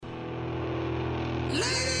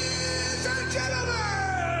Ladies and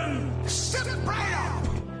gentlemen, step right up.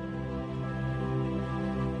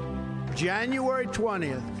 January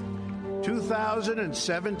 20th,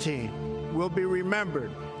 2017 will be remembered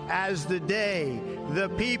as the day the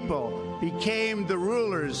people became the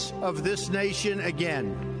rulers of this nation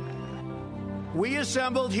again. We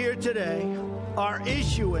assembled here today are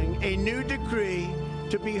issuing a new decree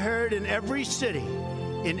to be heard in every city,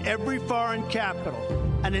 in every foreign capital,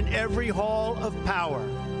 and in every hall of power.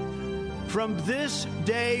 From this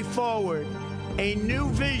day forward, a new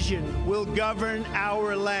vision will govern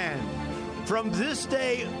our land. From this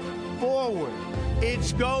day forward,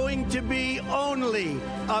 it's going to be only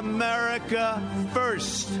America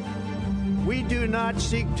first. We do not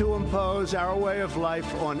seek to impose our way of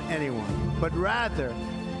life on anyone, but rather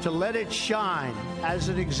to let it shine as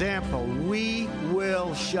an example. We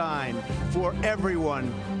will shine for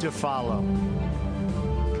everyone to follow.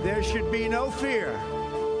 There should be no fear.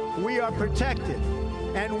 We are protected,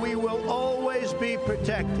 and we will always be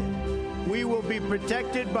protected. We will be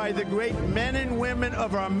protected by the great men and women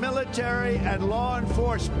of our military and law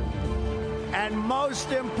enforcement. And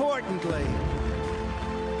most importantly,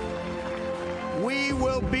 we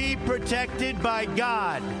will be protected by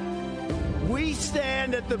God. We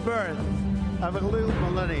stand at the birth of a new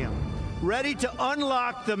millennium, ready to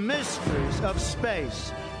unlock the mysteries of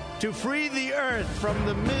space, to free the earth from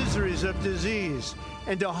the miseries of disease,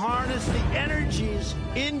 and to harness the energies,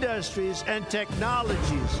 industries, and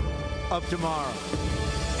technologies of tomorrow.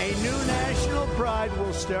 A new national pride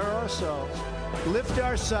will stir our souls, lift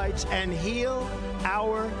our sights, and heal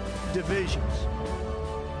our divisions.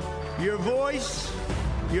 Your voice,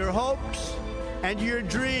 your hopes, and your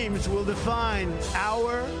dreams will define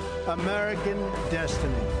our American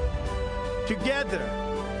destiny. Together,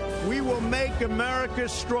 we will make America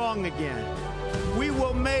strong again. We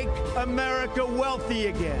will make America wealthy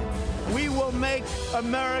again. We will make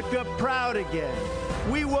America proud again.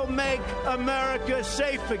 We will make America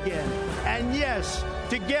safe again. And yes,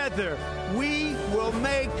 together, we will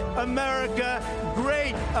make America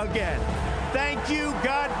great again. Thank you,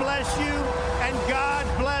 God bless you, and God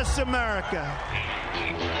bless America.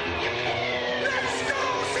 Let's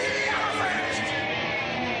go see the elephant.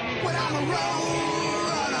 When I'm a road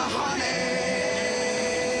runner, honey.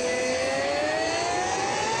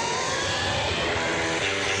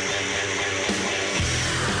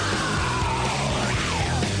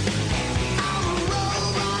 I'm a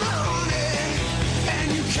road runner, honey, and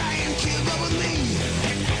you can't keep up with me.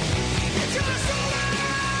 It's your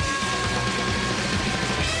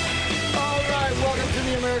All right, welcome to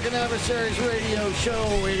the American Adversaries Radio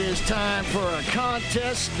Show. It is time for a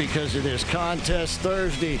contest because it is Contest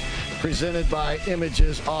Thursday, presented by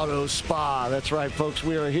Images Auto Spa. That's right, folks.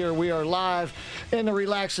 We are here. We are live in the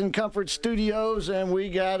Relax and Comfort Studios, and we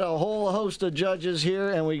got a whole host of judges here,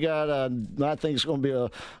 and we got, I think it's going to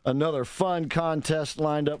be another fun contest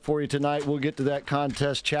lined up for you tonight. We'll get to that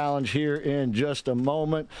contest challenge here in just a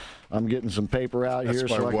moment. I'm getting some paper out here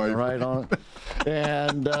so I can write on it.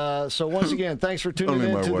 And so once again, thanks for tuning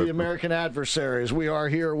in to the American Adversaries. We are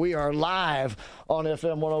here. We are live on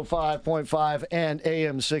FM 105.5 and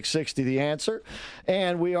AM 660, The Answer.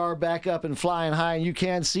 And we are back up and flying high, and you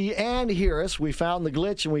can see and hear us. We found the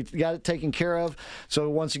glitch, and we got it taken care of. So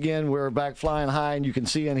once again, we're back flying high, and you can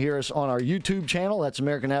see and hear us on our YouTube channel. That's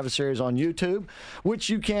American Adversaries on YouTube, which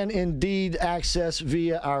you can indeed access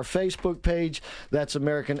via our Facebook page. That's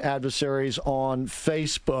American Adversaries on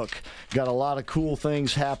Facebook. Got a lot of cool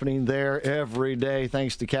things happening there every day,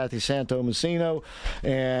 thanks to Kathy Santo Messino.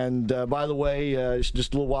 And by the way,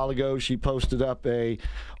 just a little while ago, she posted up a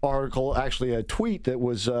article, actually a tweet that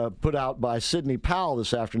was put out by Sidney Powell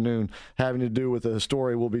this afternoon, having to do with a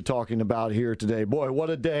story we'll be talking about here today. Boy, what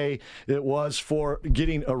a day it was for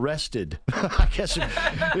getting arrested. I guess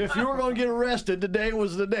if you were going to get arrested, today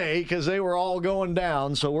was the day, because they were all going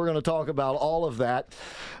down. So we're going to talk about all of that.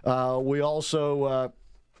 We also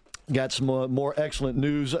got some more excellent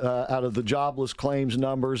news out of the jobless claims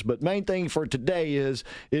numbers. But main thing for today is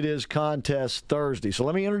it is Contest Thursday. So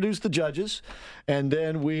let me introduce the judges, and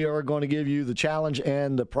then we are going to give you the challenge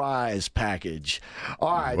and the prize package.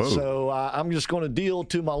 All right, so I'm just going to deal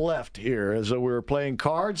to my left here as though we were playing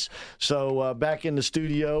cards. So back in the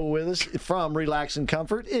studio with us from Relax and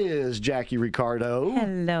Comfort is Jackie Ricardo.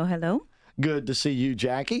 Hello, hello. Good to see you,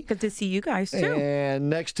 Jackie. Good to see you guys, too. And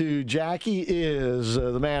next to Jackie is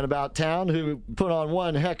the man about town who put on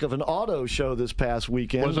one heck of an auto show this past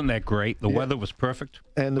weekend. Wasn't that great? The weather was perfect.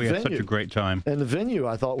 And we had such a great time. And the venue,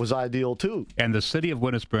 I thought, was ideal, too. And the city of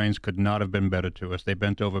Winter Springs could not have been better to us. They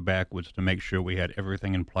bent over backwards to make sure we had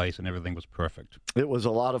everything in place and everything was perfect. It was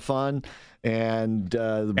a lot of fun. And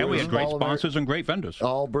we had great sponsors and great vendors.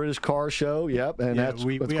 All British Car Show, yep. And that's,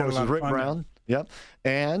 of course, is Rick Brown. Yep.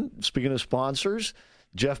 And speaking of sponsors,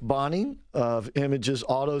 Jeff Bonning of Images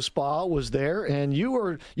Auto Spa was there, and you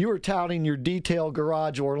were touting your Detail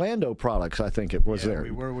Garage Orlando products. I think it was there.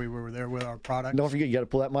 We were there with our products. Don't forget, you got to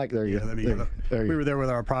pull that mic. There you go. We were there with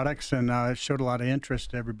our products, and it showed a lot of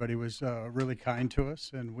interest. Everybody was really kind to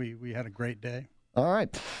us, and we had a great day. All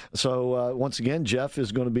right. So, once again, Jeff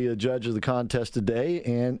is going to be a judge of the contest today,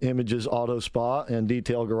 and Images Auto Spa and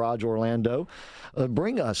Detail Garage Orlando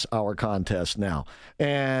bring us our contest now.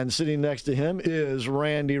 And sitting next to him is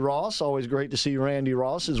Randy Ross. Always great to see Randy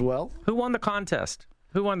Ross as well. Who won the contest?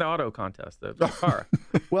 Who won the auto contest? The car.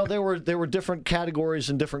 Well, there were different categories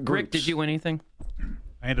and different groups. Rick, did you win anything?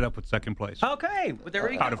 I ended up with second place. Okay. Well, there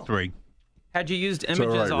we go. Out of 3. Had you used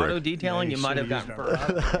Images Auto Detailing, you might have gotten first.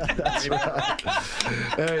 That's right.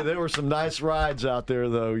 Hey, there were some nice rides out there,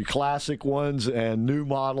 though, classic ones and new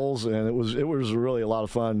models, and it was really a lot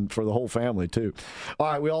of fun for the whole family, too.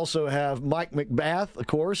 All right, we also have Mike McBath, of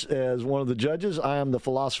course, as one of the judges. I am the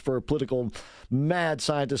philosopher, political mad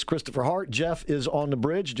scientist Christopher Hart. Jeff is on the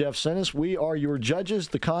bridge. Jeff Sennis, we are your judges.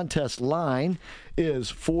 The contest line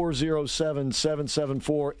is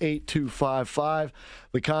 407-774-8255.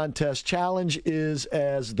 The contest challenge is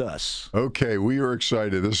as thus. Okay, we are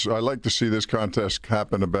excited. I like to see this contest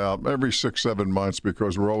happen about every 6-7 months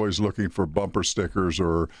because we're always looking for bumper stickers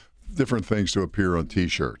or different things to appear on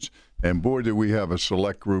T-shirts. And boy, do we have a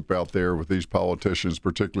select group out there with these politicians,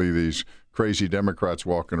 particularly these crazy Democrats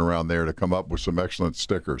walking around there, to come up with some excellent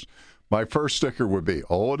stickers. My first sticker would be,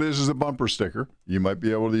 all it is a bumper sticker. You might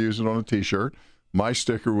be able to use it on a T-shirt. My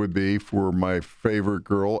sticker would be for my favorite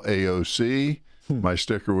girl, AOC. My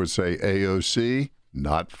sticker would say, AOC,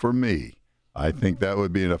 not for me. I think that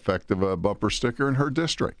would be an effective bumper sticker in her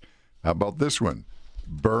district. How about this one?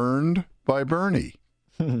 Burned by Bernie,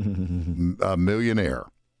 a millionaire.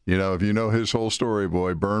 You know, if you know his whole story,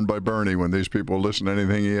 boy, burned by Bernie, when these people listen to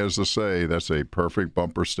anything he has to say, that's a perfect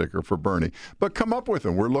bumper sticker for Bernie. But come up with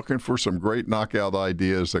them. We're looking for some great knockout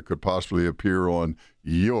ideas that could possibly appear on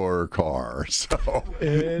your car. So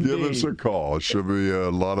give us a call. It should be a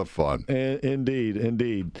lot of fun.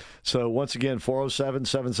 Indeed. So once again,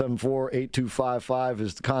 407-774-8255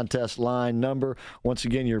 is the contest line number. Once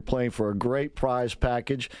again, you're playing for a great prize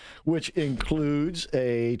package, which includes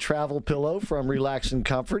a travel pillow from Relax and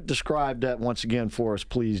Comfort. Describe that once again for us,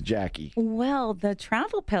 please, Jackie. Well, the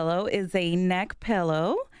travel pillow is a neck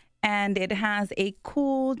pillow, and it has a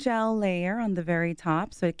cool gel layer on the very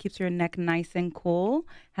top, so it keeps your neck nice and cool.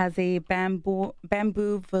 Has a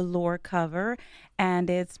bamboo velour cover, and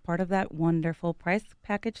it's part of that wonderful prize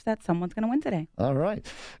package that someone's going to win today. All right.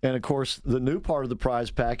 And, of course, the new part of the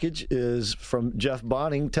prize package is from Jeff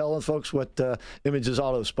Bonning. Tell the folks what Images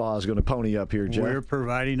Auto Spa is going to pony up here, Jeff. We're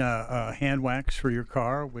providing a hand wax for your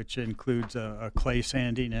car, which includes a clay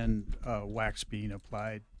sanding and wax being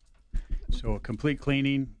applied. So a complete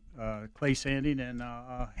cleaning, clay sanding, and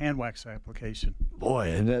hand wax application.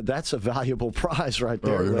 Boy, and that's a valuable prize right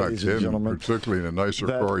there, you're ladies not and kidding. gentlemen. Particularly in a nicer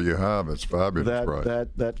car you have, it's fabulous prize.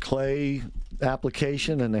 That clay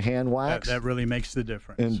application and the hand wax. That really makes the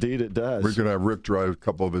difference. Indeed, it does. We could have Rick drive a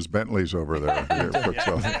couple of his Bentleys over there.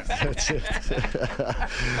 That's it.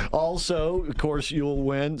 Also, of course, you'll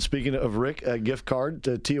win, speaking of Rick, a gift card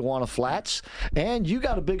to Tijuana Flats. And you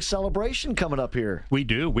got a big celebration coming up here. We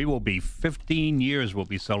do. We will be 15 years we'll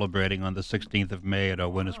be celebrating on the 16th of May at our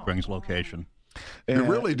Winter Springs location. You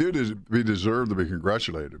really do deserve to be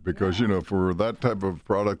congratulated because, you know, for that type of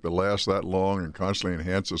product that lasts that long and constantly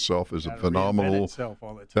enhance itself is a phenomenal.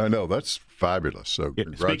 All the time. I know, that's fabulous. So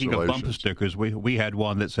congratulations. Speaking of bumper stickers, we had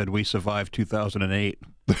one that said we survived 2008.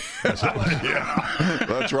 Yeah,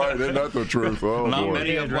 that's right. Isn't that the truth? Oh, not boy.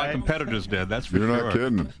 many of my competitors did. That's for You're sure. not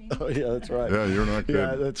kidding. Oh, yeah, that's right. Yeah, you're not kidding.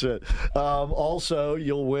 Yeah, that's it. Also,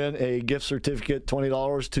 you'll win a gift certificate,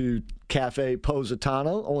 $20 to Cafe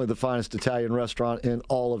Positano, only the finest Italian restaurant in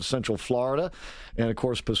all of Central Florida. And, of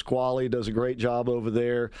course, Pasquale does a great job over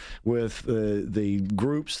there with the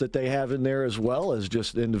groups that they have in there as well as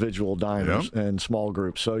just individual diners and small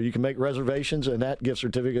groups. So you can make reservations, and that gift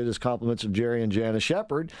certificate is compliments of Jerry and Janice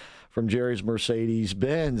Shepard powered from Jerry's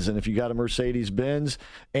Mercedes-Benz. And if you got a Mercedes-Benz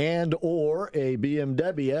and or a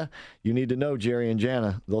BMW, you need to know Jerry and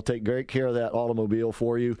Jana. They'll take great care of that automobile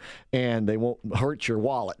for you, and they won't hurt your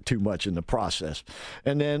wallet too much in the process.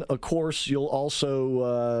 And then, of course, you'll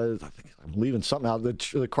also, I'm leaving something out, the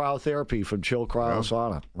cryotherapy from Chill Cryo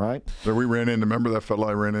Sauna, right? So we ran into, remember that fellow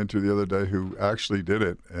I ran into the other day who actually did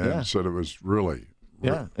it and said it was really...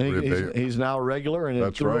 Yeah, and he's now a regular, and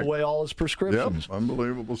it threw away all his prescriptions. Yep,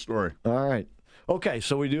 unbelievable story. All right. Okay,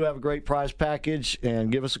 so we do have a great prize package,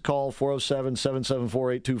 and give us a call.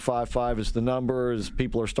 407-774-8255 is the number. As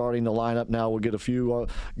people are starting to line up now, we'll get a few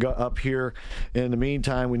up here. In the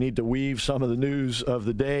meantime, we need to weave some of the news of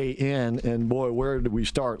the day in, and boy, where did we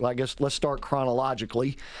start? I guess let's start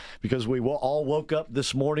chronologically, because we all woke up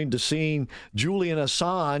this morning to seeing Julian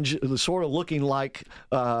Assange sort of looking like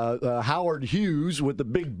Howard Hughes with the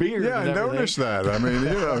big beard. Yeah, I noticed that. I mean,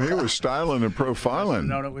 he was styling and profiling.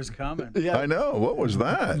 Known it was coming. Yeah. I know. What was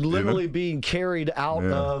that? Literally being carried out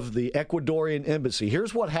of the Ecuadorian embassy.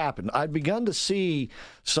 Here's what happened. I'd begun to see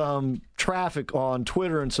some traffic on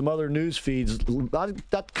Twitter and some other news feeds about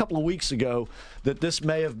a couple of weeks ago that this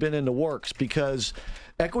may have been in the works, because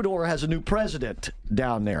Ecuador has a new president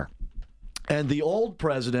down there. And the old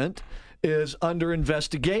president is under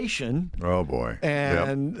investigation. Oh, boy.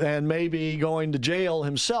 And maybe going to jail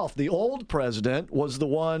himself. The old president was the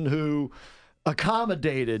one who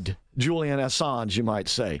accommodated Julian Assange, you might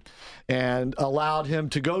say, and allowed him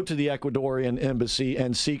to go to the Ecuadorian embassy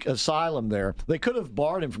and seek asylum there. They could have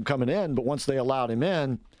barred him from coming in, but once they allowed him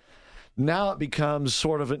in, now it becomes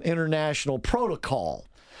sort of an international protocol,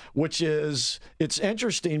 which is, it's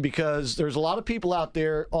interesting because there's a lot of people out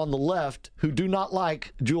there on the left who do not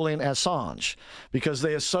like Julian Assange because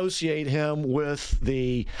they associate him with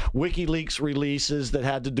the WikiLeaks releases that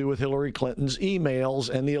had to do with Hillary Clinton's emails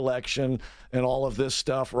and the election and all of this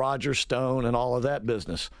stuff, Roger Stone and all of that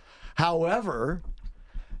business. However,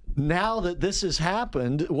 now that this has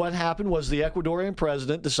happened, what happened was the Ecuadorian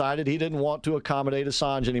president decided he didn't want to accommodate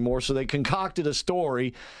Assange anymore, so they concocted a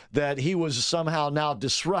story that he was somehow now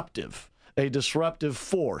disruptive, a disruptive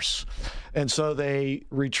force. And so they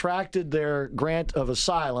retracted their grant of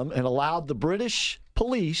asylum and allowed the British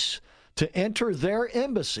police to enter their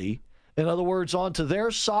embassy, in other words, onto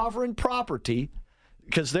their sovereign property,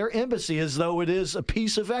 because their embassy is though it is a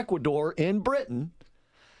piece of Ecuador in Britain,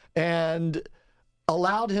 and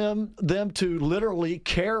allowed them to literally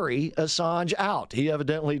carry Assange out. He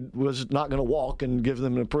evidently was not going to walk and give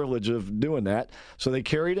them the privilege of doing that. So they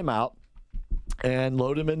carried him out and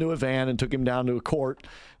loaded him into a van and took him down to a court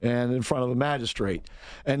and in front of a magistrate.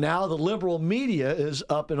 And now the liberal media is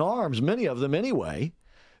up in arms, many of them anyway,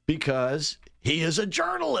 because he is a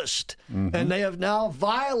journalist. Mm-hmm. And they have now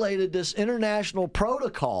violated this international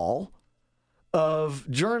protocol of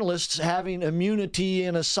journalists having immunity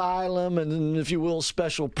and asylum and, if you will,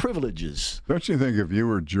 special privileges. Don't you think if you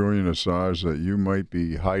were Julian Assange that you might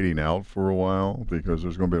be hiding out for a while, because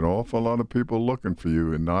there's going to be an awful lot of people looking for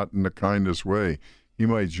you, and not in the kindest way? He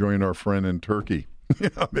might join our friend in Turkey.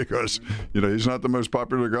 Because, he's not the most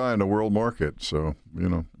popular guy in the world market. So,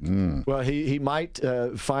 Well, he might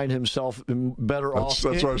find himself better off.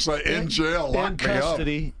 That's what I say. In jail, in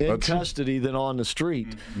custody, than on the street.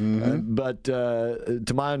 Mm-hmm. But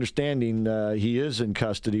to my understanding, he is in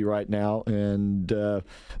custody right now, and the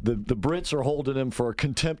Brits are holding him for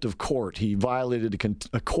contempt of court. He violated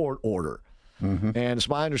a court order. Mm-hmm. And it's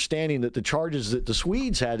my understanding that the charges that the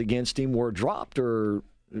Swedes had against him were dropped, or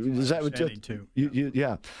is that what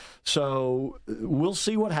yeah. So we'll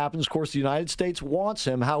see what happens. Of course, the United States wants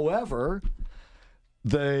him. However,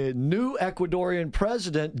 the new Ecuadorian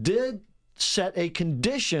president did set a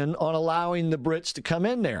condition on allowing the Brits to come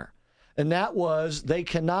in there. And that was they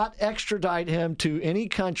cannot extradite him to any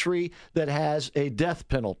country that has a death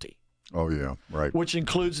penalty. Oh, yeah, right. Which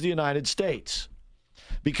includes the United States.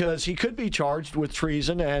 Because he could be charged with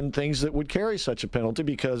treason and things that would carry such a penalty,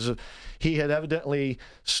 because he had evidently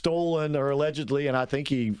stolen, or allegedly, and I think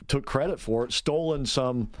he took credit for it, stolen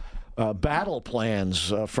some battle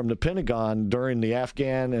plans from the Pentagon during the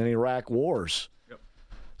Afghan and Iraq wars. Yep.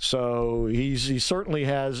 So he certainly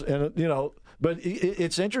has, and but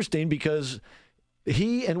it's interesting because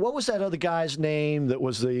he, and what was that other guy's name that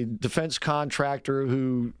was the defense contractor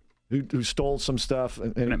who stole some stuff?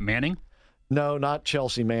 Isn't it Manning? No, not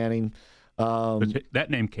Chelsea Manning. That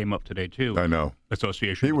name came up today, too. I know.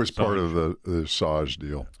 Association. He was part of the Assange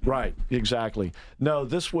deal. Right, exactly. No,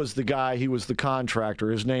 this was the guy. He was the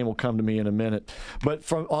contractor. His name will come to me in a minute.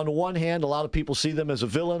 But on the one hand, a lot of people see them as a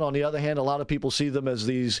villain. On the other hand, a lot of people see them as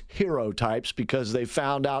these hero types because they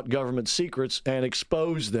found out government secrets and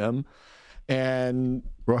exposed them. And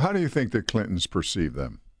well, how do you think the Clintons perceive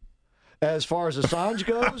them? as far as Assange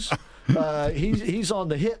goes, he's on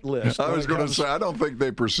the hit list. I was going to say, I don't think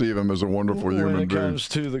they perceive him as a wonderful human being. When it comes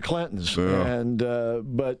to the Clintons. Yeah. And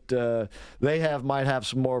but they might have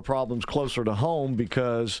some more problems closer to home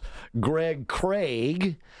because Greg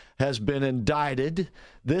Craig has been indicted.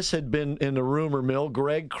 This had been in the rumor mill.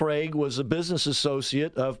 Greg Craig was a business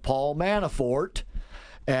associate of Paul Manafort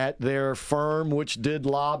at their firm, which did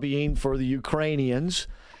lobbying for the Ukrainians.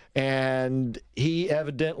 And he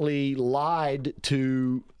evidently lied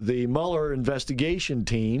to the Mueller investigation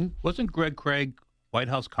team. Wasn't Greg Craig White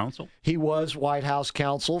House counsel? He was White House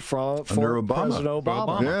counsel for Under Obama. President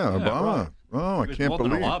Obama. Yeah, Obama. Right. Oh, I He was can't more than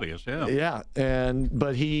believe a it. lobbyist, yeah. Yeah,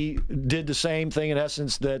 but he did the same thing in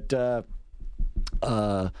essence that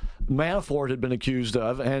Manafort had been accused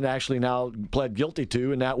of and actually now pled guilty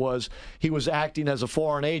to, and that was he was acting as a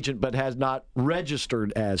foreign agent but has not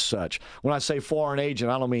registered as such. When I say foreign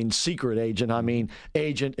agent, I don't mean secret agent. I mean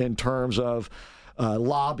agent in terms of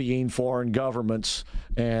lobbying foreign governments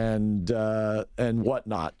and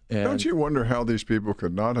whatnot. And Don't you wonder how these people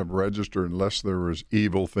could not have registered unless there was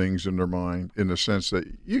evil things in their mind, in the sense that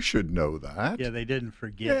you should know that? Yeah, they didn't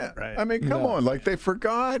forget, Yeah, right? I mean, come on, like they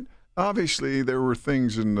forgot. Obviously, there were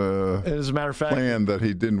things in the as a matter of fact, plan that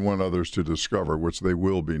he didn't want others to discover, which they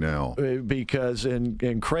will be now. Because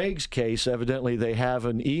in Craig's case, evidently they have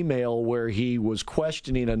an email where he was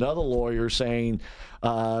questioning another lawyer saying,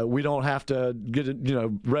 we don't have to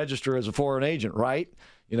register as a foreign agent, right?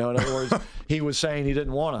 In other words, he was saying he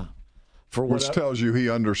didn't want to. Which tells you he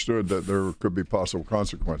understood that there could be possible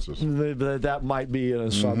consequences. That might be an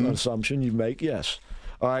assumption you make, yes.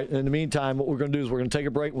 All right, in the meantime, what we're going to do is we're going to take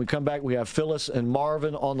a break. When we come back, we have Phyllis and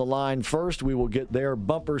Marvin on the line first. We will get their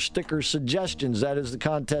bumper sticker suggestions. That is the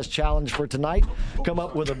contest challenge for tonight. Come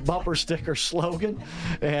up with a bumper sticker slogan,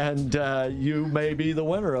 and you may be the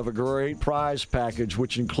winner of a great prize package,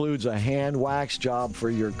 which includes a hand wax job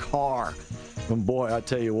for your car. And boy, I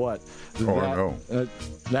tell you what.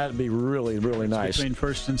 That'd be really, really nice. Between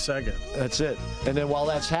first and second. That's it. And then while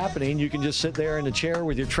that's happening, you can just sit there in a chair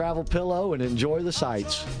with your travel pillow and enjoy the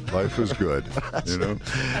sights. Life is good, All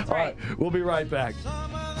right, we'll be right back.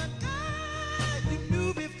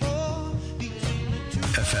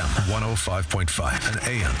 FM 105.5 and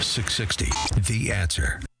AM 660. The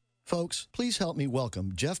Answer. Folks, please help me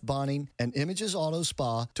welcome Jeff Bonning and Images Auto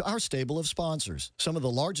Spa to our stable of sponsors. Some of the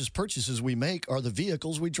largest purchases we make are the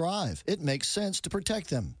vehicles we drive. It makes sense to protect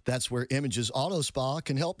them. That's where Images Auto Spa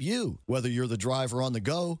can help you, whether you're the driver on the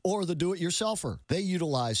go or the do-it-yourselfer. They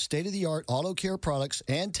utilize state-of-the-art auto care products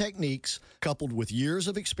and techniques coupled with years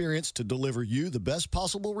of experience to deliver you the best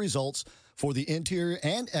possible results for the interior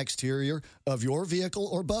and exterior of your vehicle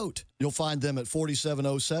or boat. You'll find them at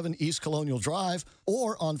 4707 East Colonial Drive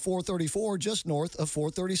or on 434 just north of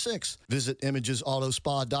 436. Visit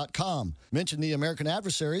ImagesAutoSpa.com. Mention the American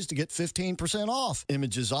Adversaries to get 15% off.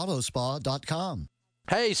 ImagesAutoSpa.com.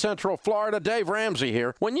 Hey, Central Florida, Dave Ramsey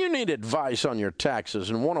here. When you need advice on your taxes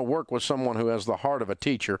and want to work with someone who has the heart of a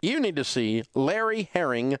teacher, you need to see Larry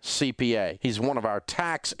Herring, CPA. He's one of our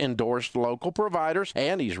tax-endorsed local providers,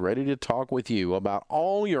 and he's ready to talk with you about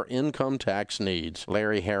all your income tax needs.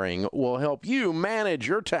 Larry Herring will help you manage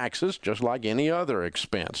your taxes just like any other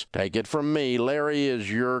expense. Take it from me, Larry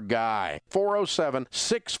is your guy.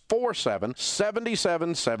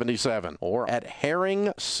 407-647-7777 or at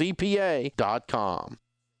herringcpa.com.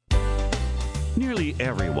 Nearly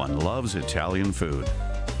everyone loves Italian food,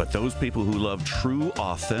 but those people who love true,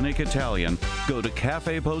 authentic Italian go to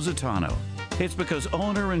Cafe Positano. It's because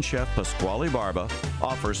owner and chef Pasquale Barba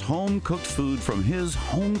offers home-cooked food from his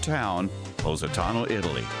hometown, Positano,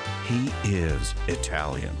 Italy. He is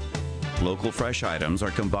Italian. Local fresh items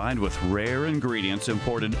are combined with rare ingredients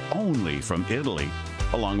imported only from Italy,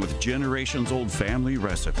 along with generations-old family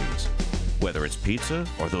recipes. Whether it's pizza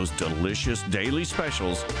or those delicious daily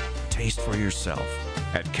specials, taste for yourself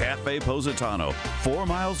at Cafe Positano, 4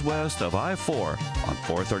 miles west of I-4 on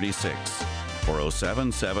 436.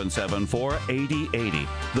 407-774-8080.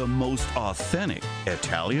 The most authentic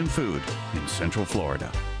Italian food in Central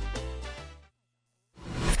Florida.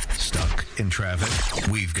 Stuck in traffic?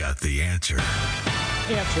 We've got the answer.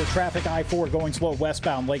 Answer traffic I-4 going slow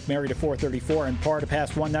westbound Lake Mary to 434 and Par to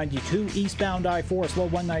pass 192. Eastbound I-4 slow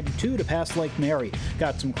 192 to pass Lake Mary.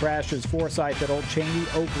 Got some crashes. Forsyth at Old Cheney,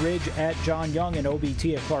 Oak Ridge at John Young, and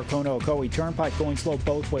OBT at Clarkona Ocoee Turnpike going slow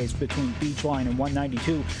both ways between Beachline and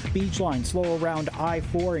 192. Beachline slow around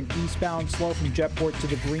I-4 and eastbound slow from Jetport to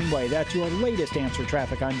the Greenway. That's your latest Answer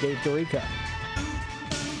traffic. I'm Dave Dorica.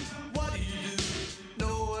 No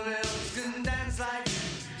one else can dance like you.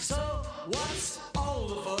 So what's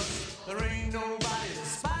all of us? There ain't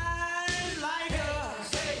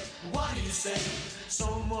say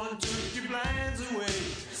someone took your plans away.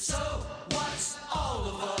 So what's all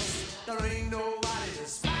of us? There ain't nobody to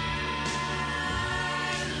spy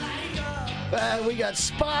like us. We got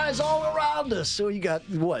spies all around us. So you got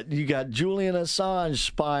what? You got Julian Assange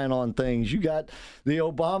spying on things. You got the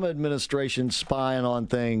Obama administration spying on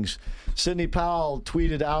things. Sidney Powell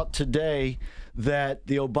tweeted out today that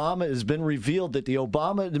the Obama has been revealed that the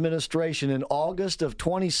Obama administration in August of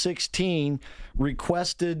 2016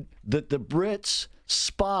 requested that the Brits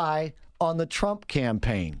spy on the Trump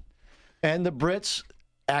campaign. And the Brits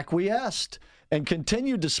acquiesced and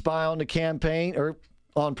continued to spy on the campaign or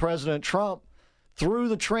on President Trump through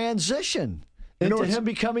the transition into him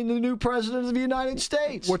becoming the new president of the United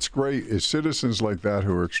States. What's great is citizens like that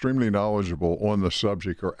who are extremely knowledgeable on the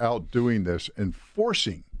subject are out doing this and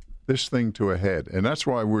forcing this thing to a head. And that's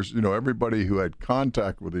why everybody who had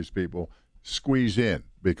contact with these people squeeze in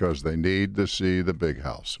because they need to see the big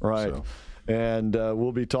house. Right. So. And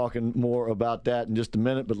we'll be talking more about that in just a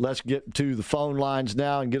minute. But let's get to the phone lines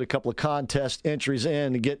now and get a couple of contest entries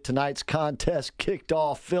in to get tonight's contest kicked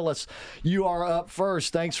off. Phyllis, you are up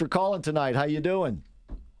first. Thanks for calling tonight. How you doing?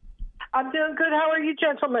 I'm doing good. How are you,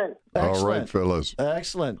 gentlemen? Excellent. All right, Phyllis.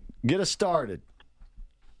 Excellent. Get us started.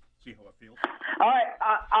 See how it feels. All right.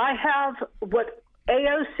 I have what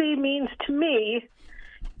AOC means to me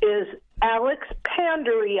is Alex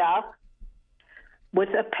Pandaria with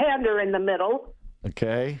a pander in the middle.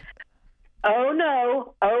 Okay. Oh,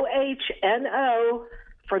 no. OHNO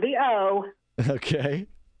for the O. Okay.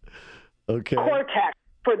 Okay. Cortex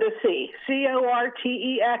for the C.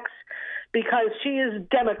 CORTEX because she is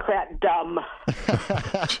Democrat dumb.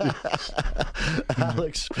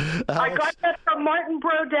 Alex. I got that from Martin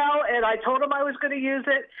Brodell, and I told him I was going to use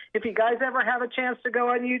it. If you guys ever have a chance to go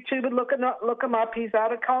on YouTube and look him up, he's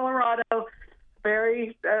out of Colorado.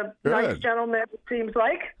 Very nice gentleman, it seems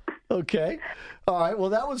like. Okay. All right. Well,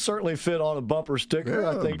 that would certainly fit on a bumper sticker. Yeah,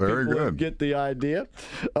 I think very people good. would get the idea.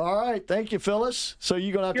 All right. Thank you, Phyllis. So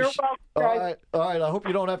you're going to have You're to... welcome, All guys. right. All right. I hope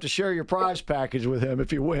you don't have to share your prize package with him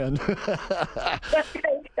if you win. That's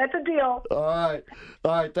a deal. All right.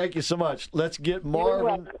 All right. Thank you so much. Let's get Marvin.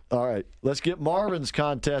 welcome. All right. Let's get Marvin's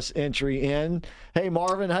contest entry in. Hey,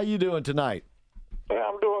 Marvin, how you doing tonight?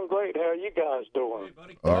 I'm doing great. How are you guys doing?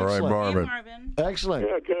 All right, Excellent. Marvin. Hey, Marvin. Excellent.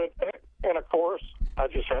 Yeah, good. And of course, I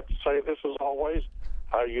just have to say this as always.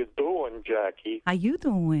 How you doing, Jackie? How you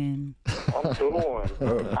doing? I'm doing.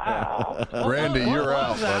 Randy, you're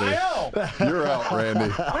out, buddy. You're out, Randy.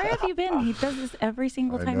 Where have you been? He does this every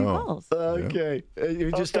single time he know. calls. Okay. He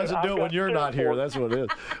just Okay, doesn't do I've it when got you're two not here. for you. That's what it is.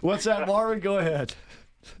 What's that, Marvin? Go ahead.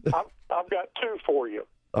 I've got two for you.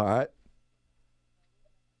 All right.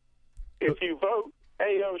 If you vote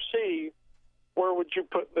AOC, where would you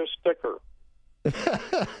put this sticker?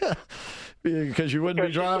 Because you wouldn't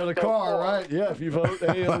be driving a car, right? Yeah, if you vote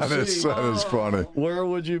AOC. That is funny. Where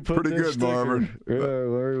would you put Pretty this good, sticker? Marvin.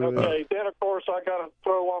 Okay, then of course I got to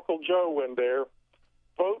throw Uncle Joe in there.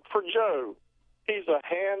 Vote for Joe. He's a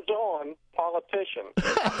hands-on politician.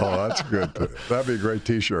 Oh, that's good. That'd be a great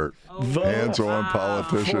T-shirt. Hands-on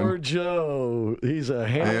politician. For Joe. He's a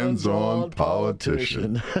Hands-on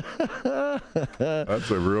politician. That's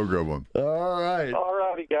a real good one. All right. All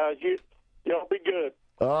righty, guys. Y'all be good.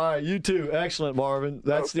 All right, you too. Excellent, Marvin.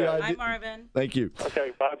 That's the idea. Hi, Marvin. Thank you.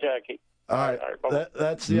 Okay, bye, Jackie. All right. bye-bye.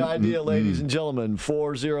 That's the idea, ladies and gentlemen.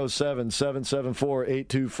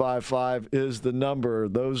 407-774-8255 is the number.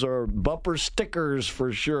 Those are bumper stickers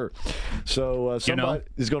for sure. So somebody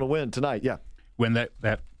is going to win tonight. Yeah.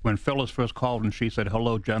 When Phyllis first called and she said,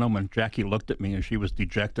 "Hello, gentlemen," Jackie looked at me and she was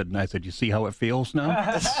dejected, and I said, "You see how it feels now?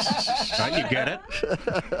 Right, you get it?"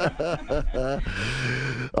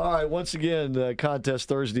 All right. Once again, Contest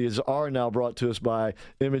Thursdays are now brought to us by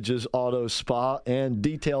Images Auto Spa and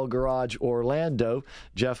Detail Garage Orlando,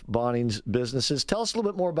 Jeff Bonning's businesses. Tell us a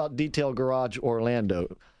little bit more about Detail Garage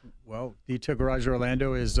Orlando. Well, Detail Garage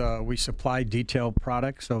Orlando is we supply detail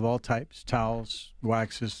products of all types: towels,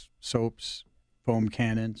 waxes, soaps, foam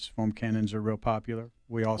cannons. Foam cannons are real popular.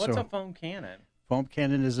 We also What's a foam cannon? Foam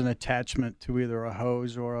cannon is an attachment to either a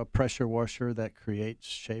hose or a pressure washer that creates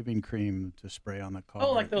shaving cream to spray on the car.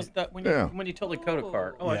 Oh, like those when you totally coat a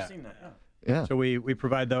car. Oh, Yeah. I've seen that. Yeah. So we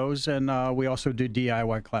provide those, and we also do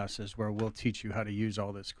DIY classes where we'll teach you how to use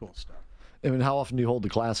all this cool stuff. And how often do you hold the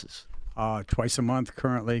classes? Twice a month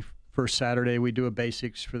currently. First Saturday, we do a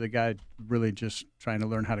basics for the guy really just trying to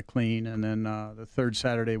learn how to clean. And then the third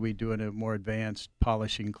Saturday, we do a more advanced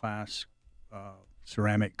polishing class,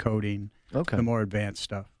 ceramic coating, the more advanced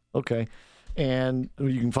stuff. Okay. And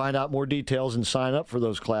you can find out more details and sign up for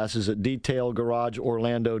those classes at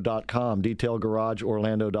detailgarageorlando.com,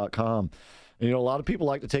 detailgarageorlando.com. And, a lot of people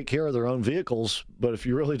like to take care of their own vehicles, but if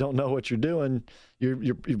you really don't know what you're doing, you're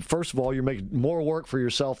first of all, you're making more work for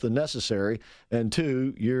yourself than necessary, and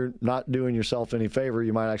two, you're not doing yourself any favor.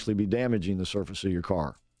 You might actually be damaging the surface of your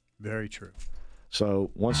car. Very true.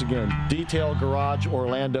 So, once again,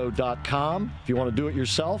 DetailGarageOrlando.com if you want to do it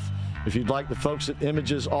yourself. If you'd like the folks at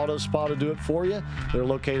Images Auto Spa to do it for you, they're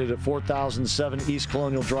located at 4007 East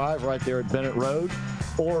Colonial Drive, right there at Bennett Road,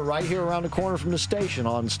 or right here around the corner from the station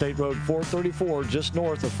on State Road 434, just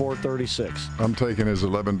north of 436. I'm taking his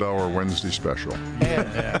 $11 Wednesday special.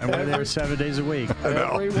 And we're there 7 days a week.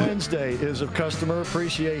 Every Wednesday is a Customer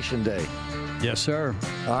Appreciation Day. Yes, sir.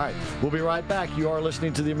 All right. We'll be right back. You are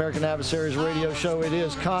listening to the American Adversaries Radio Show. It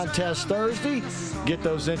is Contest Thursday. Get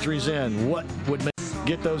those entries in. What would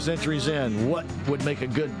make a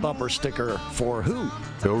good bumper sticker for who?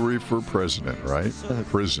 Hillary for president, right?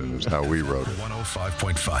 Prison is how we wrote it.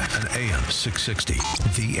 105.5 and AM 660.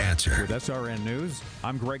 The Answer. With SRN News,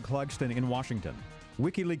 I'm Greg Clugston in Washington.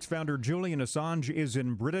 WikiLeaks founder Julian Assange is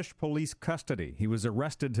in British police custody. He was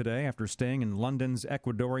arrested today after staying in London's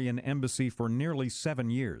Ecuadorian embassy for nearly 7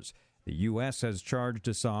 years. The U.S. has charged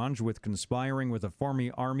Assange with conspiring with a former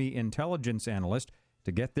Army intelligence analyst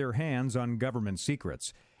to get their hands on government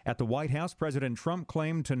secrets. At the White House, President Trump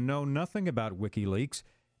claimed to know nothing about WikiLeaks,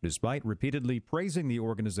 despite repeatedly praising the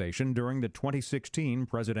organization during the 2016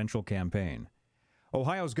 presidential campaign.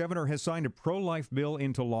 Ohio's governor has signed a pro-life bill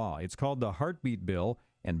into law. It's called the Heartbeat Bill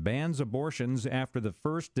and bans abortions after the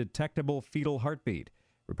first detectable fetal heartbeat.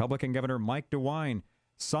 Republican Governor Mike DeWine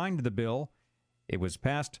signed the bill. It was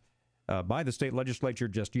passed by the state legislature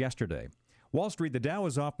just yesterday. Wall Street, the Dow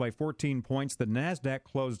is off by 14 points. The Nasdaq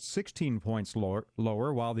closed 16 points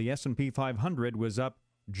lower, while the S&P 500 was up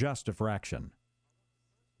just a fraction.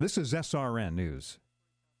 This is SRN News.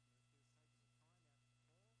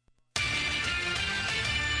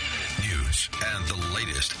 News and the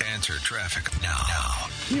latest Answer traffic now.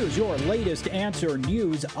 Here's your latest Answer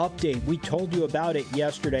News update. We told you about it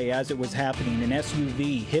yesterday as it was happening. An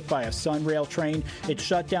SUV hit by a Sunrail train. It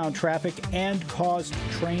shut down traffic and caused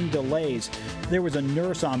train delays. There was a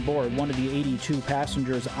nurse on board, one of the 82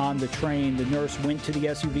 passengers on the train. The nurse went to the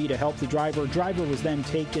SUV to help the driver. Driver was then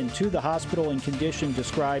taken to the hospital in condition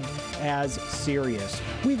described as serious.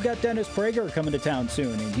 We've got Dennis Prager coming to town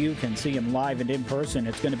soon, and you can see him live and in person.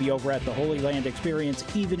 It's going to be over at the Holy Land Experience,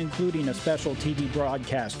 even including a special TV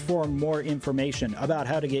broadcast. For more information about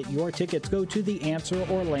how to get your tickets, go to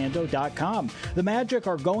theanswerorlando.com. The Magic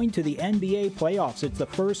are going to the NBA playoffs. It's the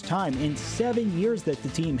first time in 7 years that the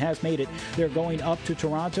team has made it. They're going up to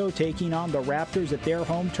Toronto, taking on the Raptors at their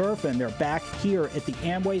home turf, and they're back here at the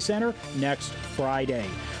Amway Center next Friday.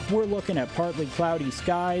 We're looking at partly cloudy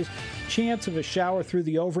skies. Chance of a shower through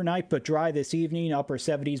the overnight, but dry this evening, upper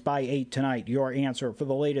 70s by 8 tonight. Your answer for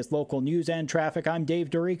the latest local news and traffic. I'm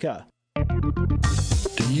Dave Dorica.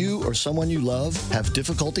 Do you or someone you love have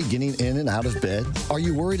difficulty getting in and out of bed? Are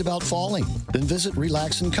you worried about falling? Then visit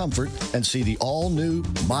Relax and Comfort and see the all-new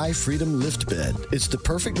My Freedom Lift Bed. It's the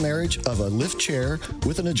perfect marriage of a lift chair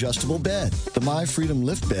with an adjustable bed. The My Freedom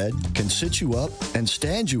Lift Bed can sit you up and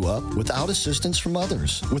stand you up without assistance from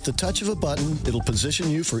others. With the touch of a button, it'll position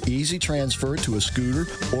you for easy transfer to a scooter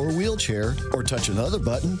or wheelchair, or touch another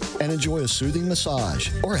button and enjoy a soothing massage,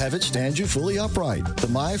 or have it stand you fully upright. The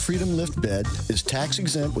My Freedom Lift Bed is tax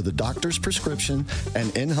exempt with a doctor's prescription,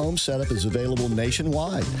 and in-home setup is available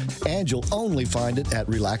nationwide, and you'll only find it at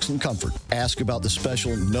Relax and Comfort. Ask about the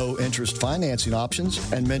special no-interest financing options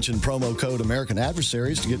and mention promo code American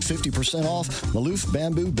Adversaries to get 50% off Maloof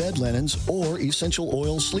bamboo bed linens or essential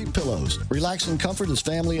oil sleep pillows. Relax and Comfort is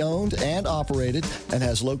family-owned and operated and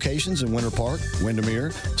has locations in Winter Park,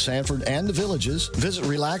 Windermere, Sanford, and the Villages. Visit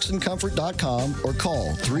relaxandcomfort.com or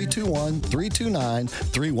call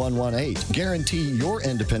 321-329-3118. Guarantee your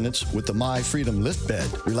independence with the My Freedom Lift Bed.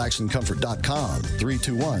 Relaxandcomfort.com,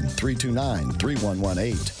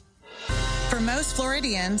 321-329-3118. For most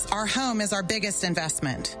Floridians, our home is our biggest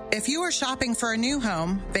investment. If you are shopping for a new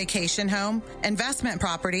home, vacation home, investment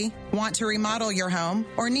property, want to remodel your home,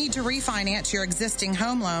 or need to refinance your existing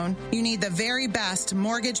home loan, you need the very best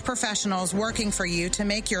mortgage professionals working for you to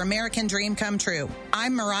make your American dream come true.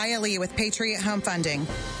 I'm Mariah Lee with Patriot Home Funding.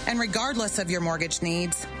 And regardless of your mortgage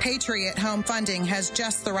needs, Patriot Home Funding has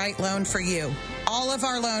just the right loan for you. All of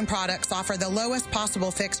our loan products offer the lowest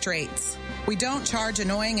possible fixed rates. We don't charge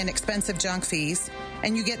annoying and expensive junk fees,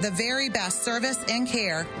 and you get the very best service and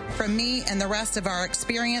care from me and the rest of our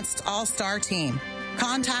experienced all-star team.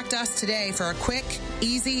 Contact us today for a quick,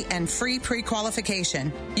 easy, and free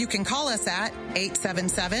pre-qualification. You can call us at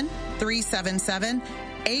 877-377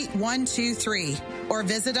 811-888-8123 or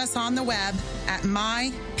visit us on the web at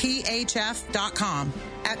myphf.com.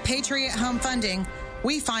 At Patriot Home Funding,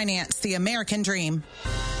 we finance the American dream.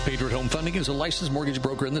 Patriot Home Funding is a licensed mortgage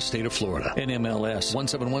broker in the state of Florida. NMLS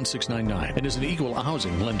 171699 and is an equal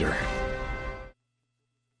housing lender.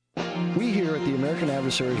 We here at the American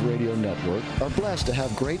Adversaries Radio Network are blessed to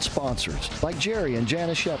have great sponsors like Jerry and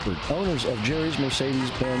Janice Shepard, owners of Jerry's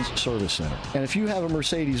Mercedes-Benz Service Center. And if you have a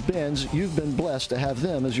Mercedes-Benz, you've been blessed to have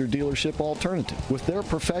them as your dealership alternative. With their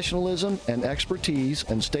professionalism and expertise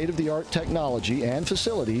and state-of-the-art technology and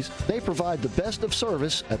facilities, they provide the best of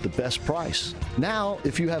service at the best price. Now,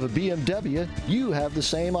 if you have a BMW, you have the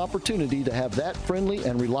same opportunity to have that friendly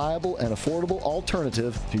and reliable and affordable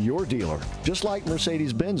alternative to your dealer. Just like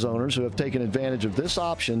Mercedes-Benz owners who have taken advantage of this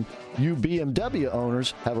option, you BMW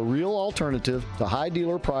owners have a real alternative to high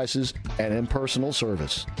dealer prices and impersonal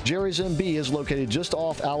service. Jerry's MB is located just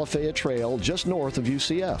off Alafaya Trail, just north of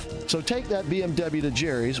UCF. So take that BMW to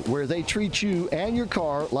Jerry's, where they treat you and your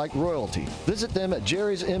car like royalty. Visit them at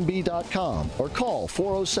jerrysmb.com or call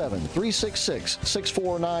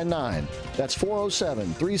 407-366-6499. That's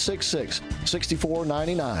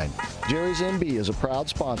 407-366-6499. Jerry's MB is a proud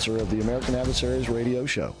sponsor of the American Adversaries Radio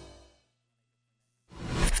Show.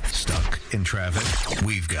 Stuck in traffic?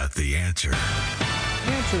 We've got the answer.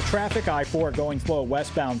 Answer traffic, I-4 going slow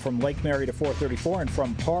westbound from Lake Mary to 434 and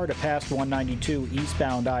from Parr to past 192.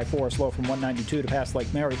 Eastbound I-4 slow from 192 to past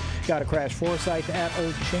Lake Mary. Got a crash Forsyth at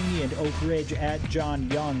Old Cheney and Oak Ridge at John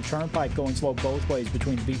Young. Turnpike going slow both ways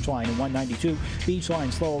between the Beach Line and 192. Beach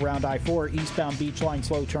Line slow around I-4. Eastbound Beach Line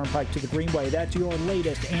slow Turnpike to the Greenway. That's your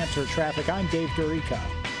latest Answer traffic. I'm Dave Dorica.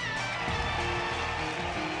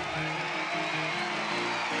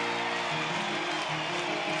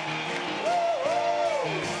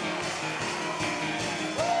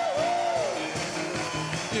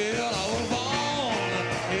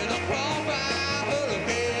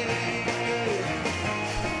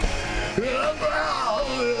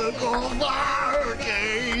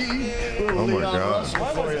 Oh my God!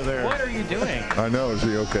 What are you doing? I know. Is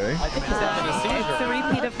he okay? I think he's having a seizure. It's a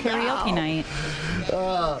repeat of karaoke night.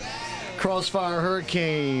 Crossfire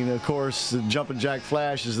Hurricane, of course, Jumpin' Jack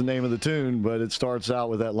Flash is the name of the tune, but it starts out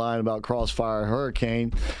with that line about Crossfire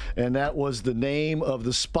Hurricane, and that was the name of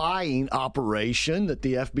the spying operation that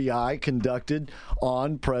the FBI conducted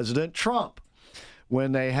on President Trump.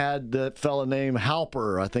 When they had that fella named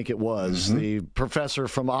Halper, I think it was, the professor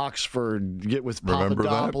from Oxford, get with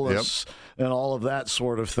Papadopoulos and all of that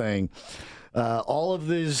sort of thing. All of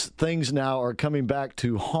these things now are coming back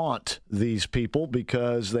to haunt these people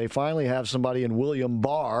because they finally have somebody in William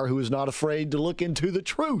Barr who is not afraid to look into the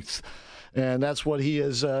truth. And that's what he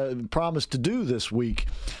has promised to do this week.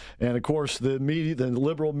 And, of course, the media, the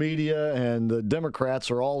liberal media and the Democrats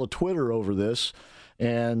are all a Twitter over this.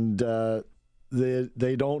 And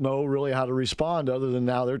they don't know really how to respond other than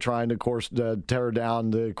now they're trying to, of course, tear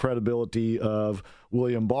down the credibility of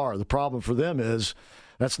William Barr. The problem for them is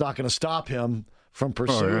that's not going to stop him from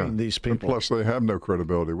pursuing these people. And plus, they have no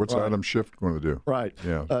credibility. What's Adam Schiff going to do? Right.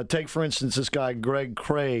 Yeah. Take, for instance, this guy, Greg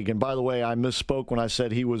Craig. And by the way, I misspoke when I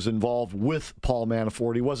said he was involved with Paul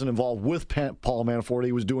Manafort. He wasn't involved with Paul Manafort.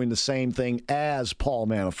 He was doing the same thing as Paul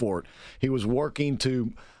Manafort. He was working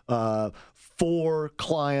to for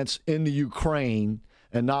clients in the Ukraine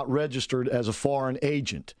and not registered as a foreign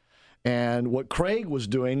agent. And what Craig was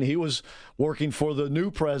doing, he was working for the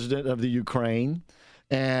new president of the Ukraine,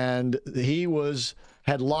 and he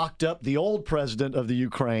had locked up the old president of the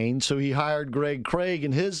Ukraine, so he hired Greg Craig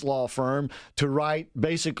and his law firm to write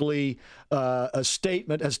basically a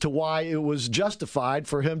statement as to why it was justified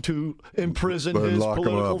for him to imprison his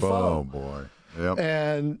political foe. Oh, boy. Yep.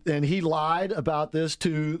 And he lied about this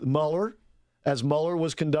to Mueller as Mueller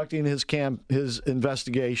was conducting his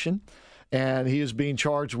investigation, and he is being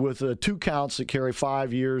charged with 2 counts that carry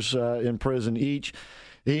 5 years in prison each.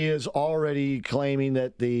 He is already claiming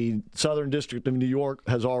that the Southern District of New York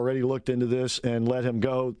has already looked into this and let him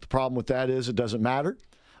go. The problem with that is it doesn't matter.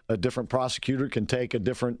 A different prosecutor can make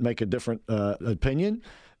a different opinion,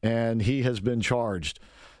 and he has been charged.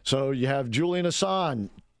 So you have Julian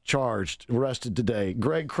Assange arrested today.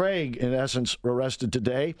 Greg Craig, in essence, arrested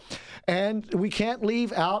today. And we can't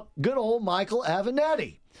leave out good old Michael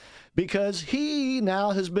Avenatti. because he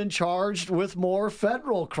now has been charged with more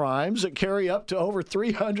federal crimes that carry up to over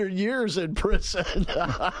 300 years in prison.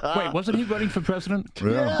 Wait, wasn't he running for president?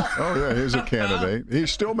 Yeah. Oh, yeah, he's a candidate. He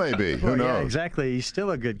still may be. Who knows? Yeah, exactly. He's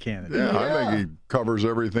still a good candidate. Yeah, I think he covers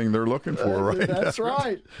everything they're looking for right That's now.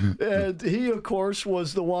 right. And he, of course,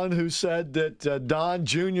 was the one who said that Don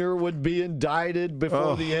Jr. would be indicted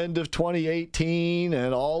before the end of 2018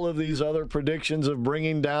 and all of these other predictions of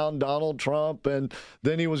bringing down Donald Trump. And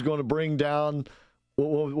then he was going to bring down,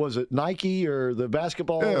 what was it, Nike or the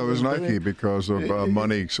basketball? Yeah, it was Nike because of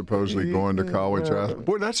money supposedly going to college athletes.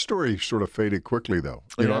 Boy, that story sort of faded quickly, though.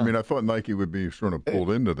 You know, I mean, I thought Nike would be sort of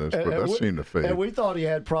pulled into this, but that seemed to fade. And we thought he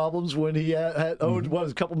had problems when he had owed,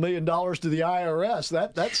 a couple $1 million to the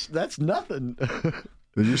IRS. That's nothing.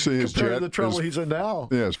 Did you see his compared jet? to the trouble he's in now.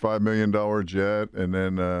 Yeah, his $5 million jet, and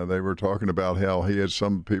then they were talking about how he had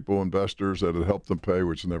some people, investors, that had helped them pay,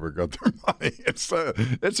 which never got their money. It's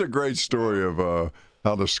a great story of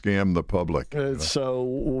how to scam the public. So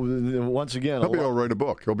once again, he'll be able to write a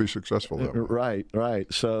book. He'll be successful that way.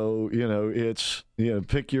 Right. So it's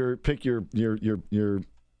pick your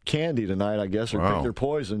candy tonight, I guess, or pick your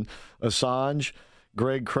poison. Assange,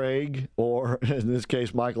 Greg Craig, or in this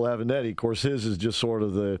case, Michael Avenatti. Of course, his is just sort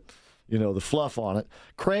of the fluff on it.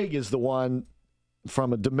 Craig is the one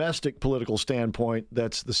from a domestic political standpoint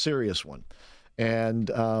that's the serious one. And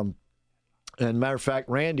matter of fact,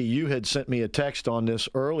 Randy, you had sent me a text on this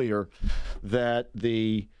earlier that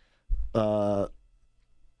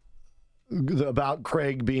about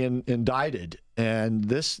Craig being indicted. And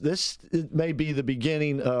this may be the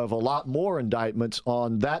beginning of a lot more indictments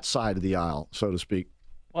on that side of the aisle, so to speak.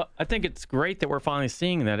 Well, I think it's great that we're finally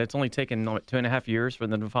seeing that. It's only taken 2.5 years for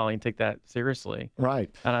them to finally take that seriously. Right.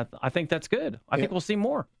 And I think that's good. I think we'll see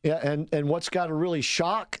more. Yeah, and what's got to really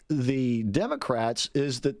shock the Democrats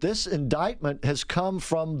is that this indictment has come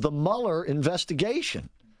from the Mueller investigation,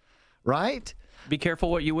 right? Be careful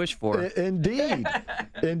what you wish for. Indeed.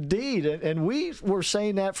 Indeed. And we were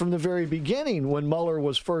saying that from the very beginning when Mueller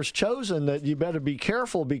was first chosen, that you better be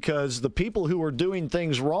careful because the people who are doing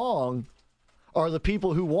things wrong are the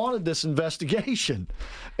people who wanted this investigation.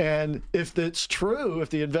 And if it's true, if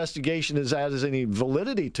the investigation has any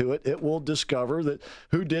validity to it, it will discover that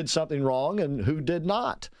who did something wrong and who did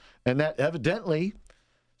not. And that evidently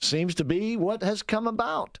seems to be what has come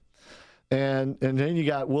about. And then you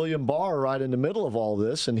got William Barr right in the middle of all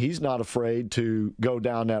this, and he's not afraid to go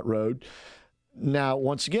down that road. Now,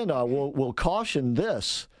 once again, we'll caution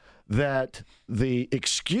this, that the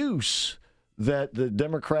excuse that the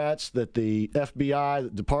Democrats, that the FBI, the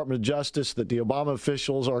Department of Justice, that the Obama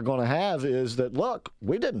officials are going to have is that, look,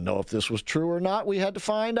 we didn't know if this was true or not. We had to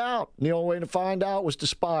find out. And the only way to find out was to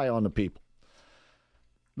spy on the people.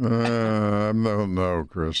 No,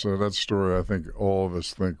 Chris. That story, I think all of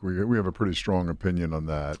us think we have a pretty strong opinion on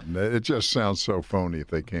that. And it just sounds so phony if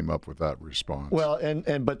they came up with that response. Well,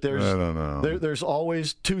 but there's I don't know. There's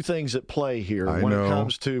always two things at play here when it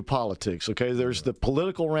comes to politics. Okay, there's the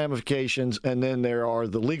political ramifications, and then there are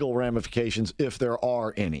the legal ramifications, if there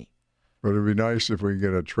are any. But it'd be nice if we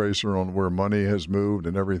get a tracer on where money has moved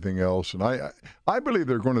and everything else. And I believe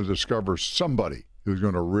they're going to discover somebody who's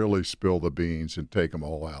going to really spill the beans and take them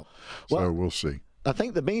all out. So we'll see. I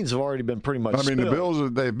think the beans have already been pretty much spilled. The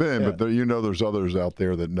bills, they've been, but there's others out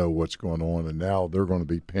there that know what's going on, and now they're going to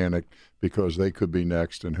be panicked because they could be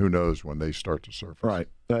next, and who knows when they start to surface. Right.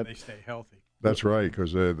 They stay healthy. That's right,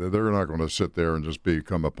 because they're not going to sit there and just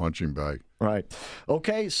become a punching bag. Right.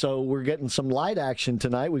 Okay, so we're getting some light action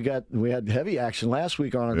tonight. We had heavy action last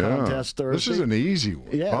week on our contest Thursday. This is an easy one.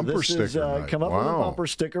 Yeah, bumper sticker. Come up with a bumper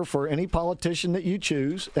sticker for any politician that you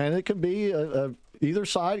choose, and it could be either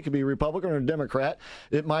side. It could be a Republican or a Democrat.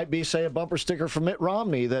 It might be, say, a bumper sticker for Mitt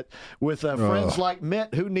Romney that with friends like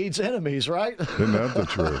Mitt, who needs enemies, right? Isn't that the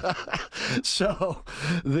truth? So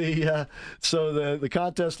the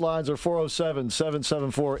contest lines are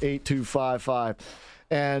 407-774-8255.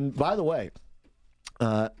 And by the way,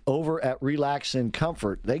 over at Relax and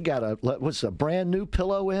Comfort, they got a brand new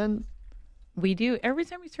pillow in. We do. Every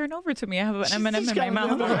time you turn over to me, I have an M&M in my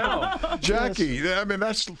mouth. Jackie, I mean,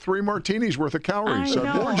 that's 3 martinis worth of calories.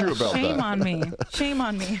 I warned you about Shame that. on me. Shame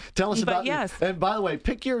on me. Tell us about yes. And by the way,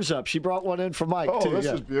 pick yours up. She brought one in for Mike, too. Oh, this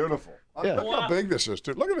is beautiful. Look how big this is,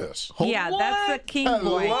 too. Look at this. Yeah, that's a king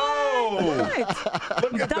boy. Hello.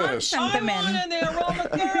 Look at this. Sent them in.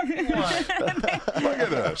 Look at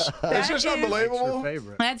this. Is this unbelievable?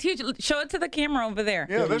 That's huge. Show it to the camera over there.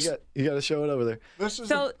 Yeah, you got to show it over there. This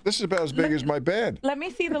is about as big as my bed. Let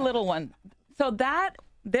me see the little one. So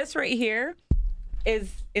this right here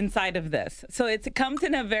is inside of this. So it comes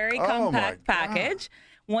in a very compact package.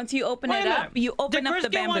 Once you open it up, you open up the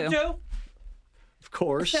bamboo. Of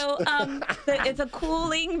course. So it's a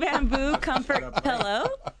cooling bamboo comfort pillow,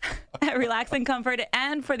 relaxing comfort,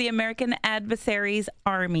 and for the American Adversaries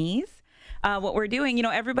Armies. What we're doing,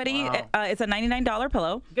 everybody, it's a $99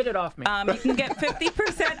 pillow. Get it off me. You can get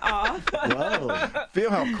 50% off. Whoa. Feel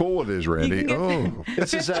how cool it is, Randy.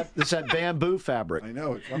 This is that bamboo fabric. I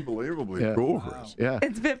know. It's unbelievably cool, Chris. Yeah.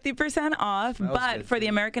 It's 50% off, but for the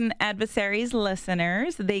American Adversaries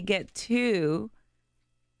listeners, they get 2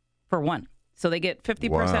 for 1. So they get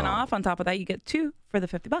 50% off. On top of that, you get 2 for the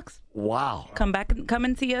 $50. Wow. Come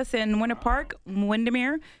and see us in Winter Park,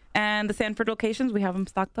 Windermere, and the Sanford locations. We have them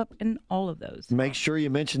stocked up in all of those. Make sure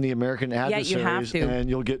you mention the American Adversaries, you have to. And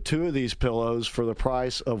you'll get 2 of these pillows for the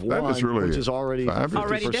price of one, which is already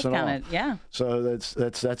 50% discounted. off. Yeah. So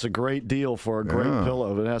that's a great deal for a great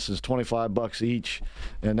pillow. In essence, $25 each,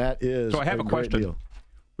 and that is. So I have a question. Deal.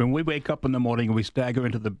 When we wake up in the morning and we stagger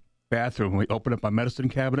into the bathroom, we open up our medicine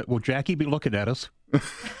cabinet, will Jackie be looking at us? I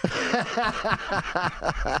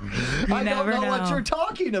don't know what you're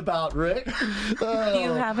talking about, Rick. Do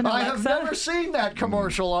you have an Alexa? I have never seen that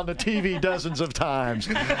commercial on the TV dozens of times.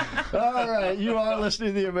 All right, you are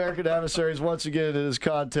listening to the American Adversaries. Once again, it is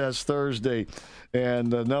Contest Thursday, and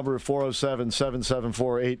the number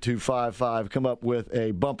 407-774-8255. Come up with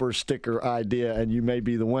a bumper sticker idea, and you may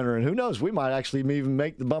be the winner. And who knows, we might actually even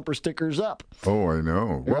make the bumper stickers up. Oh, I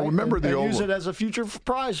know. Well, remember the old use it as a future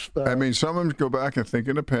prize. I mean, some of them go back and think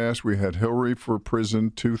in the past we had Hillary for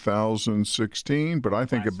Prison 2016, but I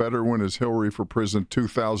think a better one is Hillary for Prison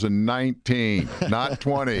 2019, not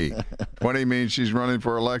 20. 20 means she's running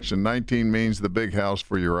for election. 19 means the big house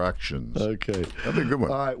for your actions. Okay. That'd be a good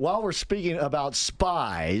one. All right. While we're speaking about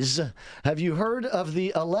spies, have you heard of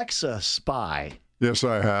the Alexa spy? Yes,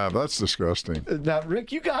 I have. That's disgusting. Now,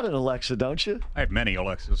 Rick, you got an Alexa, don't you? I have many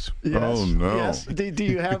Alexas. Yes. Oh, no. Yes. Do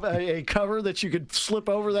you have a cover that you could slip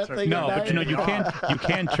over that thing? No, but you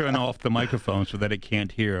can't turn off the microphone so that it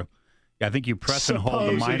can't hear. I think you press and hold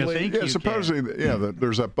the minus. Yeah, supposedly,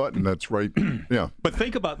 there's that button that's right. Yeah. But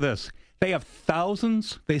think about this. They have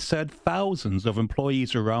thousands of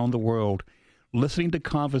employees around the world listening to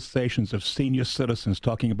conversations of senior citizens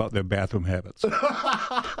talking about their bathroom habits. No.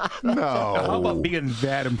 How about being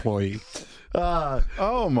that employee?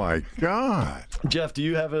 Oh, my God. Jeff, do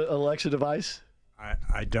you have an Alexa device?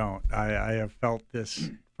 I don't. I have felt this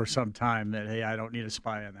for some time that, hey, I don't need a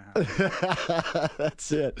spy in the house.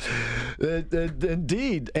 That's it.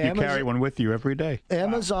 Indeed. You carry one with you every day.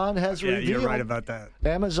 Amazon has revealed. You're right about that.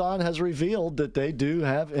 Amazon has revealed that they do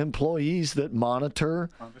have employees that monitor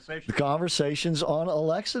the conversations on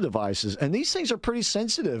Alexa devices. And these things are pretty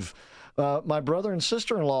sensitive. My brother and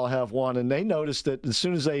sister-in-law have one, and they noticed that as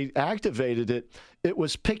soon as they activated it, it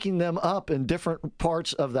was picking them up in different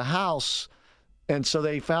parts of the house. And so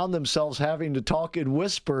they found themselves having to talk in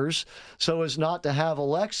whispers so as not to have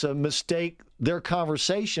Alexa mistake their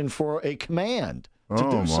conversation for a command to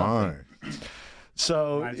do something.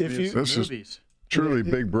 So this is truly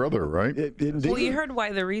Big Brother, right? Well, you heard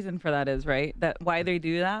why the reason for that is, right? That why they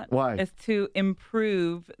do that? Why? Is to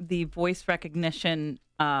improve the voice recognition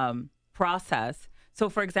process. So,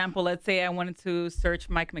 for example, let's say I wanted to search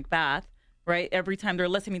Mike McBath, right? Every time they're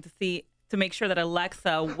listening to make sure that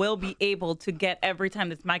Alexa will be able to get every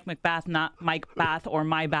time it's Mike McBath, not Mike Bath or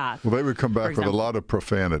My Bath. Well, they would come back with a lot of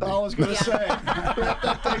profanity. I was going to say, wrap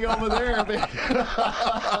that thing over there.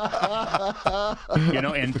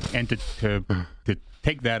 And to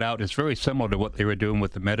take that out, it's very similar to what they were doing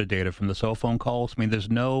with the metadata from the cell phone calls. I mean, there's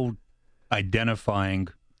no identifying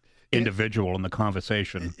individual in the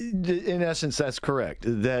conversation. In essence, that's correct.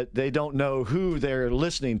 That they don't know who they're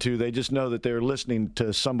listening to. They just know that they're listening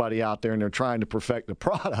to somebody out there and they're trying to perfect the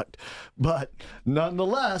product. But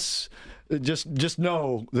nonetheless, just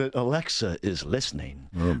know that Alexa is listening.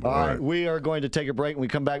 Oh, boy. All right, we are going to take a break. When we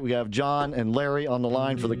come back, we have John and Larry on the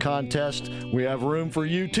line for the contest. We have room for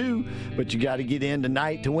you too, but you got to get in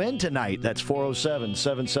tonight to win tonight. That's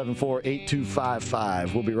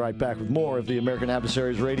 407-774-8255. We'll be right back with more of the American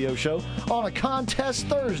Adversaries Radio Show on a Contest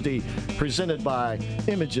Thursday, presented by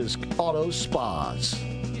Images Auto Spas.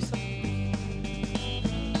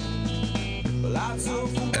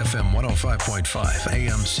 FM 105.5,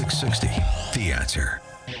 AM 660. The Answer.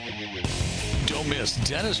 Don't miss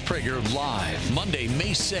Dennis Prager live Monday,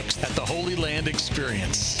 May 6th at the Holy Land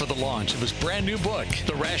Experience for the launch of his brand new book,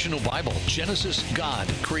 The Rational Bible, Genesis, God,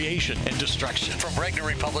 Creation, and Destruction from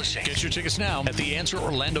Regnery Publishing. Get your tickets now at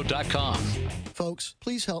theanswerorlando.com. Folks,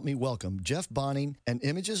 please help me welcome Jeff Bonning and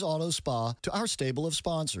Images Auto Spa to our stable of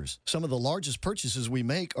sponsors. Some of the largest purchases we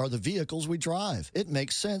make are the vehicles we drive. It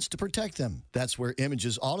makes sense to protect them. That's where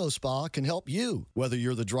Images Auto Spa can help you, whether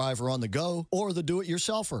you're the driver on the go or the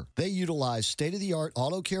do-it-yourselfer. They utilize state-of-the-art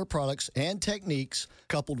auto care products and techniques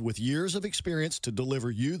coupled with years of experience to deliver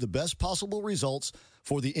you the best possible results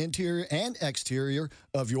for the interior and exterior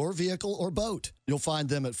of your vehicle or boat. You'll find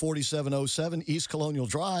them at 4707 East Colonial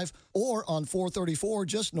Drive or on 434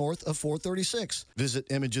 just north of 436. Visit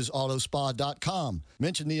ImagesAutoSpa.com.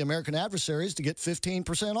 Mention the American Adversaries to get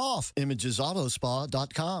 15% off.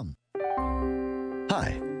 ImagesAutoSpa.com.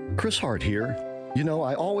 Hi, Chris Hart here. You know,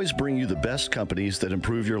 I always bring you the best companies that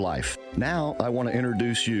improve your life. Now, I want to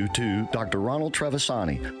introduce you to Dr. Ronald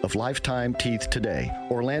Trevisani of Lifetime Teeth Today,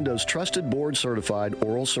 Orlando's trusted board-certified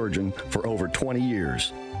oral surgeon for over 20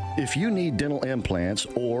 years. If you need dental implants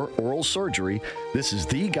or oral surgery, this is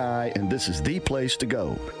the guy and this is the place to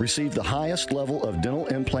go. Receive the highest level of dental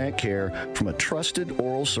implant care from a trusted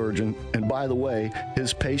oral surgeon, and by the way,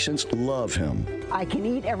 his patients love him. I can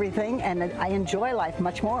eat everything, and I enjoy life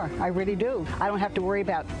much more. I really do. I don't have to worry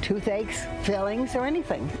about toothaches, fillings, or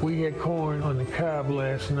anything. We had corn on the cob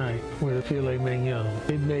last night with a filet mignon.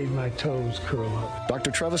 It made my toes curl up.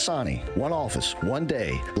 Dr. Trevisani, one office, one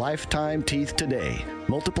day. Lifetime Teeth Today.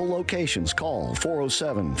 Multiple locations. Call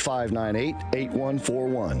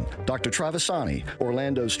 407-598-8141. Dr. Trevisani,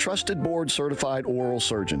 Orlando's trusted board-certified oral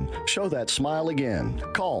surgeon. Show that smile again.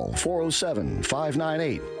 Call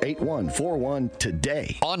 407-598-8141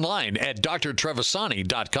 today. Online at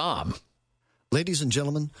drtrevisani.com. Ladies and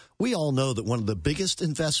gentlemen, we all know that one of the biggest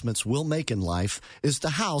investments we'll make in life is the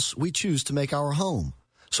house we choose to make our home.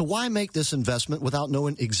 So why make this investment without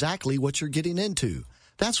knowing exactly what you're getting into?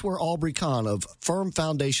 That's where Aubrey Kahn of Firm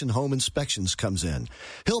Foundation Home Inspections comes in.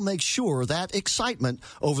 He'll make sure that excitement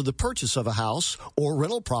over the purchase of a house or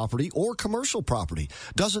rental property or commercial property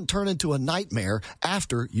doesn't turn into a nightmare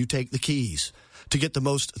after you take the keys. To get the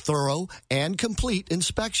most thorough and complete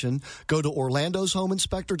inspection, go to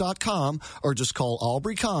orlandoshomeinspector.com or just call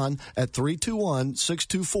Aubrey Kahn at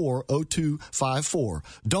 321-624-0254.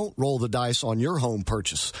 Don't roll the dice on your home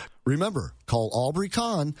purchase. Remember, call Aubrey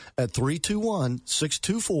Kahn at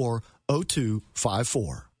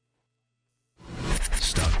 321-624-0254.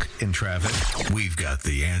 Stuck in traffic? We've got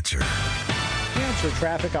the answer. Answer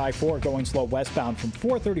traffic, I-4 going slow westbound from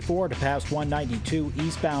 434 to past 192.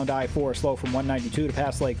 Eastbound I-4 slow from 192 to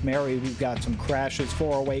past Lake Mary. We've got some crashes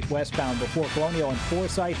 408 westbound before Colonial and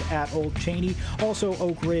Forsyth at Old Cheney. Also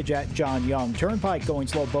Oak Ridge at John Young. Turnpike going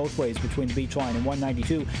slow both ways between the Beach Line and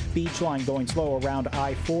 192. Beach Line going slow around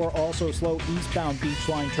I-4. Also slow eastbound Beach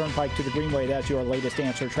Line Turnpike to the Greenway. That's your latest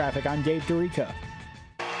Answer traffic. I'm Dave Dorica.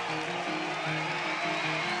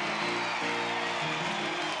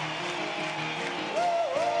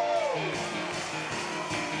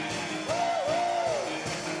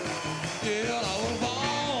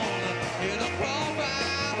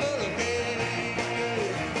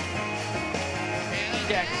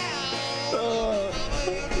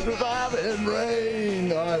 Surviving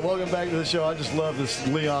rain. All right, welcome back to the show. I just love this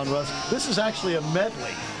Leon Russ. This is actually a medley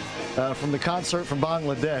from the concert from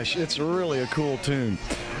Bangladesh. It's really a cool tune.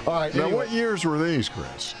 All right. Now, what years were these,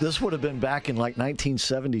 Chris? This would have been back in like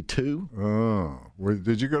 1972. Oh.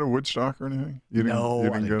 Did you go to Woodstock or anything? You no,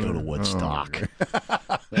 I didn't go to Woodstock.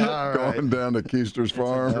 Oh, going down to Keister's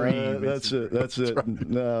farm. That's it. That's it.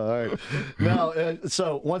 No, all right. Now,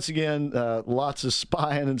 so once again, lots of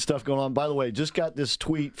spying and stuff going on. By the way, just got this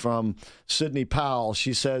tweet from Sidney Powell.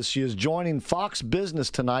 She says she is joining Fox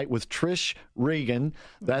Business tonight with Trish Regan.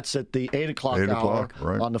 That's at the 8 o'clock hour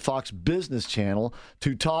right, on the Fox Business Channel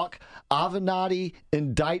to talk Avenatti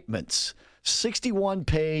indictments.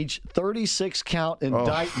 61-page, 36-count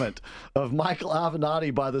indictment of Michael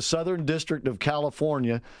Avenatti by the Southern District of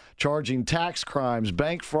California, charging tax crimes,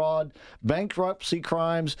 bank fraud, bankruptcy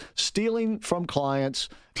crimes, stealing from clients,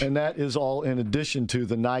 and that is all in addition to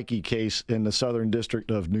the Nike case in the Southern District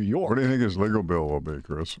of New York. What do you think his legal bill will be,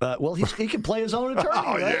 Chris? Well, he can play his own attorney.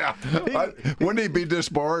 Oh, right? yeah. Wouldn't he be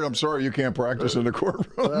disbarred? I'm sorry, you can't practice in the courtroom.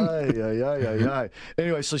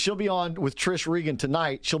 Anyway, so she'll be on with Trish Regan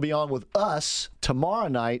tonight. She'll be on with us tomorrow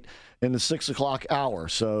night in the 6 o'clock hour.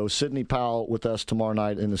 So Sidney Powell with us tomorrow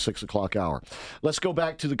night in the 6 o'clock hour. Let's go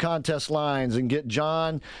back to the contest lines and get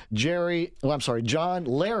John, Larry,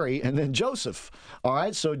 and then Joseph. All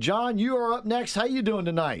right, so John, you are up next. How you doing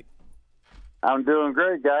tonight? I'm doing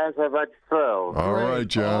great, guys. How about yourselves? All right,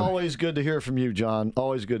 John. Always good to hear from you, John.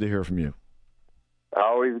 Always good to hear from you.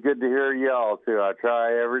 Always good to hear y'all, too. I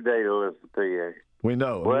try every day to listen to you. We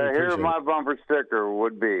know. Well, here my bumper sticker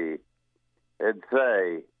would be. It'd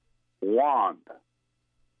say, want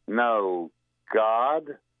no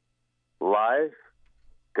God, life,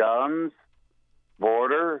 guns,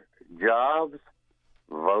 border, jobs,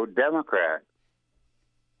 vote Democrat.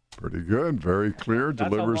 Pretty good. Very clear.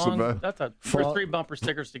 Delivers the message. That's there's 3 bumper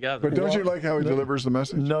stickers together. But don't you like how he delivers the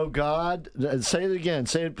message? No God. Say it again.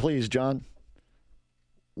 Say it, please, John.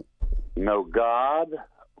 No God,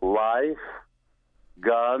 life,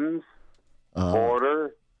 guns,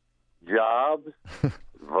 border, jobs,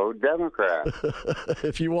 vote Democrat.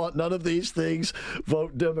 If you want none of these things,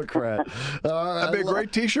 vote Democrat. That'd be a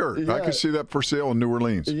great T-shirt. Yeah. I could see that for sale in New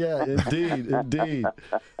Orleans. Yeah, indeed.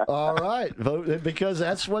 All right, vote, because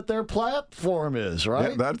that's what their platform is,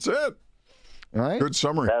 right? Yeah, that's it. All right. Good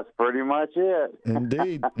summary. That's pretty much it.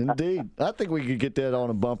 Indeed. I think we could get that on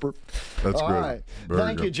a bumper. That's All good. right. Very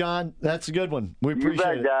Thank good. you, John. That's a good one. We You appreciate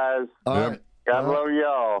bet, it. guys. All Yep. right. God love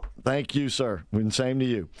y'all. Thank you, sir. And same to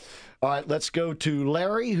you. All right, let's go to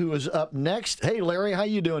Larry, who is up next. Hey, Larry, how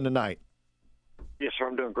you doing tonight? Yes, sir.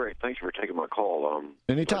 I'm doing great. Thanks for taking my call.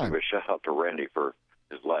 Anytime. I'll give a shout out to Randy for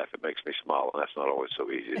his laugh. It makes me smile, and that's not always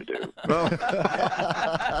so easy to do. I'm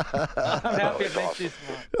happy it makes you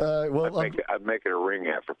smile. I'd make it a ring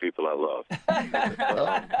hat for people I love.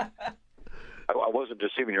 I wasn't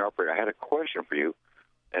deceiving your operator. I had a question for you,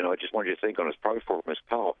 and I just wanted you to think on this, probably for Ms.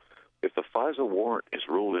 Powell. If the FISA warrant is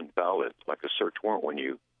ruled invalid, like a search warrant, when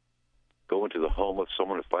you go into the home of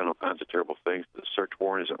someone and find all kinds of terrible things, the search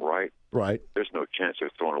warrant isn't right. Right. There's no chance they're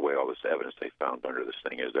throwing away all this evidence they found under this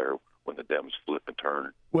thing, is there, when the Dems flip and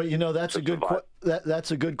turn? Well, that's a good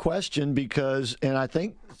that's a good question because, and I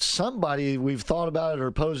think we've thought about it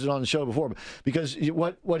or posed it on the show before, because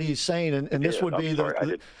what he's saying, and this would be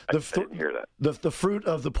I didn't hear that. The fruit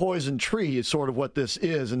of the poison tree is sort of what this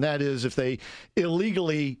is, and that is if they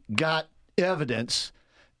illegally got evidence,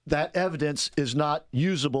 that evidence is not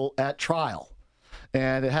usable at trial.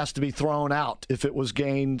 And it has to be thrown out if it was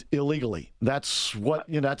gained illegally. That's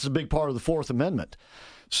that's a big part of the Fourth Amendment.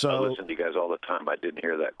 So I listen to you guys all the time. I didn't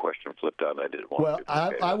hear that question flipped out, and I didn't want to.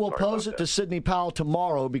 Well, I will pose it to Sidney Powell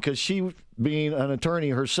tomorrow because she, being an attorney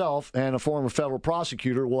herself and a former federal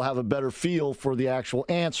prosecutor, will have a better feel for the actual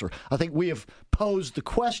answer. I think we have posed the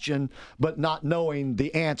question, but not knowing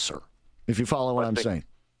the answer, if you follow what I'm saying.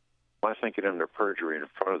 I think it under perjury in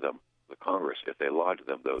front of them, the Congress, if they lie to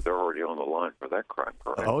them, though, they're already on the line for that crime,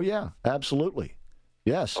 correct? Oh, yeah, absolutely.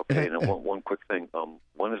 Yes. Okay, now one quick thing.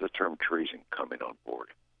 When is the term treason coming on board?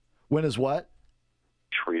 When is what?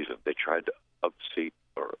 Treason. They tried to upseat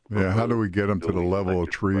or... Yeah, how do we get them to the level of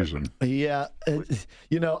treason? Yeah,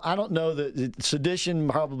 I don't know that sedition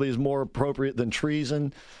probably is more appropriate than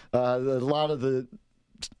treason. A lot of the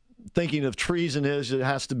thinking of treason is it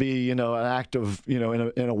has to be, an act of, in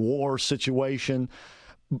a war situation.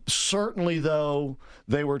 Certainly, though,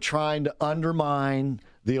 they were trying to undermine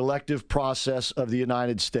the elective process of the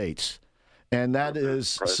United States. And that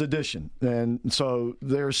is sedition. And so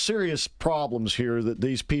there are serious problems here that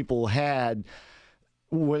these people had.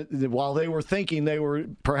 While they were thinking they were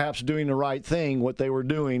perhaps doing the right thing, what they were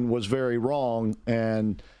doing was very wrong.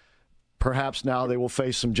 And perhaps now they will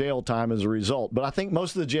face some jail time as a result. But I think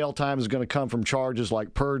most of the jail time is going to come from charges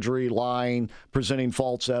like perjury, lying, presenting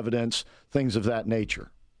false evidence, things of that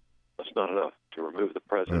nature. That's not enough to remove the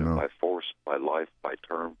president by force, by life, by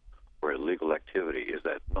term, or illegal activity. Is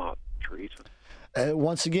that not treason?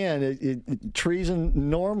 Once again, treason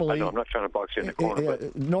normally... I know, I'm not trying to box you in the corner,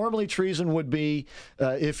 but... Normally, treason would be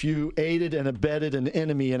if you aided and abetted an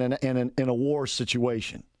enemy in a war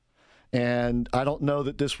situation. And I don't know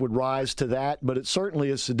that this would rise to that, but it certainly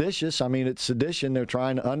is seditious. I mean, it's sedition. They're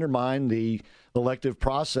trying to undermine the elective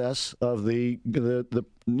process of the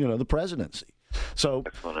presidency. So,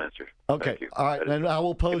 excellent answer. Okay. All right. And I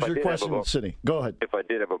will pose your question, Sidney. Go ahead. If I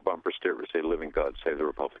did have a bumper sticker, say, "Living God, save the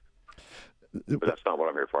Republic." But that's not what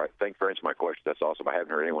I'm here for. Thank you for answering my question. That's awesome. I haven't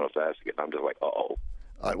heard anyone else ask it. I'm just like, uh-oh.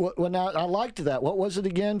 Well, now, I liked that. What was it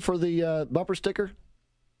again for the bumper sticker?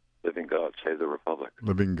 Living God, save the Republic.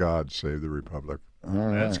 Living God, save the Republic. All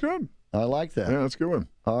right. That's good. I like that. Yeah, that's a good one.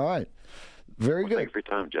 All right. Very good. Thank you for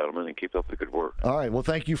your time, gentlemen, and keep up the good work. All right. Well,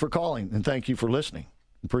 thank you for calling, and thank you for listening.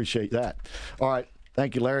 Appreciate that. All right.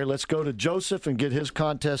 Thank you, Larry. Let's go to Joseph and get his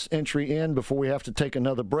contest entry in before we have to take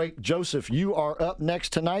another break. Joseph, you are up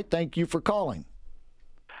next tonight. Thank you for calling.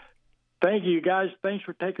 Thank you, guys. Thanks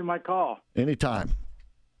for taking my call. Anytime.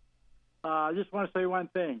 I just want to say one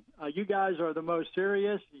thing. You guys are the most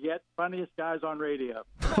serious yet funniest guys on radio.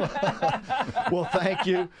 Well, thank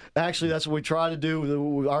you. Actually, that's what we try to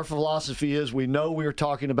do. Our philosophy is we know we're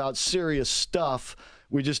talking about serious stuff.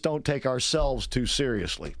 We just don't take ourselves too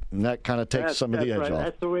seriously. And that kind of takes some of the edge off.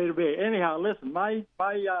 That's the way to be. Anyhow, listen, my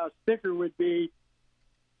sticker would be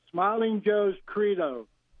Smiling Joe's credo.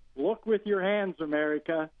 Look with your hands,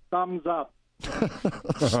 America. Thumbs up.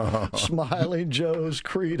 Smiling Joe's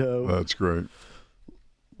credo. That's great.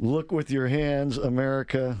 Look with your hands,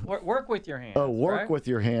 America. Work with your hands. Oh, work right? with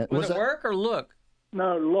your hands. Was it work or look?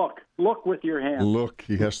 No, look. Look with your hands. Look,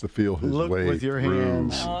 he has to feel his Look way with your through.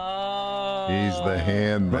 hands. He's the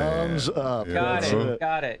hand man. Thumbs up. Got That's it.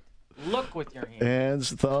 Got it. Look with your hands.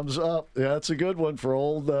 Hands, thumbs up. Yeah, that's a good one for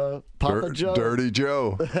old Papa Joe. Dirty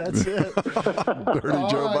Joe. That's it. Dirty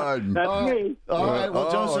Joe Biden. That's me. All right.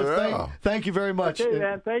 Well, Joseph, yeah. thank you very much. Okay,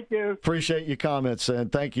 man. Thank you. Appreciate your comments,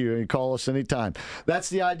 and thank you. And call us anytime. That's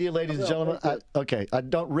the idea, ladies and gentlemen.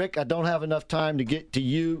 Rick, I don't have enough time to get to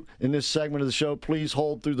you in this segment of the show. Please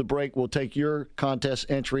hold through the break. We'll take your contest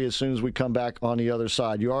entry as soon as we come back on the other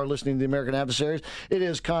side. You are listening to the American Adversaries. It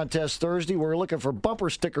is Contest Thursday. We're looking for bumper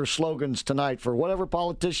sticker slogans tonight for whatever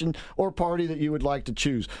politician or party that you would like to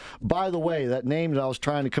choose. By the way, that name that I was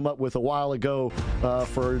trying to come up with a while ago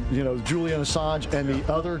for Julian Assange and the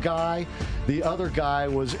other guy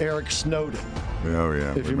was Eric Snowden. Oh,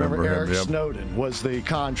 yeah. If you remember him, Eric yep. Snowden was the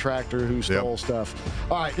contractor who stole stuff.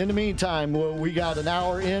 All right, in the meantime, we got an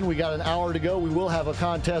hour in. We got an hour to go. We will have a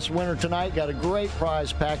contest winner tonight. Got a great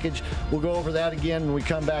prize package. We'll go over that again when we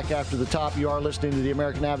come back after the top. You are listening to the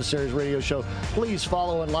American Adversaries Radio Show. Please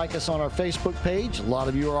follow and like us on our Facebook page. A lot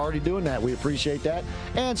of you are already doing that. We appreciate that.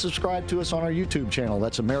 And subscribe to us on our YouTube channel.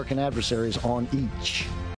 That's American Adversaries on each.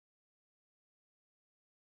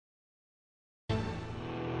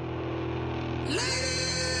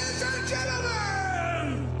 Ladies and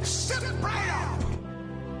gentlemen, step right up.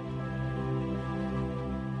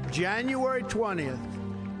 January 20th,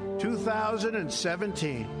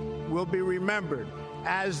 2017 will be remembered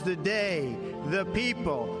as the day the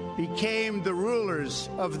people became the rulers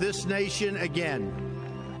of this nation again.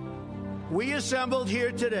 We assembled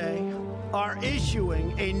here today are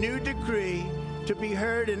issuing a new decree to be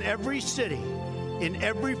heard in every city, in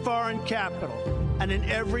every foreign capital, and in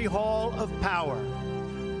every hall of power.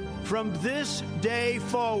 From this day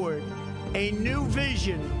forward, a new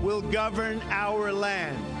vision will govern our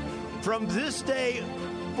land. From this day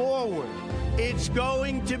forward, it's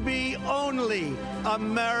going to be only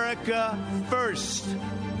America first.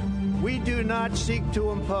 We do not seek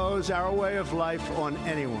to impose our way of life on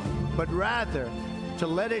anyone, but rather to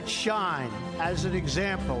let it shine as an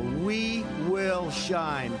example. We will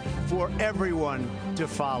shine for everyone to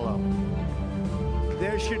follow.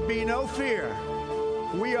 There should be no fear.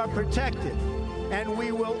 We are protected, and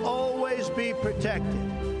we will always be protected.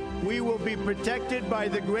 We will be protected by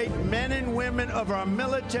the great men and women of our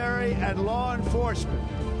military and law enforcement.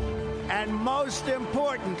 And most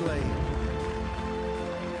importantly,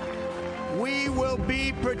 we will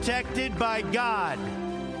be protected by God.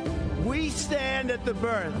 We stand at the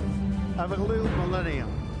birth of a new millennium,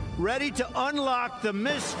 ready to unlock the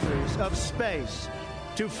mysteries of space,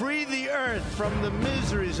 to free the earth from the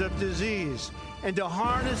miseries of disease, and to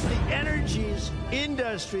harness the energies,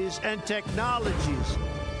 industries, and technologies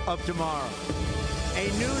of tomorrow. A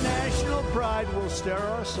new national pride will stir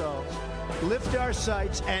our souls, lift our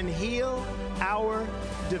sights, and heal our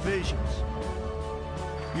divisions.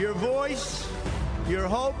 Your voice, your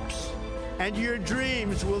hopes, and your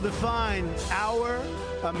dreams will define our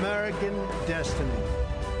American destiny.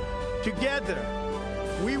 Together,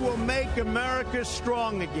 we will make America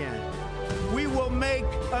strong again. We will make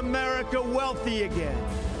America wealthy again.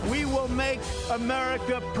 We will make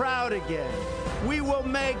America proud again. We will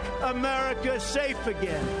make America safe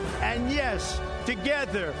again. And yes,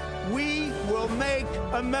 together, we will make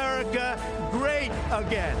America great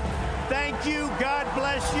again. Thank you, God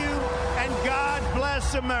bless you, and God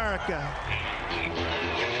bless America.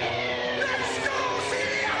 Let's go see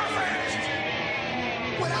the elephant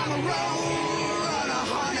without a roll and a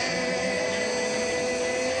honey.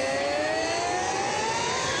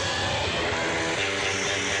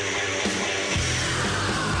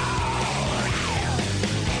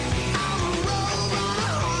 I'm a roll and a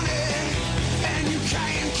honey, and you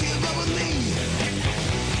can't keep up with me.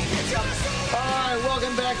 It's your All right,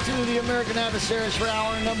 welcome back to the American Adversaries for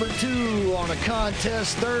hour number 2 on a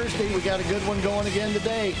Contest Thursday. We got a good one going again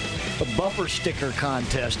today. A bumper sticker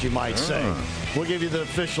contest, you might say. We'll give you the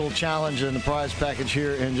official challenge and the prize package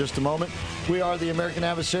here in just a moment. We are the American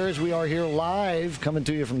Adversaries. We are here live, coming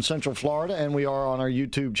to you from Central Florida, and we are on our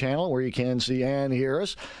YouTube channel where you can see and hear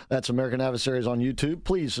us. That's American Adversaries on YouTube.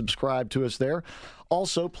 Please subscribe to us there.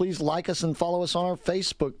 Also, please like us and follow us on our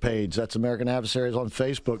Facebook page. That's American Adversaries on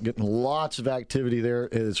Facebook. Getting lots of activity there.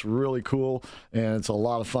 It's really cool, and it's a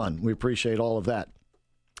lot of fun. We appreciate all of that.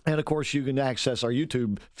 And, of course, you can access our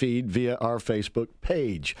YouTube feed via our Facebook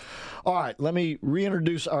page. All right, let me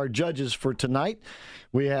reintroduce our judges for tonight.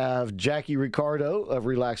 We have Jackie Ricardo of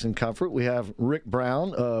Relax and Comfort. We have Rick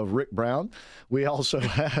Brown of Rick Brown. We also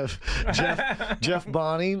have Jeff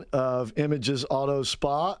Bonning of Images Auto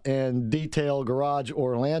Spa and Detail Garage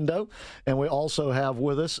Orlando. And we also have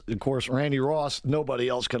with us, of course, Randy Ross. Nobody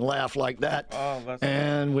else can laugh like that.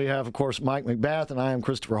 And we have, of course, Mike McBath, and I am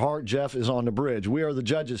Christopher Hart. Jeff is on the bridge. We are the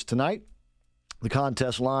judges tonight. The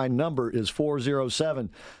contest line number is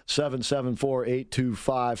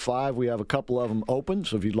 407-774-8255. We have a couple of them open,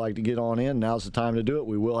 so if you'd like to get on in, now's the time to do it.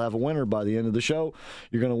 We will have a winner by the end of the show.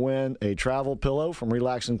 You're going to win a travel pillow from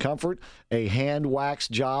Relax and Comfort, a hand wax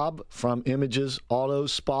job from Images Auto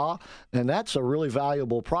Spa, and that's a really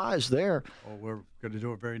valuable prize there. Well, we're going to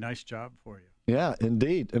do a very nice job for you. Yeah,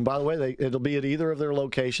 indeed. And by the way, it'll be at either of their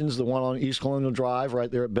locations, the one on East Colonial Drive right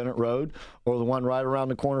there at Bennett Road, or the one right around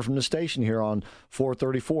the corner from the station here on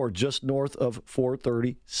 434, just north of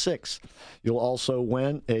 436. You'll also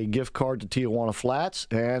win a gift card to Tijuana Flats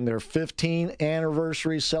and their 15th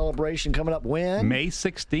anniversary celebration coming up when? May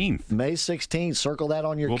 16th. May 16th. Circle that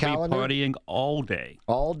on your calendar. We'll be partying all day.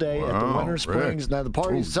 All day at the Winter Springs. Now,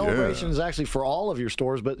 the celebration is actually for all of your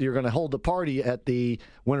stores, but you're going to hold the party at the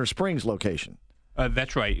Winter Springs location.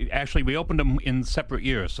 That's right. Actually, we opened them in separate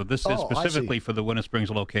years, so this is specifically for the Winter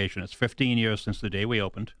Springs location. It's 15 years since the day we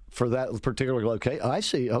opened. For that particular location? I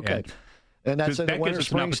see. Okay. And that's at the Winter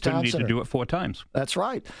Springs Town Center. To do it 4 times. That's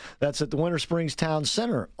right. That's at the Winter Springs Town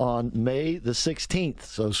Center on May the 16th.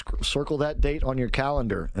 So circle that date on your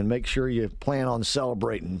calendar and make sure you plan on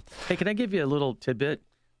celebrating. Hey, can I give you a little tidbit?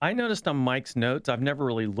 I noticed on Mike's notes, I've never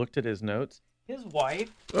really looked at his notes. His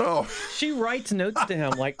wife, she writes notes to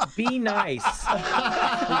him like, be nice. She's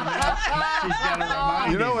got to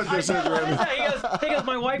remind you know what this is, Randy? He goes,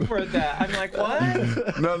 my wife wrote that. I'm like, what?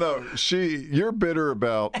 No, you're bitter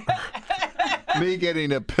about me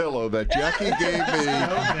getting a pillow that Jackie gave me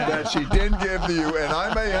that she didn't give to you, and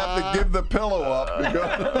I may have to give the pillow up.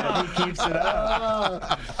 Because he keeps it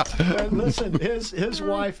up. And listen, his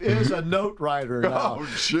wife is a note writer now. Oh,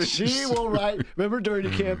 geez. She will write. Remember during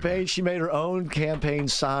the campaign, she made her own campaign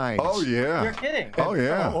signs. Oh, yeah. You're kidding. Oh,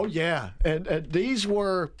 yeah. Oh, yeah. And these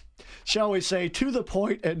were, shall we say, to the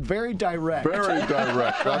point and very direct. Very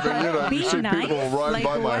direct. I mean, you see nice. people ride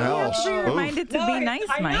by my house. You have to be reminded to be nice,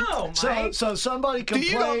 Mike. Know, Mike. So somebody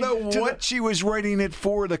complained. You don't know what she was writing it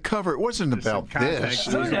for the cover. It wasn't about this.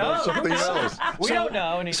 It was about something else. We don't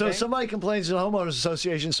know anything. So somebody complains to the homeowners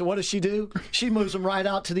association. So what does she do? She moves them right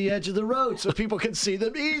out to the edge of the road so people can see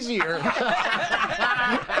them easier.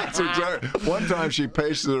 That's exactly. One time she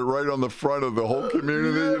pasted it right on the front of the whole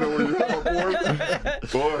community. You know, when you come aboard.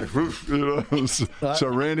 Boy, you know. So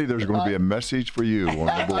Randy, there's going to be a message for you on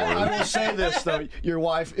the board. I will say this though: your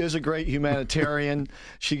wife is a great humanitarian.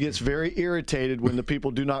 She gets very irritated when the people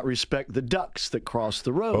do not respect the ducks that cross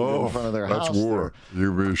the road in front of their house. That's war.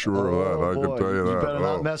 You be sure of that. I can tell you that. You better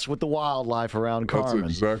not mess with the wildlife around Carmen.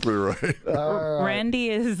 That's exactly right. Randy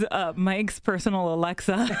is Mike's personal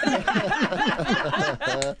Alexa.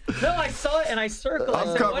 No, I saw it and I circled.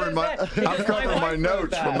 I'm covering my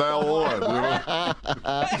notes from now on. You know?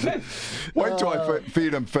 Wait till I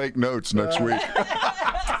feed him fake notes next week.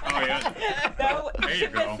 There you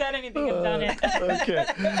go. Said anything and done it. Okay.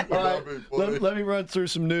 All right. Let me run through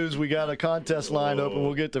some news. We got a contest line open.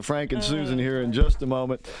 We'll get to Frank and Susan here in just a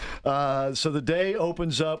moment. So the day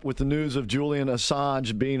opens up with the news of Julian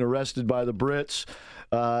Assange being arrested by the Brits.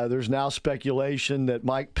 There's now speculation that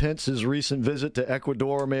Mike Pence's recent visit to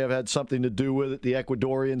Ecuador may have had something to do with it. The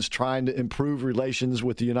Ecuadorians trying to improve relations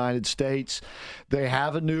with the United States. They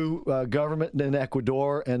have a new government in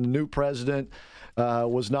Ecuador, and the new president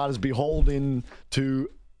was not as beholden to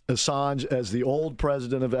Assange as the old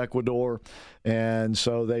president of Ecuador, and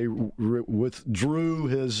so they withdrew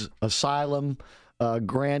his asylum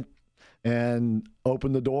grant and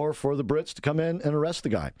opened the door for the Brits to come in and arrest the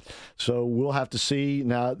guy. So we'll have to see.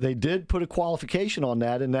 Now, they did put a qualification on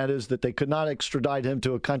that, and that is that they could not extradite him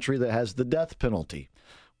to a country that has the death penalty.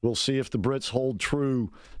 We'll see if the Brits hold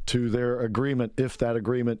true to their agreement, if that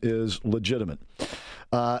agreement is legitimate.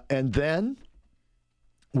 And then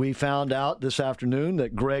we found out this afternoon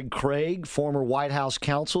that Greg Craig, former White House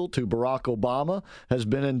counsel to Barack Obama, has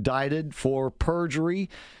been indicted for perjury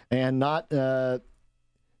and not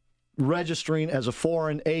registering as a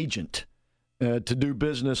foreign agent to do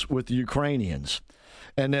business with the Ukrainians.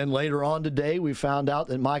 And then later on today, we found out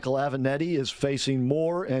that Michael Avenatti is facing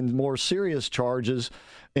more and more serious charges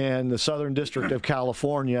in the Southern District of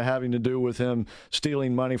California having to do with him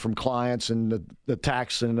stealing money from clients and the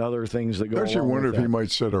tax and other things that go along with that. Don't you wonder if he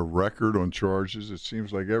might set a record on charges? It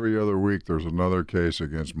seems like every other week there's another case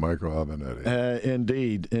against Michael Avenatti.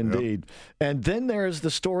 Indeed. Yep. And then there's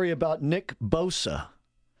the story about Nick Bosa.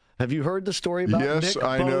 Have you heard the story about Nick Bosa? Yes,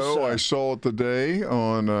 I know. I saw it today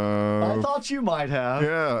on... I thought you might have.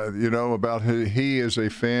 Yeah, about he is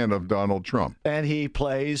a fan of Donald Trump. And he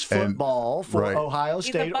plays football for Ohio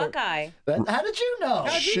State. He's a Buckeye. How did you know?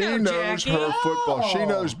 She knows her football. She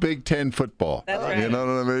knows Big Ten football. That's right. You know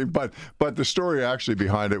what I mean? But the story actually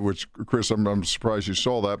behind it, which, Chris, I'm surprised you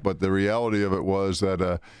saw that, but the reality of it was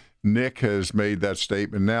that Nick has made that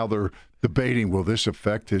statement. Now they're debating, will this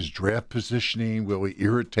affect his draft positioning? Will he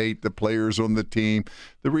irritate the players on the team?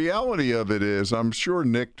 The reality of it is, I'm sure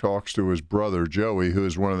Nick talks to his brother, Joey, who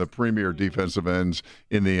is one of the premier defensive ends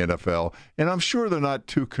in the NFL, and I'm sure they're not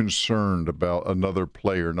too concerned about another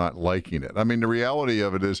player not liking it. I mean, the reality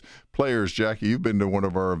of it is, players, Jackie, you've been to one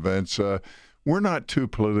of our events, we're not too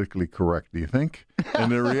politically correct, do you think?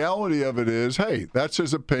 And the reality of it is, hey, that's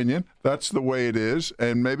his opinion. That's the way it is.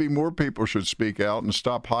 And maybe more people should speak out and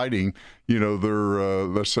stop hiding, their,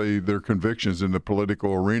 let's say, their convictions in the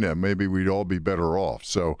political arena. Maybe we'd all be better off.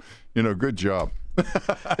 So, good job.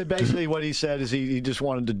 Basically what he said is he just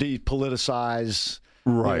wanted to depoliticize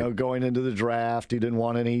going into the draft. He didn't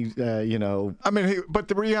want any, I mean, but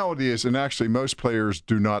the reality is, and actually most players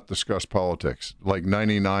do not discuss politics, like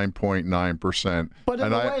 99.9%. But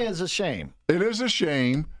in a way, it's a shame. It is a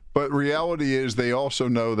shame. But reality is, they also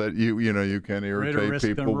know that you can irritate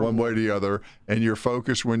people one way or the other, and your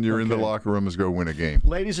focus when you're in the locker room is go win a game.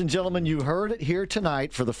 Ladies and gentlemen, you heard it here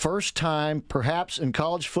tonight for the first time, perhaps in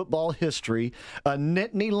college football history, a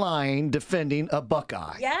Nittany Lion defending a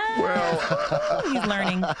Buckeye. Yeah. Well, he's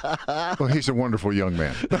learning. Well, he's a wonderful young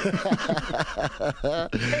man.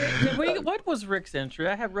 What was Rick's entry?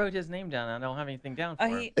 I wrote his name down. I don't have anything down for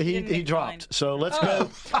him. He dropped. So let's go.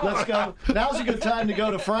 Let's go. Now's a good time to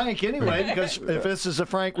go to Frank anyway, because if this is a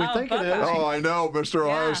Frank we think it is. Oh, I know, Mr.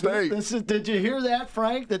 Ohio State. Did you hear that,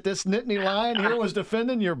 Frank, that this Nittany Lion here was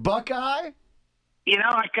defending your Buckeye? You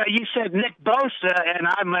said Nick Bosa, and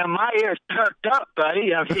my ears perked up,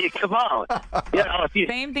 buddy. I mean, come on.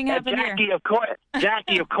 Same thing happened Jackie, here.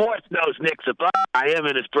 Jackie, of course, knows Nick's a Buckeye. Him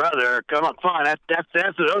and his brother. Come on,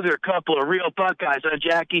 those are a couple of real Buckeyes, huh,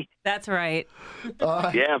 Jackie? That's right.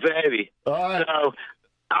 Yeah, baby. All right. So,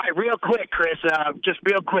 all right, real quick, Chris, just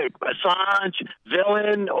real quick. Assange,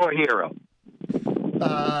 villain or hero?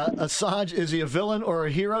 Assange, is he a villain or a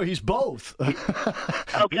hero? He's both.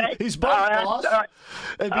 Okay. He's both, boss.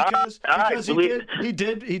 And because he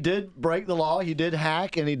did break the law, he did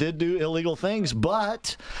hack, and he did do illegal things,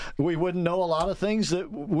 but we wouldn't know a lot of things that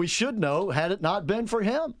we should know had it not been for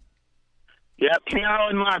him. Yep, hero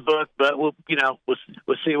in my book, but we'll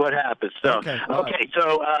see what happens. So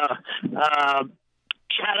so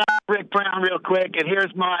shout out Rick Brown real quick, and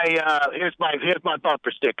here's my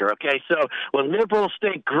bumper sticker. Okay, so when liberals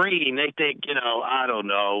think green, they think I don't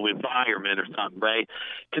know, environment or something, right?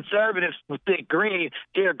 Conservatives think green.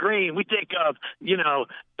 Dear green, we think of the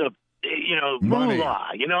money. moolah.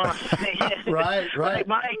 You know what I'm saying? Right,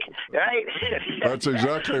 Mike. Right. That's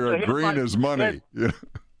exactly right. Green is money. Yeah.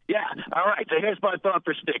 All right. So here's my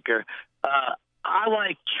bumper sticker. I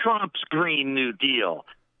like Trump's Green New Deal.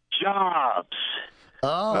 Jobs.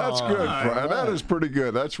 Oh, that's good, Frank. That is pretty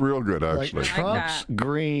good. That's real good, actually. Like Trump's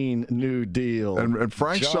Green New Deal. And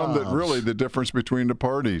Frank summed it really the difference between the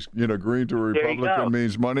parties. Green to a Republican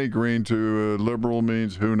means money. Green to a liberal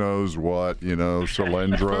means who knows what.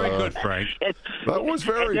 Solyndra. Very good, Frank. That was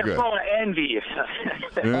very good. They're full of envy.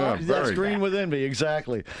 That's green with envy,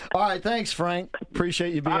 exactly. All right, thanks, Frank.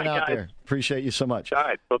 Appreciate you being out there. Appreciate you so much. All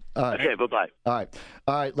right. Okay, bye-bye. All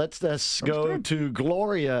right. Let's go to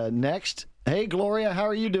Gloria next. Hey, Gloria, how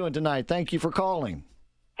are you doing tonight? Thank you for calling.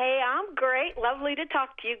 Hey, I'm great. Lovely to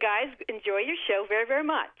talk to you guys. Enjoy your show very, very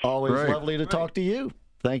much. Always lovely to talk to you.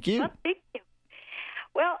 Thank you. Well, thank you.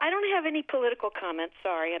 Well, I don't have any political comments.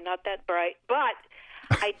 Sorry, I'm not that bright. But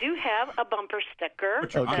I do have a bumper sticker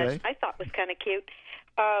that I thought was kind of cute.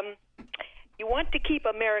 You want to keep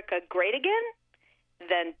America great again?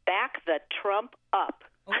 Then back the Trump up.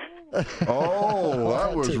 Oh,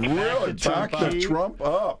 that was really back the Trump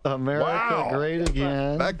up. America great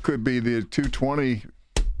again. That could be the 220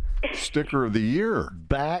 sticker of the year.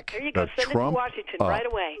 Back there you go. Send it to Washington right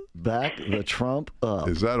away. Back the Trump up.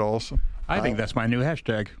 Is that awesome? I think that's my new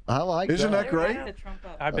hashtag. I like Isn't that great?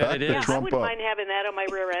 I bet it is. Yeah, I wouldn't mind having that on my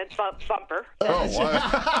rear end bumper. Oh, wow.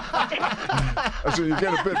 So you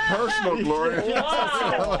get a bit personal, Gloria.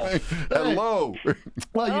 Wow. Hello.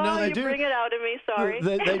 Well, you know, they you do. bring it out of me, sorry.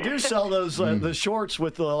 They do sell those the shorts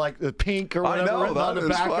with the pink or whatever know, written on the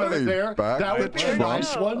that is back of it funny. there. That would be a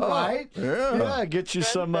nice one, right? Yeah. Get you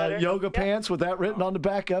some yoga pants with that written on the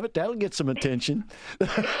back of it. That'll get some attention.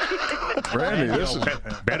 Randy, this is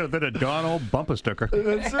better than a Donald bumper sticker.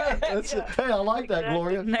 That's it. Hey, I like that,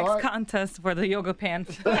 Gloria. Next contest for the yoga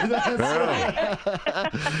pants.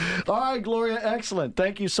 All right, Gloria, excellent.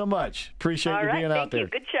 Thank you so much. Appreciate you being out there.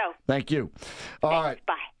 Good show. Thank you. All right.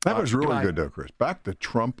 Bye. That was really Goodbye. good, though, Chris. Back to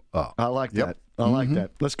Trump up. I like that. I like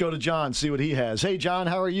that. Let's go to John, see what he has. Hey, John,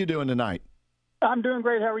 how are you doing tonight? I'm doing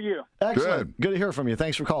great. How are you? Excellent. Good to hear from you.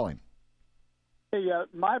 Thanks for calling. Hey,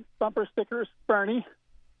 my bumper sticker is Bernie,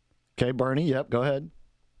 Okay, Bernie. Yep, go ahead.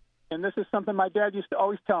 and this is something my dad used to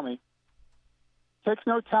always tell me. Takes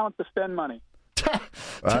no talent to spend money.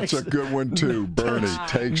 That's a good one, too. Bernie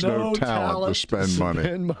takes no talent to spend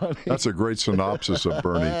money. That's a great synopsis of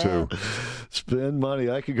Bernie, too. Spend money.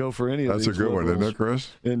 I could go for any of these. That's a good one, isn't it, Chris?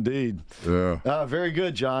 Indeed. Yeah. Very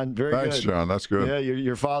good, John. Very good. Thanks, John. That's good. Yeah,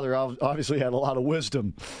 your father obviously had a lot of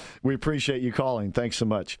wisdom. We appreciate you calling. Thanks so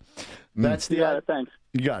much. That's the Thanks.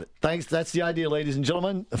 You got it. Thanks. That's the idea, ladies and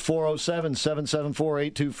gentlemen.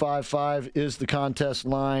 407-774-8255 is the contest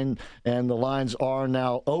line, and the lines are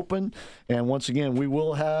now open. And once again, we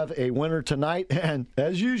will have a winner tonight. And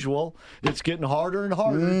as usual, it's getting harder and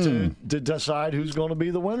harder to decide who's going to be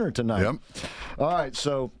the winner tonight. Yep. All right,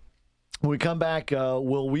 so when we come back,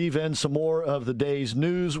 we'll weave in some more of the day's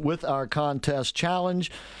news with our contest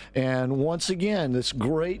challenge. And once again, this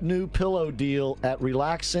great new pillow deal at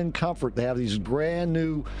Relax and Comfort. They have these brand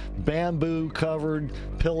new bamboo-covered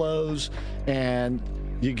pillows, and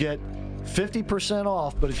you get 50%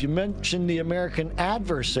 off, but if you mention the American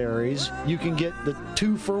Adversaries, you can get the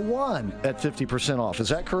 2-for-1 at 50% off. Is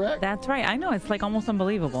that correct? That's right. I know. It's like almost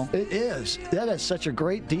unbelievable. It is. That is such a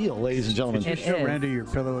great deal, ladies and gentlemen. Could you show Randy your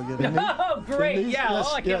pillow again? Oh, great. Yeah.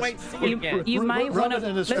 I can't wait to see it again. You might want to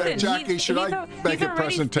listen. Jackie, should I make a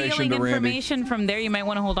presentation to Randy? Information from there. You might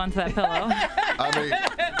want to hold on to that pillow. I mean,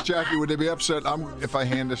 Jackie, would they be upset if I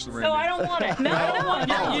hand this to Randy? No, I don't want it. No, I don't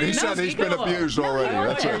want it. Oh, he said he's been abused already.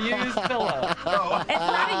 That's it. Used pillow. It's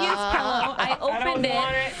not a used pillow. I opened it.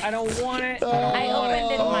 I don't want it. I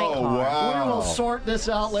opened it in my car. Wow. We will sort this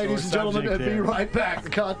out, ladies and gentlemen, and be right back. The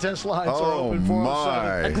contest lines are open.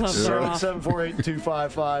 My.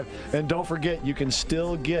 407-748-8255. And don't forget, you can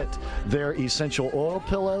still get their essential oil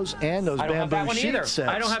pillows and those I don't have bamboo that one sheet either. sets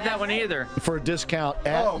I don't have that one either. for a discount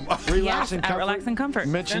at Yes, at Relax and Comfort.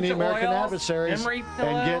 Mention the Essential American oils, Adversaries memory and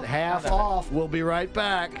pillow. get half off. We'll be right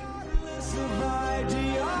back.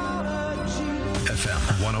 FM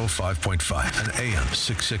 105.5 and AM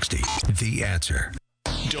 660. The Answer.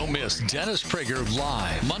 Don't miss Dennis Prager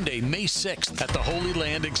live Monday, May 6th at the Holy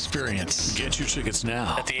Land Experience. Get your tickets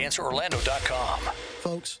now at theanswerorlando.com.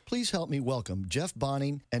 Folks, please help me welcome Jeff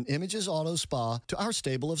Bonning and Images Auto Spa to our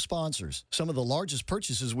stable of sponsors. Some of the largest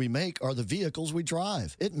purchases we make are the vehicles we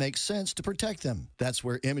drive. It makes sense to protect them. That's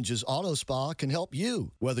where Images Auto Spa can help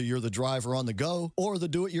you, whether you're the driver on the go or the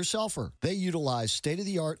do-it-yourselfer. They utilize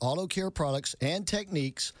state-of-the-art auto care products and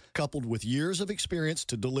techniques coupled with years of experience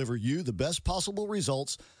to deliver you the best possible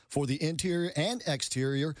results for the interior and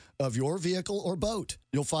exterior of your vehicle or boat.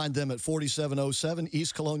 You'll find them at 4707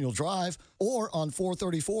 East Colonial Drive or on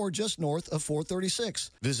 434 just north of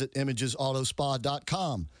 436. Visit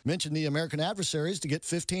ImagesAutoSpa.com. Mention the American Adversaries to get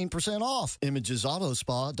 15% off.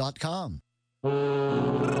 ImagesAutoSpa.com.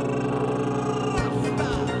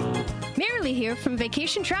 Marilee here from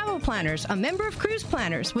Vacation Travel Planners, a member of Cruise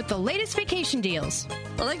Planners with the latest vacation deals.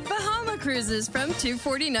 Like Bahama cruises from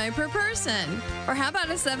 $249 per person. Or how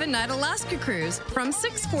about a 7-night Alaska cruise from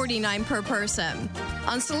 $649 per person?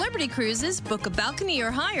 On Celebrity Cruises, book a balcony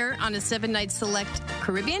or higher on a 7-night select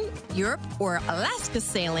Caribbean, Europe, or Alaska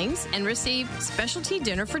sailings and receive specialty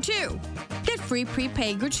dinner for 2. Get free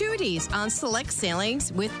prepaid gratuities on select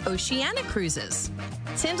sailings with Oceania Cruises.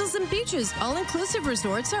 Sandals and Beaches all-inclusive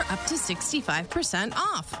resorts are up to 65%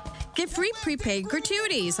 off. Get free prepaid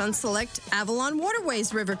gratuities on select Avalon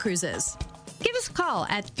Waterways River Cruises. Give us a call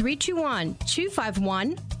at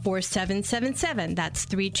 321-251-4777. That's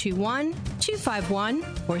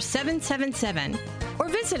 321-251-4777. Or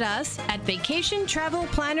visit us at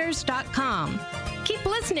vacationtravelplanners.com. Keep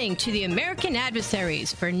listening to the American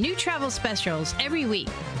Adversaries for new travel specials every week.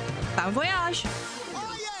 Bon voyage!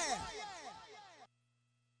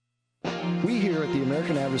 We We here at the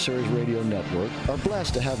American Adversaries Radio Network are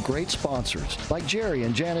blessed to have great sponsors like Jerry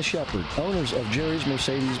and Janice Shepard, owners of Jerry's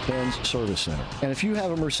Mercedes-Benz Service Center. And if you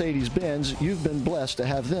have a Mercedes-Benz, you've been blessed to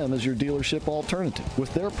have them as your dealership alternative.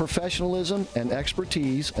 With their professionalism and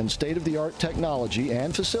expertise and state-of-the-art technology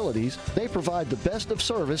and facilities, they provide the best of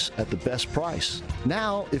service at the best price.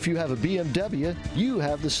 Now, if you have a BMW, you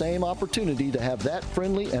have the same opportunity to have that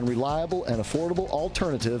friendly and reliable and affordable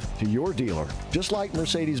alternative to your dealer. Just like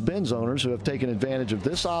Mercedes-Benz owners who have taken advantage of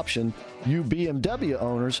this option, you BMW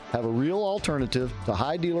owners have a real alternative to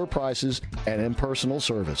high dealer prices and impersonal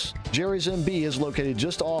service. Jerry's MB is located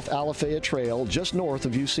just off Alafaya Trail, just north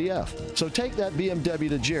of UCF. So take that BMW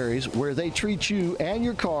to Jerry's, where they treat you and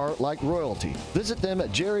your car like royalty. Visit them at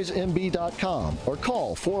jerrysmb.com or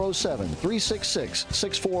call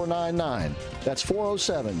 407-366-6499. That's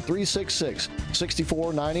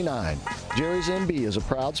 407-366-6499. Jerry's MB is a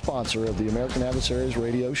proud sponsor of the American Adversaries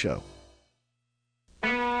Radio Show.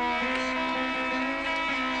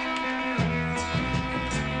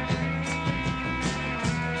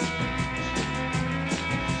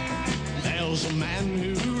 There's a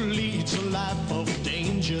man who leads a life of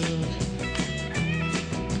danger.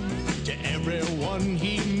 To everyone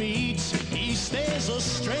he meets, he stays a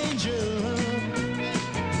stranger.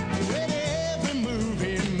 With every move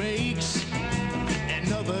he makes,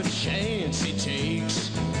 another chance he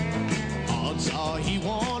takes, odds are he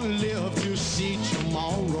won't live to see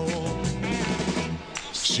tomorrow.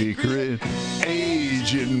 Secret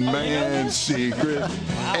agent, man, secret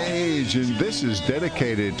agent. This is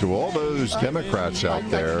dedicated to all those Democrats out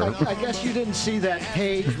there. I guess you didn't see that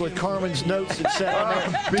page with Carmen's notes that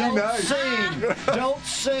said, Be "Don't nice. sing, don't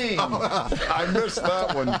sing." I missed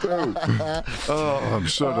that one, too. Oh, I'm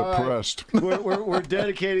so depressed. We're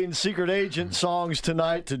dedicating secret agent songs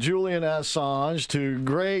tonight to Julian Assange, to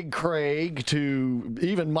Greg Craig, to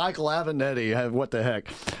even Michael Avenatti. What the heck?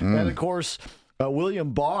 And, of course, William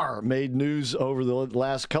Barr made news over the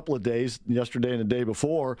last couple of days, yesterday and the day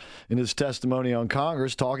before, in his testimony on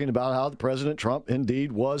Congress, talking about how President Trump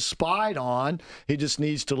indeed was spied on. He just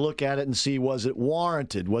needs to look at it and see, was it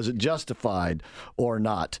warranted? Was it justified or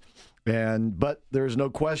not? But there's no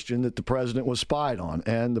question that the president was spied on.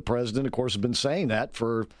 And the president, of course, has been saying that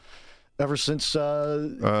ever since.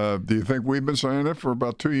 Do you think we've been saying it for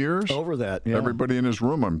about 2 years? Over that, yeah. Everybody in this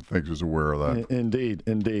room, I think, is aware of that.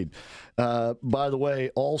 Indeed. By the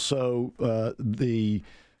way, also, the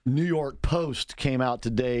New York Post came out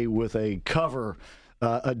today with a cover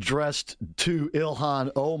addressed to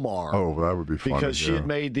Ilhan Omar. Oh, that would be funny. Because she had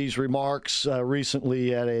made these remarks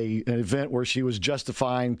recently at an event where she was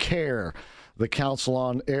justifying CARE, the Council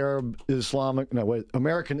on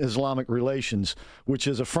American Islamic Relations, which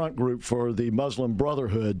is a front group for the Muslim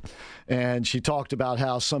Brotherhood. And she talked about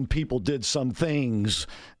how some people did some things,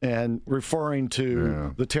 and referring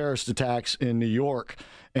to the terrorist attacks in New York.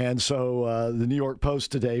 And so the New York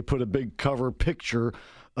Post today put a big cover picture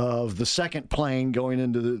of the second plane going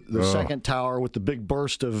into the second tower with the big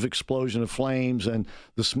burst of explosion of flames and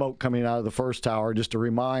the smoke coming out of the first tower, just to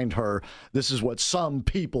remind her this is what some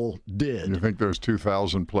people did. You think those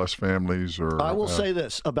 2,000-plus families are... I will say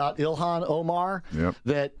this about Ilhan Omar,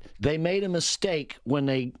 that they made a mistake when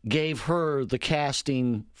they gave her the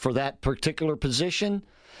casting for that particular position,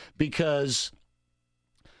 because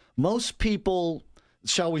most people,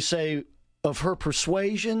 shall we say, of her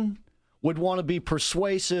persuasion would want to be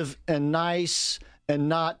persuasive and nice and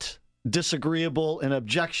not disagreeable and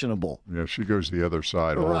objectionable. Yeah, she goes the other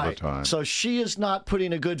side all the time. So she is not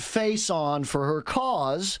putting a good face on for her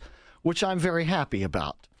cause, which I'm very happy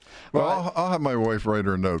about. Well, I'll have my wife write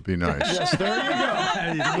her a note. Be nice. Yes,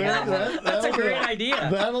 there you go. That's a great idea.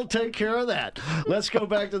 That'll take care of that. Let's go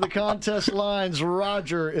back to the contest lines.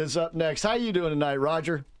 Roger is up next. How you doing tonight,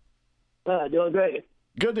 Roger? Doing great.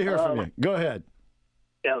 Good to hear from you. Go ahead.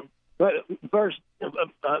 Yeah. But first,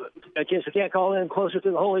 I guess I can't call in closer to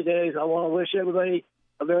the holy days. I want to wish everybody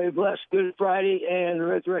a very blessed Good Friday and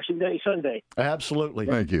Resurrection Day Sunday. Absolutely.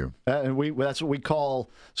 Thank you. And that's what we call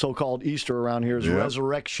so-called Easter around here is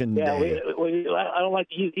Resurrection Day. I don't like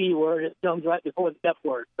to use the E word. It comes right before the F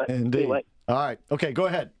word. But indeed. Anyway. All right. Okay, go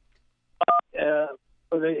ahead. For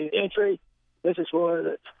the entry, this is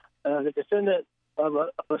for the descendant of a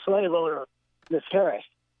slave owner, Miss Harris.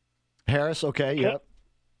 Harris, okay, yep.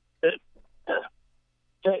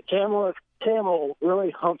 Camel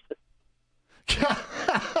really humps it.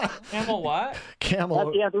 Camel what?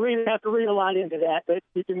 Camel. You have to read a lot into that, but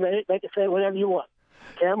you can make it say whatever you want.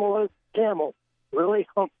 Camel really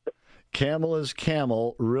humps it.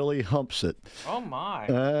 Camel really humps it. Oh my!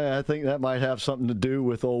 I think that might have something to do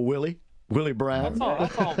with old Willie. Willie Brown.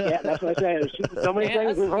 That's all. Yeah, that's what I said. So many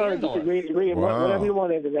things we've heard. You can read whatever you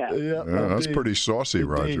want into that. Yeah, that's pretty saucy,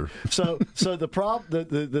 Roger. So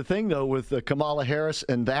the thing though with Kamala Harris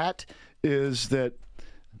and that is that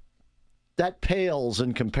pales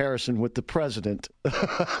in comparison with the president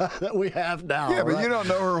that we have now. Yeah, but right? you don't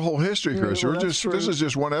know her whole history, Chris. Well, this is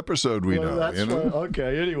just one episode we know. That's you know?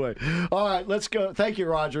 okay. Anyway, all right, let's go. Thank you,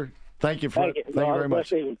 Roger. Thank you very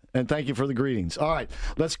much, and thank you for the greetings. All right,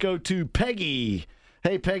 let's go to Peggy.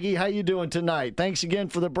 Hey, Peggy, how you doing tonight? Thanks again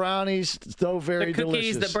for the brownies. So very the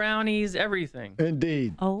cookies, delicious. the brownies, everything.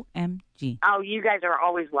 Indeed. OMG. Oh, you guys are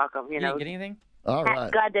always welcome. You know. Get anything? All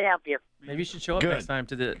right. Glad to help you. Maybe you should show up Good. next time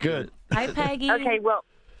to the. Good. Hi, Peggy. Okay, well,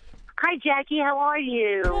 hi, Jackie. How are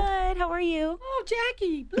you? Good. How are you? Oh,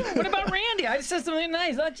 Jackie. What about Randy? I just said something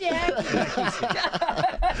nice. Oh, Jackie.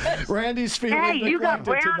 Randy's feeling Hey, you got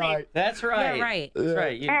neglected brownies. tonight. That's right. Yeah, right. That's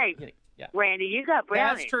right. Hey, Randy, you got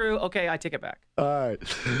brownies. That's true. Okay, I take it back. All right.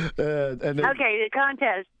 And then, Okay, the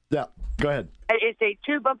contest. Yeah, go ahead. It's a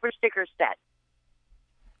 2 bumper sticker set.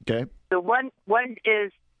 Okay. The one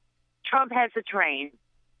is Trump has a train,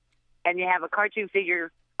 and you have a cartoon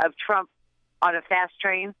figure of Trump on a fast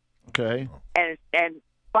train, Okay. and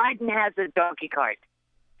Biden has a donkey cart,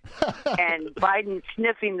 and Biden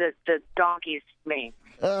sniffing the donkey's mane.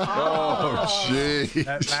 Oh, gee.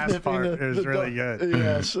 That last part is really good.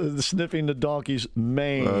 Yes, sniffing the donkey's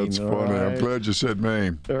mane. That's all funny. I'm right. glad you said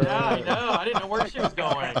Maine. All right. Yeah, I know. I didn't know where she was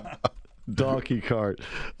going. Donkey cart.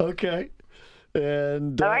 Okay.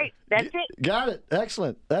 And All right, that's it. Got it.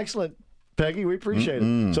 Excellent. Peggy, we appreciate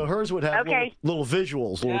it. So hers would have little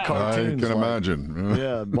visuals, little cartoons. I can imagine.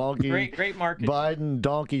 Yeah, donkey. Great marketing. Biden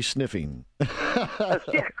donkey sniffing.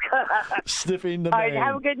 Sniffing the All right, mane.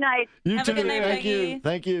 have a good night. You Have too. a good night, Thank Peggy. you.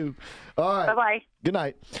 Thank you. All right. Bye-bye. Good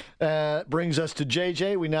night. Brings us to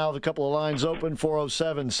JJ. We now have a couple of lines open,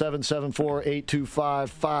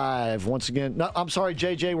 407-774-8255. Once again, no, I'm sorry,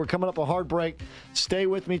 JJ, we're coming up a hard break. Stay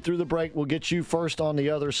with me through the break. We'll get you first on the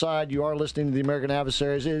other side. You are listening to the American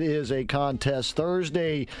Adversaries. It is a contest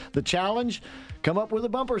Thursday. The challenge, come up with a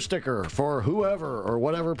bumper sticker for whoever or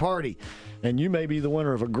whatever party. And you may be the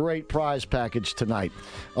winner of a great prize package tonight.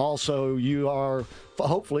 Also, you are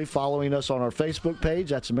hopefully following us on our Facebook page.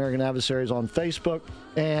 That's American Adversaries on Facebook.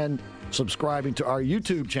 And subscribing to our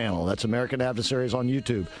YouTube channel. That's American Adversaries on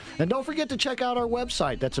YouTube. And don't forget to check out our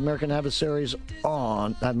website. That's American Adversaries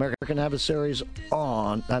on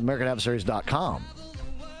AmericanAdversaries.com.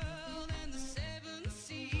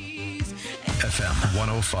 FM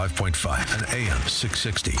 105.5 and AM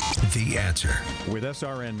 660. The Answer. With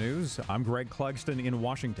SRN News, I'm Greg Clugston in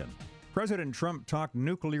Washington. President Trump talked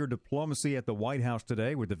nuclear diplomacy at the White House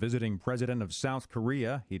today with the visiting president of South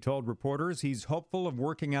Korea. He told reporters he's hopeful of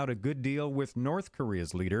working out a good deal with North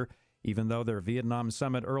Korea's leader, even though their Vietnam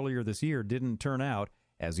summit earlier this year didn't turn out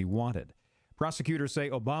as he wanted. Prosecutors say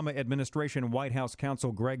Obama administration White House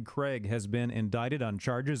counsel Greg Craig has been indicted on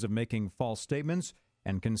charges of making false statements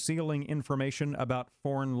and concealing information about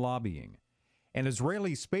foreign lobbying. An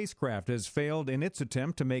Israeli spacecraft has failed in its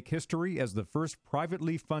attempt to make history as the first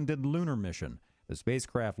privately funded lunar mission. The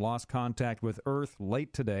spacecraft lost contact with Earth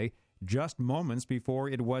late today, just moments before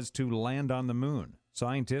it was to land on the moon.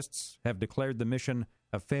 Scientists have declared the mission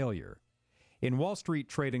a failure. In Wall Street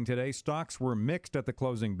trading today, stocks were mixed at the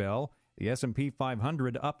closing bell. The S&P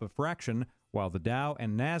 500 up a fraction, while the Dow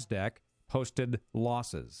and NASDAQ posted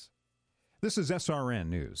losses. This is SRN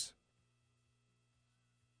News.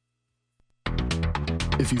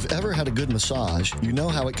 If you've ever had a good massage, you know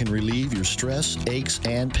how it can relieve your stress, aches,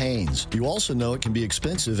 and pains. You also know it can be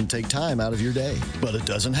expensive and take time out of your day. But it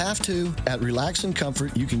doesn't have to. At Relax and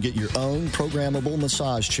Comfort, you can get your own programmable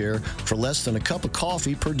massage chair for less than a cup of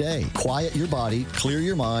coffee per day. Quiet your body, clear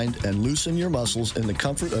your mind, and loosen your muscles in the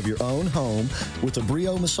comfort of your own home with the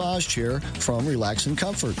Brio massage chair from Relax and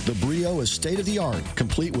Comfort. The Brio is state-of-the-art,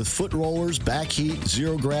 complete with foot rollers, back heat,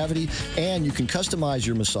 zero gravity, and you can customize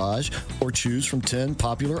your massage or choose from 10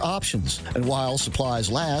 popular options. And while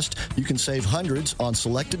supplies last, you can save hundreds on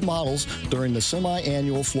selected models during the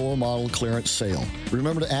semi-annual floor model clearance sale.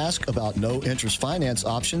 Remember to ask about no-interest finance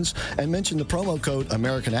options and mention the promo code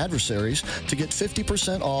American Adversaries to get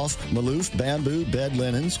 50% off Maloof bamboo bed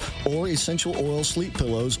linens or essential oil sleep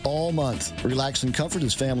pillows all month. Relax and Comfort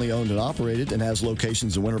is family-owned and operated and has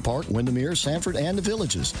locations in Winter Park, Windermere, Sanford, and the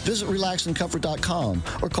Villages. Visit relaxandcomfort.com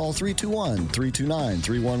or call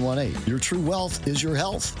 321-329-3118. Your true wealth is your health.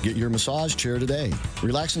 Get your massage chair today.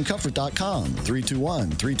 Relaxandcomfort.com,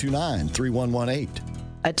 321-329-3118.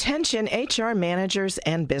 Attention HR managers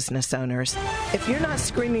and business owners. If you're not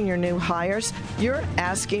screening your new hires, you're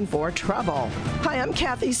asking for trouble. Hi, I'm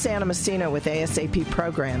Kathy Santamessino with ASAP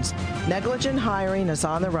Programs. Negligent hiring is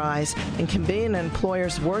on the rise and can be an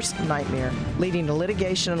employer's worst nightmare, leading to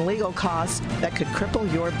litigation and legal costs that could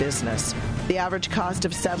cripple your business. The average cost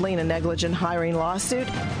of settling a negligent hiring lawsuit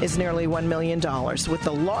is nearly $1 million, with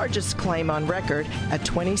the largest claim on record at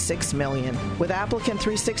 $26 million. With Applicant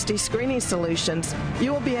 360 Screening Solutions,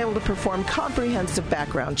 you will be able to perform comprehensive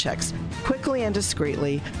background checks quickly and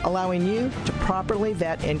discreetly, allowing you to properly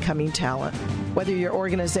vet incoming talent. Whether your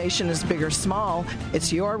organization is big or small,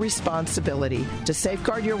 it's your responsibility to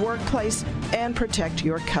safeguard your workplace and protect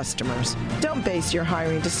your customers. Don't base your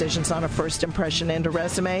hiring decisions on a first impression and a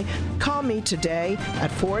resume. Call me today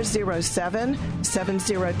at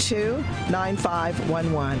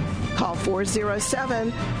 407-702-9511. Call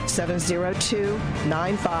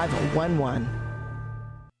 407-702-9511.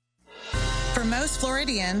 For most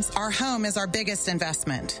Floridians, our home is our biggest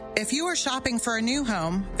investment. If you are shopping for a new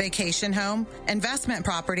home, vacation home, investment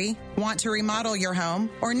property, want to remodel your home,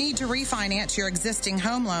 or need to refinance your existing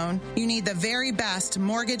home loan, you need the very best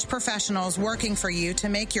mortgage professionals working for you to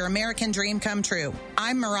make your American dream come true.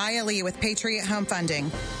 I'm Mariah Lee with Patriot Home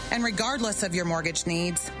Funding. And regardless of your mortgage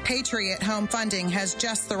needs, Patriot Home Funding has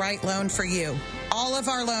just the right loan for you. All of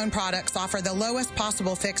our loan products offer the lowest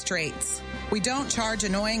possible fixed rates. We don't charge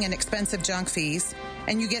annoying and expensive junk fees,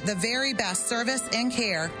 and you get the very best service and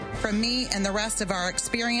care from me and the rest of our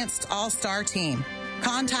experienced all-star team.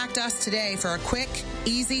 Contact us today for a quick,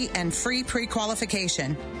 easy, and free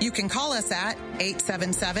pre-qualification. You can call us at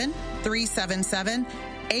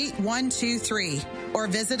 877-377-8123 or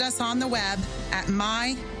visit us on the web at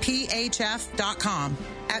myphf.com.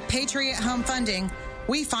 At Patriot Home Funding,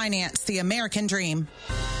 we finance the American dream.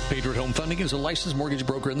 Patriot Home Funding is a licensed mortgage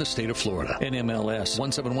broker in the state of Florida. NMLS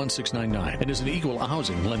 171699 and is an equal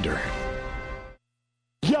housing lender.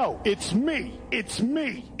 Yo, it's me. It's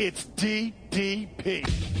DDP.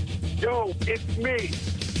 Yo, it's me.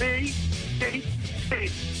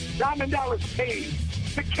 DDP. Diamond Dallas Page,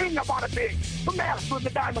 the king of bada bing, the master of the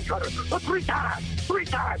diamond cutter, a three-time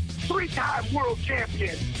world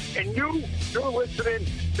champion. And you're listening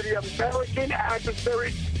to the American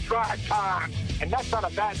Adversaries Drive Time. And that's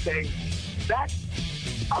not a bad thing. That's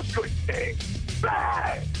a good thing.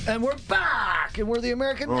 Bang! And we're back, and we're the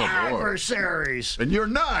American Adversaries. And you're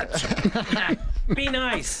not. Be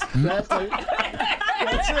nice. That's it.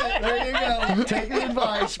 There you go. Take the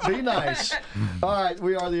advice. Be nice. All right.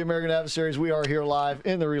 We are the American Adversaries. We are here live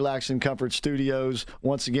in the Relax and Comfort Studios.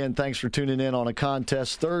 Once again, thanks for tuning in on a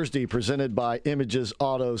contest Thursday presented by Images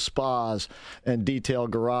Auto Spas and Detail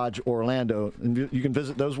Garage Orlando. And you can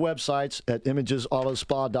visit those websites at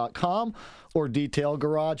imagesautospa.com or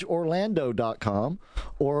detailgarageorlando.com,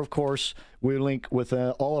 or, of course, we link with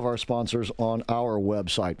all of our sponsors on our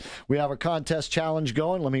website. We have a contest challenge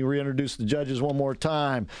going. Let me reintroduce the judges one more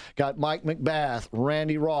time. Got Mike McBath,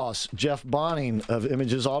 Randy Ross, Jeff Bonning of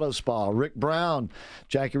Images Auto Spa, Rick Brown,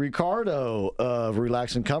 Jackie Ricardo of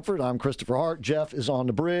Relax and Comfort. I'm Christopher Hart. Jeff is on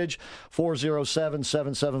the bridge.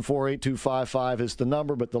 407-774-8255 is the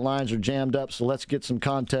number, but the lines are jammed up, so let's get some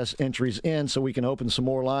contest entries in so we can open some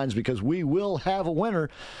more lines, because we will have a winner,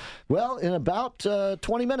 well, in about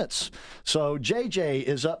 20 minutes. So JJ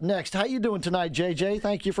is up next. How you doing tonight, JJ?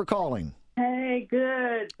 Thank you for calling. Hey,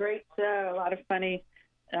 good. Great show. A lot of funny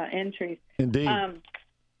entries. Indeed. I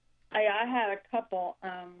had a couple.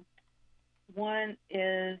 One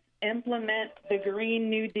is implement the Green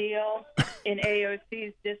New Deal in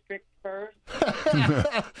AOC's district first.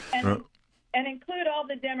 And include all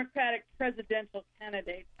the Democratic presidential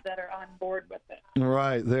candidates that are on board with it.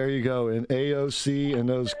 Right. There you go. In AOC and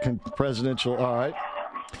those presidential. All right.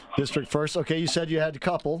 District first. Okay. You said you had a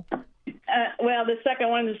couple. Well, the second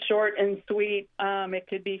one is short and sweet. It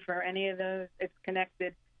could be for any of those. It's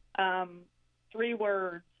connected. 3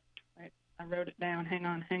 words. Right. I wrote it down. Hang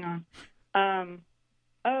on.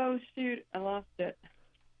 Oh, shoot. I lost it.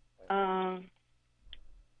 I'm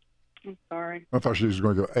sorry. I thought she was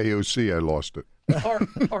going to go AOC. I lost it.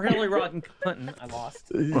 Or Hillary Rodham Clinton. I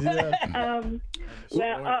lost.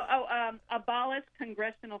 Yeah. Abolish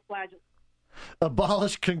congressional flatulence.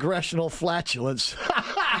 Abolish congressional flatulence.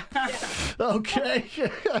 Okay.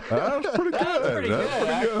 That's pretty good. That's pretty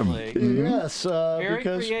good. Yes. Very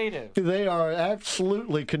because creative. They are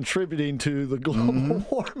absolutely contributing to the global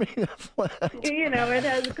warming effect. You know, it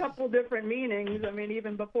has a couple different meanings. I mean,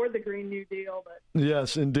 even before the Green New Deal. But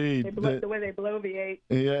yes, indeed. The way they bloviate.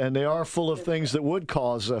 Yeah, and they are full of things that would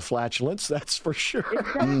cause flatulence, that's for sure.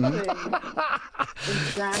 Exactly.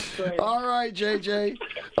 Exactly. All right, JJ.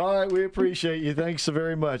 All right, we appreciate you. you. Thanks so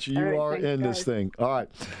very much. You right, are thanks, in this guys. thing. All right.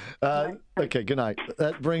 Okay, good night.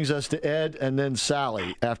 That brings us to Ed and then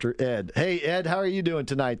Sally after Ed. Hey, Ed, how are you doing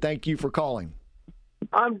tonight? Thank you for calling.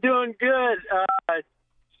 I'm doing good.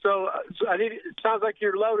 So I need. It sounds like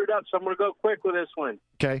you're loaded up, so I'm going to go quick with this one.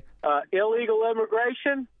 Okay. Illegal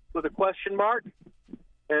immigration with a question mark,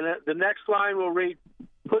 and the next line will read,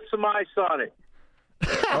 "Put some ice on it."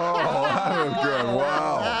 Oh, that was good.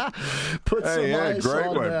 Wow. Put some ice great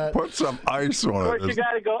on one. that. Put some ice on Of course, it. you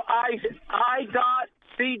got to go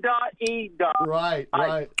I.C.E. Right.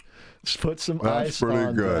 Just put some ice pretty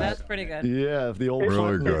on good. that. That's pretty good. Yeah, the old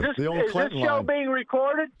Really Clinton, good. the old Is this Clinton show line. being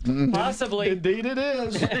recorded? Possibly. Indeed it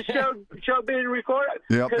is. Is this show being recorded?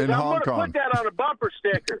 Yep, 'Cause in I'm Hong going to Kong. put that on a bumper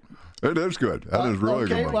sticker. It is good. That is really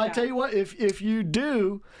okay, good. well, I tell you what, if you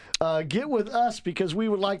do, get with us because we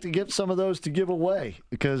would like to get some of those to give away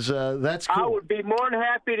because that's cool. I would be more than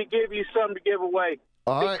happy to give you some to give away.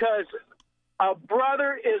 All right. Because a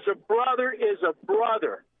brother is a brother is a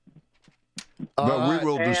brother. But we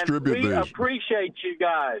will And distribute we these. appreciate you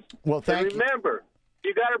guys. Well, thank and remember,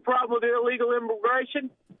 you got a problem with illegal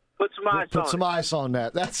immigration? Put some ice on Put some ice on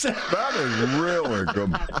that. That is really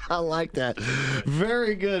good. I like that.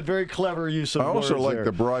 Very good. Very clever use of I also words like there.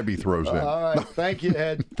 the bribe he throws in. All right. Thank you,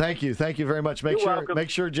 Ed. Thank you very much. Make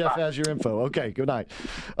sure Jeff has your info. Okay, good night.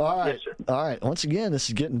 All right. Yes, sir. All right. Once again, this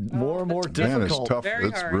is getting more and more Man, difficult. it's tough.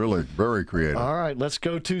 It's really very creative. All right, let's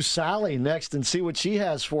go to Sally next and see what she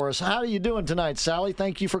has for us. How are you doing tonight, Sally?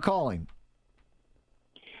 Thank you for calling.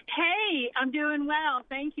 Hey, I'm doing well.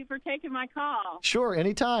 Thank you for taking my call. Sure,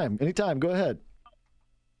 anytime. Go ahead.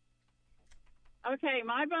 Okay,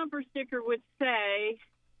 my bumper sticker would say,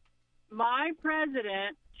 "My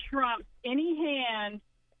president trumps any hand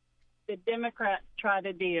the Democrats try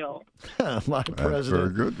to deal." My That's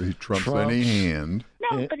president. very good. He trumps any hand.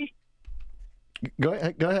 No, but Go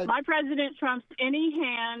ahead. my president trumps any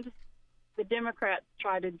hand the Democrats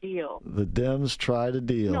try to deal. The Dems try to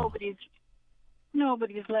deal.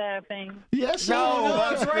 Nobody's laughing. Yes,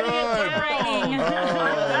 that's good.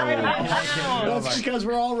 That's because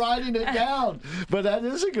we're all writing it down. But that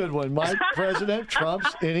is a good one. My president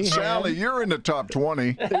trumps any Sally, hand. you're in the top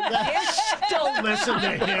 20. Don't listen to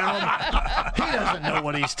him. He doesn't know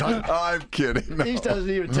what he's talking about. I'm kidding. No. He doesn't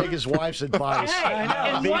even take his wife's advice.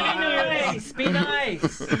 Be nice. Be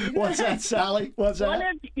nice. What's that, Sally? What's that? One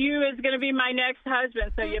of you is going to be my next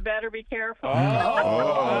husband, so you better be careful.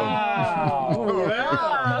 All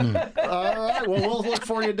right. Well, we'll look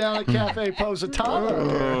for you down at Cafe Positano.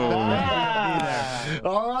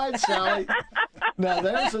 All right, Sally. Now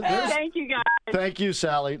Thank you, guys. Thank you,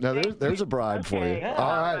 Sally. Now there's a bribe for you.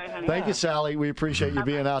 All right. Thank you, Sally. We appreciate you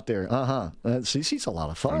being out there. See, she's a lot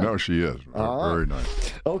of fun. I know she is. Very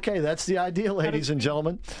nice. Okay, that's the idea, ladies and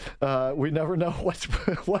gentlemen. We never know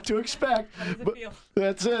what to expect. But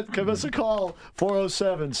that's it. Give us a call,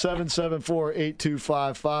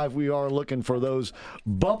 407-774-8255. We are looking for those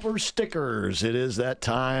bumper stickers. It is that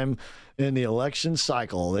time in the election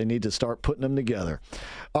cycle. They need to start putting them together.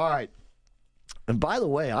 All right. And by the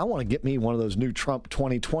way, I want to get me one of those new Trump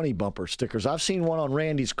 2020 bumper stickers. I've seen one on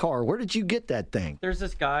Randy's car. Where did you get that thing? There's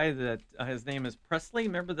this guy that his name is Presley.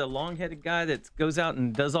 Remember the long-headed guy that goes out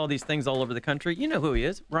and does all these things all over the country? You know who he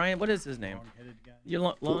is. Ryan, what is his name? Long-headed guy.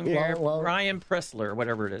 Long hair. Ryan Pressler, or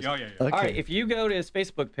whatever it is. Yeah. Okay. All right, if you go to his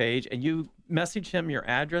Facebook page and you message him your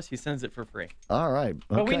address, he sends it for free. All right. Okay.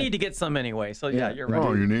 But we need to get some anyway, so yeah you're right.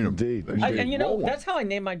 Oh, you need them. Indeed. And you know, that's how I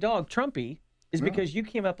named my dog Trumpy. Is because you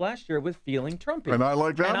came up last year with Feeling Trumpy. And I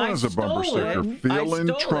like that one as a bumper sticker. Feeling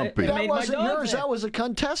Trumpy. That wasn't yours. That was a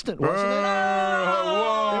contestant, wasn't it?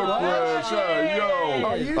 Hello, Chris. Hey, yo.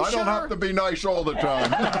 Are you I don't have to be nice all the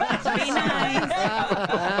time.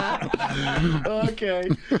 Okay.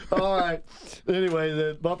 All right. Anyway,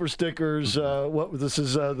 the bumper stickers. This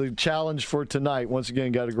is the challenge for tonight. Once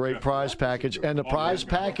again, got a great prize package, and the prize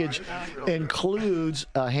package includes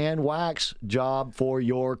a hand wax job for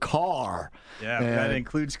your car. Yeah, that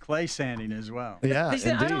includes clay sanding as well. Yeah,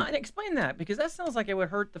 I don't explain that because that sounds like it would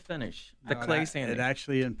hurt the finish. The clay sanding. It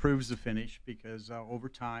actually improves the finish because over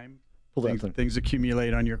time, Pull that things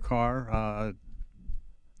accumulate on your car.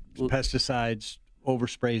 Pesticides,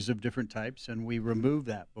 oversprays of different types, and we remove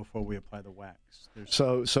that before we apply the wax.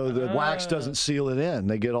 So the wax doesn't seal it in.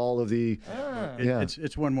 They get all of the.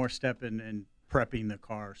 It's one more step in prepping the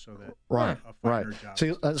car so that right. Job.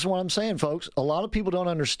 See, that's what I'm saying, folks. A lot of people don't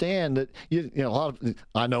understand that.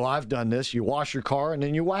 I know I've done this. You wash your car and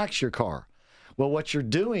then you wax your car. Well, what you're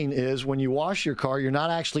doing is when you wash your car, you're not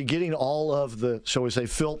actually getting all of the, shall we say,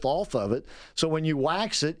 filth off of it. So when you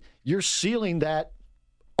wax it, you're sealing that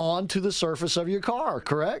onto the surface of your car,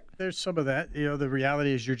 correct? There's some of that. The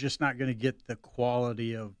reality is you're just not going to get the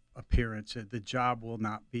quality of appearance. The job will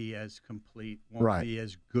not be as complete, won't be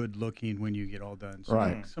as good looking when you get all done.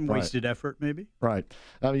 So some wasted effort, maybe. Right.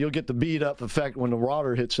 I mean, you'll get the beat up effect when the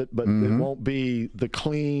water hits it, but it won't be the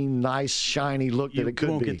clean, nice, shiny look that it could be.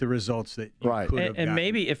 You won't get the results that you could have And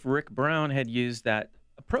maybe if Rick Brown had used that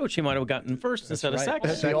approach, he might have gotten first instead of second.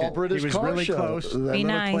 That's the All-British He was Car really Show. close. Be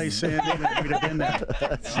nice. Place we'd have been there.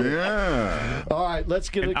 Yeah. All right, let's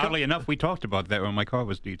get And oddly enough, we talked about that when my car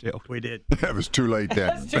was detailed. We did. It was too late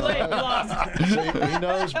then. It's too late. We lost. See, he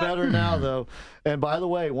knows better now, though. And by the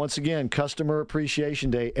way, once again, Customer Appreciation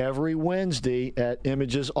Day every Wednesday at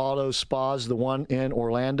Images Auto Spas, the one in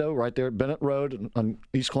Orlando, right there at Bennett Road on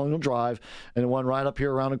East Colonial Drive, and the one right up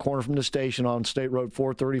here around the corner from the station on State Road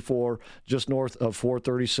 434, just north of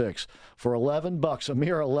 436. For $11, a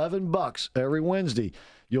mere $11 every Wednesday,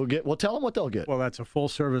 you'll get, well, tell them what they'll get. Well, that's a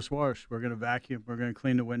full-service wash. We're going to vacuum, we're going to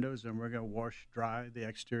clean the windows, and we're going to wash dry the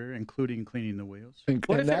exterior, including cleaning the wheels.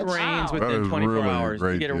 What if it rains within 24 hours?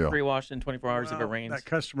 You get a deal. pre-wash in 24 hours if it rains. That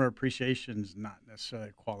customer appreciation is not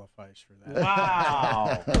necessarily qualifies for that.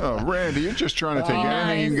 Wow. Oh, Randy, you're just trying to take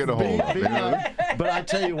anything you can get a hold of. But I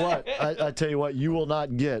tell you what, you will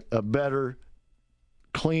not get a better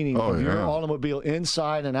cleaning of your automobile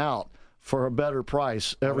inside and out for a better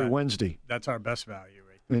price every Wednesday. That's our best value,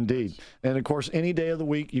 right? Indeed. And, of course, any day of the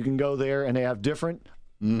week you can go there, and they have different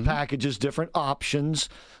packages, different options.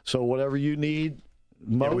 So whatever you need,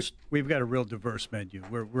 we've got a real diverse menu.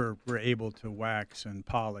 We're able to wax and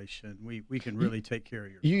polish, and we can really take care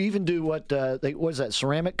of your. You even do what is that,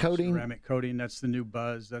 ceramic coating? Ceramic coating. That's the new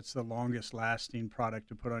buzz. That's the longest lasting product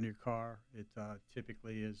to put on your car. It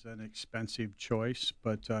typically is an expensive choice,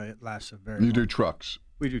 but it lasts a very. You long do time. Trucks.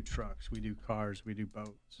 We do trucks. We do cars. We do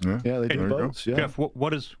boats. Yeah, they do boats. Yeah. Jeff,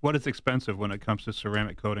 what is expensive when it comes to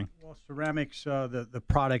ceramic coating? Well, ceramics, the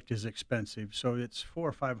product is expensive, so it's $400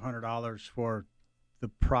 or $500 for the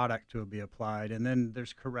product to be applied, and then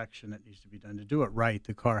there's correction that needs to be done. To do it right,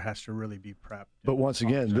 the car has to really be prepped. But once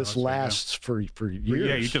again, this lasts for years.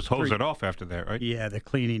 Yeah, you just hose it off after that, right? Yeah, the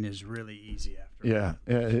cleaning is really easy after. Yeah,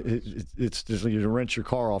 it's just you rinse your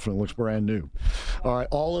car off and it looks brand new. All right,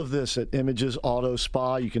 all of this at Images Auto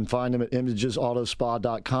Spa. You can find them at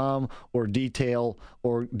imagesautospa.com or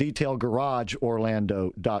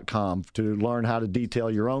detailgarageorlando.com to learn how to detail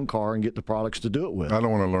your own car and get the products to do it with. I don't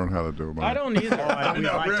want to learn how to do it. I don't either. I don't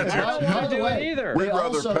want to do it either. We'd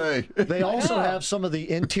rather pay. They also have some of the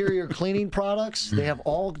interior cleaning products. They have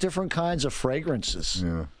all different kinds of fragrances.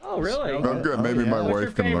 Yeah. Oh, really? Oh, good. Maybe my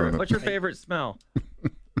wife can learn it. What's your favorite smell?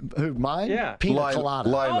 Who, mine? Yeah. Pina colada.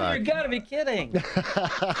 Oh, you got to be kidding.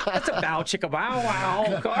 That's a bow chicka bow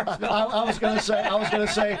wow car smell. I was going to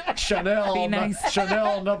say Chanel. Be nice.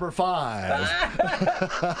 Chanel number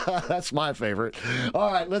 5. That's my favorite.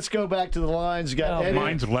 All right, let's go back to the lines. Got Eddie,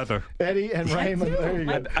 mine's leather. Eddie and Raymond. There you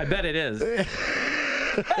go. I bet it is.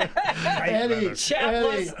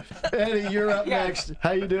 Eddie, you're up next.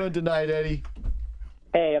 How you doing tonight, Eddie?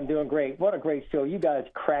 Hey, I'm doing great. What a great show. You guys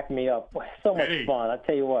crack me up. So much fun. I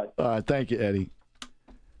tell you what. All right, thank you, Eddie.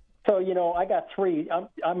 So, I got 3. I'm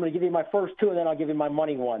going to give you my first 2, and then I'll give you my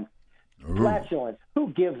money one. Flatulence. Who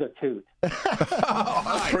gives a toot?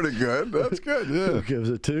 That's pretty good. That's good, yeah. Who gives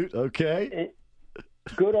a toot? Okay.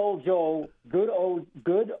 Good old Joe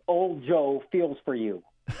feels for you.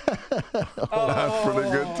 That's pretty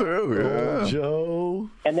good, too. Yeah. Old Joe.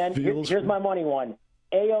 And then here's my money one.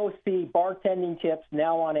 AOC bartending tips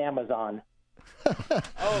now on Amazon.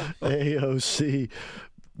 AOC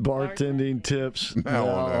bartending tips now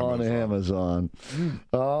on Amazon.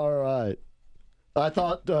 All right. I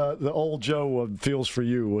thought the old Joe feels for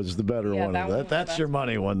you was the better one. That's your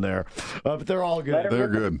money one there. But they're all good. They're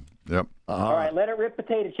good. Yep. All right, let it rip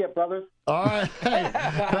potato chip, brothers. All right. Hey,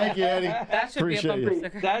 thank you, Eddie. That should Appreciate be a bumper you.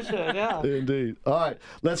 sticker. That should, yeah. Indeed. All right.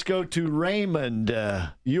 Let's go to Raymond.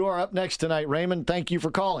 You are up next tonight, Raymond. Thank you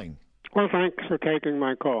for calling. Well, thanks for taking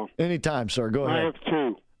my call. Anytime, sir. Go ahead. I have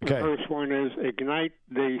 2. Okay. The first one is ignite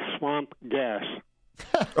the swamp gas.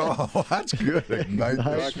 Oh, that's good. Ignite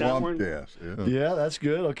the swamp gas. Yeah, that's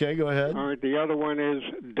good. Okay, go ahead. All right. The other one is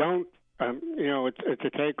don't. It's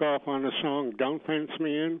a takeoff on the song "Don't Fence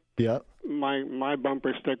Me In." Yep. My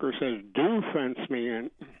bumper sticker says "Do fence me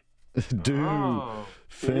in." Do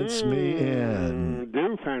Fence me in.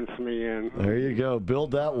 Do fence me in. There you go.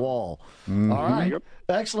 Build that wall. Mm-hmm. All right. Yep.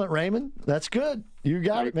 Excellent, Raymond. That's good. You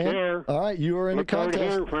got it, man. Care. All right. You are in Look the forward to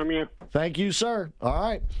contest. hearing from you. Thank you, sir. All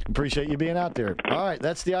right. Appreciate you being out there. All right.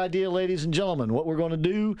 That's the idea, ladies and gentlemen. What we're going to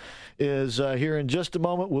do is here in just a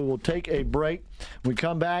moment, we will take a break. When we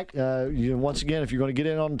come back, once again, if you're going to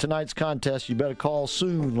get in on tonight's contest, you better call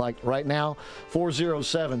soon, like right now.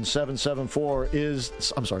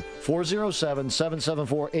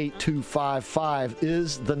 407-774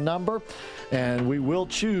 is the number. And we will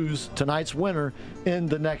choose tonight's winner in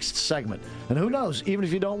the next segment. And who knows, even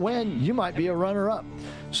if you don't win, you might be a runner-up.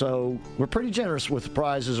 So we're pretty generous with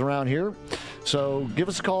prizes around here. So give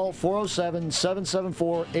us a call,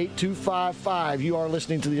 407-774-8255. You are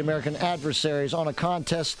listening to the American Adversaries on a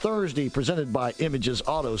Contest Thursday, presented by Images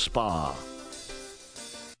Auto Spa.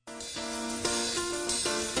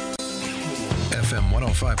 FM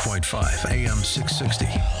 105.5, AM 660.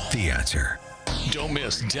 The Answer. Don't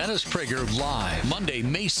miss Dennis Prager live Monday,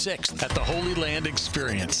 May 6th at the Holy Land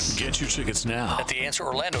Experience. Get your tickets now at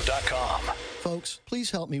theanswerorlando.com. Folks, please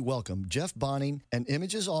help me welcome Jeff Bonning and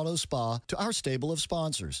Images Auto Spa to our stable of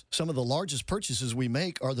sponsors. Some of the largest purchases we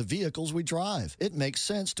make are the vehicles we drive. It makes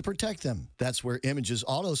sense to protect them. That's where Images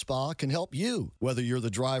Auto Spa can help you, whether you're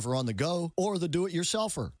the driver on the go or the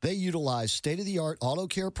do-it-yourselfer. They utilize state-of-the-art auto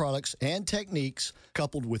care products and techniques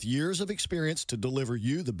coupled with years of experience to deliver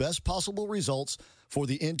you the best possible results for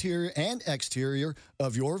the interior and exterior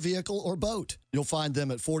of your vehicle or boat. You'll find them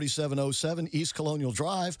at 4707 East Colonial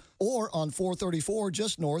Drive or on 434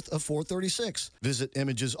 just north of 436. Visit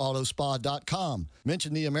ImagesAutoSpa.com.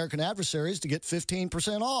 Mention the American Adversaries to get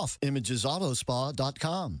 15% off.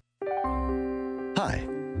 ImagesAutoSpa.com. Hi,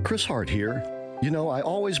 Chris Hart here. You know, I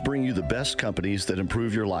always bring you the best companies that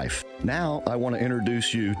improve your life. Now, I want to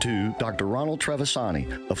introduce you to Dr. Ronald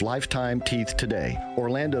Trevisani of Lifetime Teeth Today,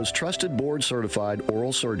 Orlando's trusted board-certified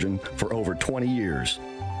oral surgeon for over 20 years.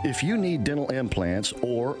 If you need dental implants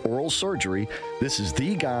or oral surgery, this is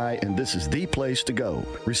the guy and this is the place to go.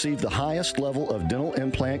 Receive the highest level of dental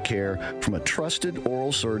implant care from a trusted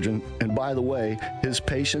oral surgeon, and by the way, his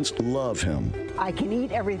patients love him. I can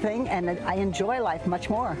eat everything, and I enjoy life much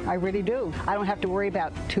more. I really do. I don't have to worry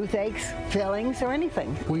about toothaches, fillings, or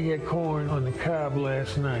anything. We had corn on the cob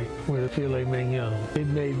last night with a filet mignon. It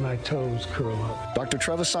made my toes curl up. Dr.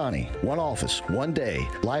 Trevisani, one office, one day,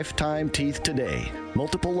 Lifetime Teeth Today.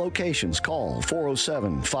 Multiple locations. Call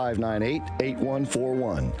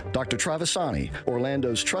 407-598-8141. Dr. Trevisani,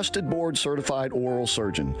 Orlando's trusted board-certified oral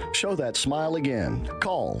surgeon. Show that smile again.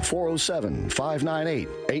 Call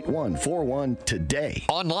 407-598-8141 today.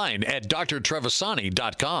 Online at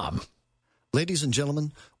drtrevisani.com. Ladies and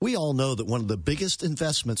gentlemen, we all know that one of the biggest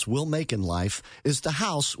investments we'll make in life is the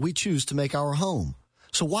house we choose to make our home.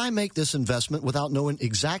 So why make this investment without knowing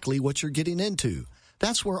exactly what you're getting into?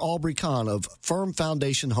 That's where Aubrey Kahn of Firm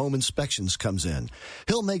Foundation Home Inspections comes in.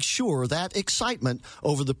 He'll make sure that excitement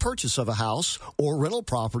over the purchase of a house or rental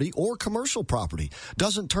property or commercial property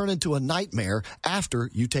doesn't turn into a nightmare after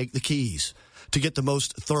you take the keys. To get the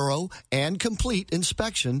most thorough and complete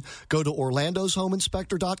inspection, go to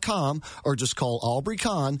orlandoshomeinspector.com or just call Aubrey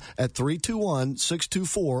Kahn at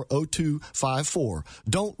 321-624-0254.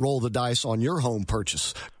 Don't roll the dice on your home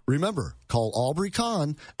purchase. Remember, call Aubrey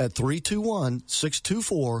Kahn at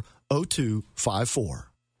 321-624-0254.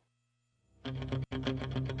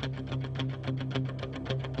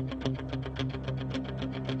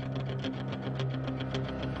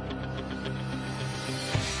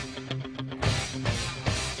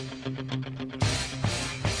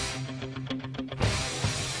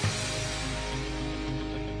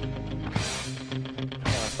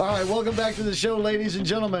 All right, welcome back to the show, ladies and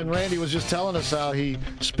gentlemen. Randy was just telling us how he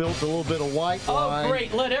spilt a little bit of white wine. Oh,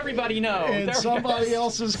 great. Let everybody know. In somebody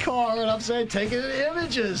else's car, and I'm saying, take it in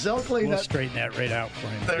Images. They'll clean We'll that. straighten that right out for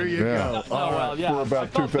him. There you go. All right. For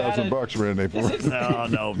about $2,000, Randy.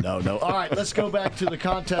 No. All right, let's go back to the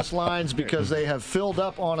contest lines because they have filled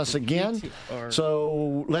up on us again.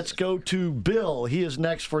 So let's go to Bill. He is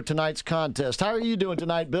next for tonight's contest. How are you doing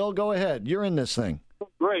tonight, Bill? Go ahead. You're in this thing.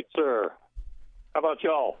 Great, sir. How about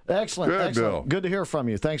y'all? Excellent. Good, excellent. Bill. Good to hear from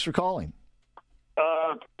you. Thanks for calling.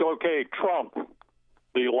 Okay, Trump.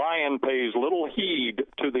 The lion pays little heed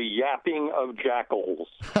to the yapping of jackals.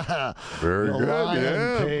 Very The good. lion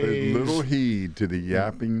Yeah. pays- Little heed to the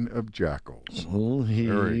yapping of jackals. Little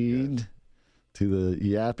Very heed to the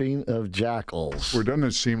yapping of jackals. Well, doesn't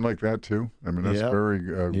it seem like that, too? I mean, that's Yep. a very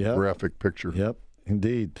Yep. graphic picture. Yep,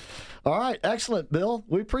 indeed. All right, excellent, Bill.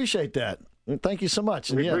 We appreciate that. Thank you so much.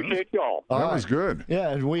 We appreciate y'all. That was good. Yeah,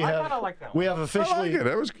 and we have officially. I like it.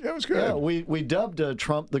 That was good. Yeah, we dubbed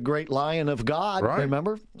Trump the Great Lion of God. Right.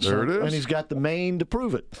 Remember? There it is. And he's got the mane to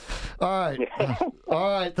prove it. All right,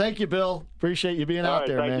 all right. Thank you, Bill. Appreciate you being out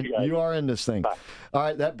there, man. You are in this thing. Bye. All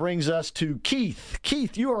right, that brings us to Keith.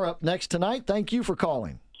 Keith, you are up next tonight. Thank you for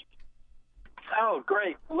calling. Oh,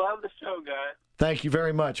 great. Love the show, guys. Thank you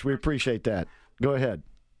very much. We appreciate that. Go ahead.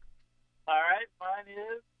 All right, mine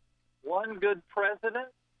is one good president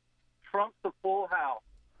trumps a full house.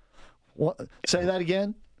 What? Say that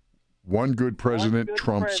again. One good president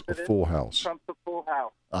trumps a full house. Trumps a full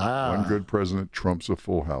house. One good president trumps a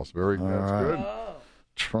full house. That's good.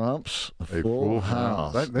 Trumps a full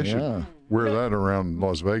house. They should wear that around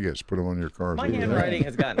Las Vegas. Put them on your cars. My handwriting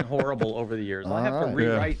has gotten horrible over the years. I have to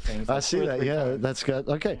rewrite things. I see that. Yeah, that's good.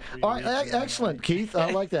 Okay. All right. Excellent, Keith.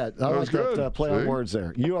 I like that. I like that play on words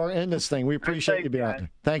there. You are in this thing. We appreciate you being out there.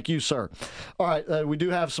 Thank you, sir. All right. We do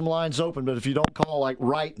have some lines open, but if you don't call like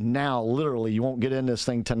right now, literally, you won't get in this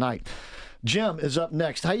thing tonight. Jim is up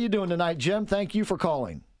next. How you doing tonight, Jim? Thank you for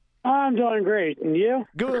calling. I'm doing great. And you?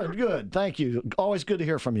 Good, good. Thank you. Always good to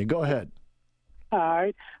hear from you. Go ahead. All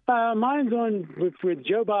right. Mine's on with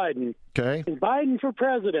Joe Biden. Okay. Is Biden for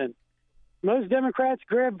president? Most Democrats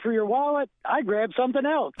grab for your wallet. I grab something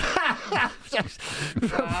else.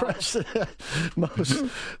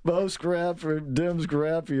 Most grab for Dems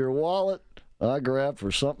grab for your wallet. I grab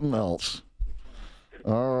for something else.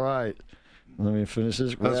 All right. Let me finish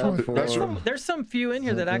this. There's some few in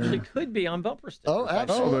here that actually could be on bumper stickers. Oh,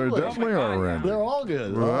 absolutely. There definitely are, Randy. They're all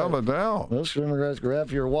good. Without a doubt. Most Democrats grab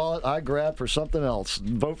for your wallet. I grab for something else.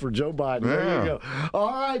 Vote for Joe Biden. Yeah. There you go.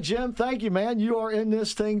 All right, Jim. Thank you, man. You are in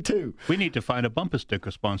this thing, too. We need to find a bumper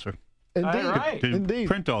sticker sponsor. Indeed. To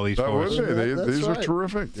print all these for us. These are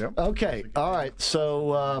terrific. Yep. Okay. All right.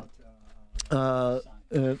 So,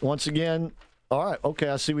 once again, all right. Okay.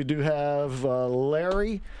 I see we do have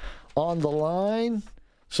Larry on the line.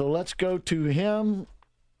 So let's go to him,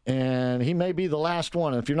 and he may be the last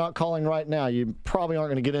one. If you're not calling right now, you probably aren't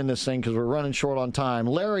going to get in this thing because we're running short on time.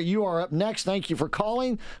 Larry, you are up next. Thank you for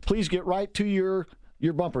calling. Please get right to your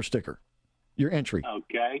bumper sticker, your entry.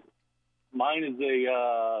 Okay. Mine is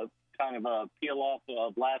a kind of a peel off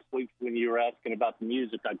of last week when you were asking about the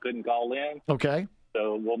music. I couldn't call in. Okay.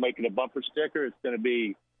 So we'll make it a bumper sticker. It's going to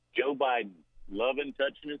be Joe Biden. Loving,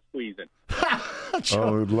 touching, and squeezing.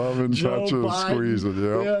 Loving, touching, squeezing.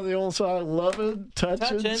 Yeah, the old song, loving,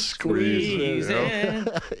 touching, squeezing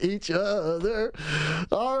each other.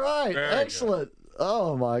 All right, excellent.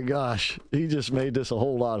 Oh, my gosh. He just made this a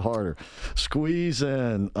whole lot harder.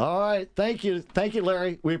 Squeezing. All right. Thank you. Thank you,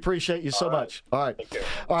 Larry. We appreciate you so much. All right.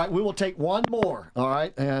 All right. We will take one more. All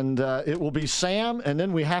right. And it will be Sam, and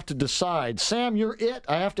then we have to decide. Sam, you're it.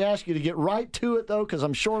 I have to ask you to get right to it, though, because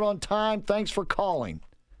I'm short on time. Thanks for calling.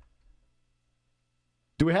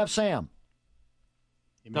 Do we have Sam?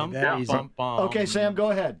 Okay, Sam,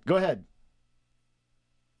 go ahead. Go ahead.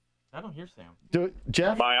 I don't hear Sam. Do it,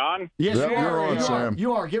 Jeff? Am I on? Yes, yep, you are. You're on, Sam.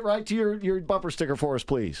 You are. Get right to your bumper sticker for us,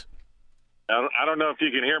 please. I don't know if you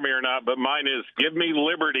can hear me or not, but mine is give me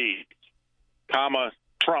liberty,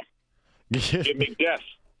 Trump. Give me death,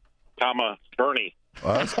 Bernie.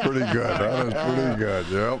 Well, that's pretty good. That is pretty good.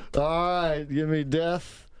 Yep. All right. Give me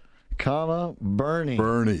death, Bernie.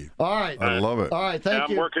 Bernie. All right. I love it. All right. Thank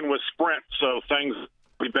you. I'm working with Sprint, so things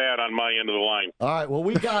be bad on my end of the line. All right. Well,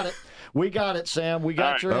 we got it. We got it, Sam. We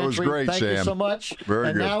got your entry. That was great, Thank Sam. you so much. Very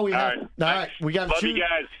and good. Now we have. All right. We got to choose. Love you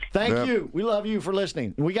guys. Thank you. We love you for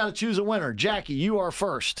listening. We got to choose a winner. Jackie, you are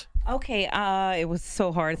first. Okay. It was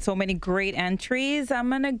so hard. So many great entries. I'm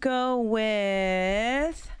gonna go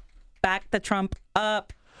with Back the Trump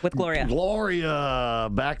Up with Gloria. Gloria,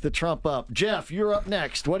 back the Trump up. Jeff, you're up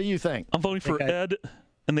next. What do you think? I'm voting for Ed,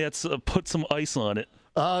 and that's put some ice on it.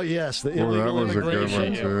 Oh, yes, the illegal that was immigration.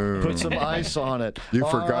 a good one, too. Put some ice on it. You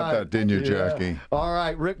forgot that, didn't you, Jackie? All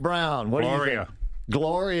right, Rick Brown, what do you think?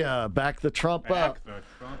 Gloria, back the Trump up.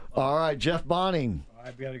 All right, Jeff Bonning.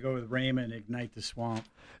 I've got to go with Raymond, Ignite the Swamp.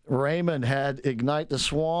 Raymond had Ignite the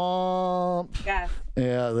Swamp. Yes.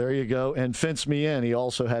 Yeah, there you go. And Fence Me In, he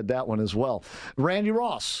also had that one as well. Randy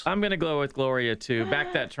Ross. I'm going to go with Gloria, too.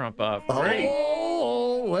 Back that Trump up.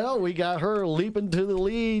 Oh, well, we got her leaping to the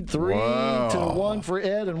lead. 3-1 for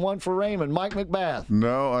Ed and 1 for Raymond. Mike McBath.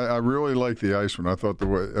 No, I really like the ice one. I thought the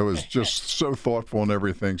way it was just so thoughtful and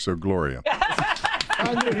everything. So Gloria.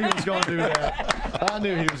 I knew he was going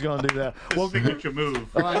to do that. Well, signature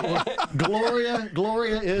move. All right, well,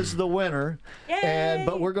 Gloria is the winner. Yay!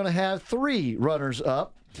 But we're going to have 3 runners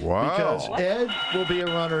up. Wow. Because Ed will be a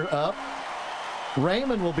runner up.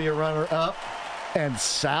 Raymond will be a runner up. And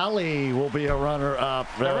Sally will be a runner-up.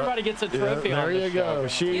 Everybody gets a trophy. There you go.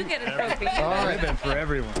 You get a trophy. All right. Ribbon for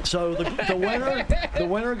everyone. So the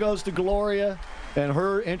winner goes to Gloria, and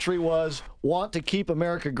her entry was "Want to keep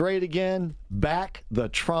America great again? Back the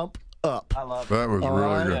Trump up." I love That was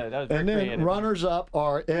really good. Yeah, that was very And then creative. runners-up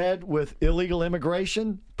are Ed with illegal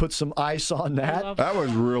immigration. Put some ice on that. That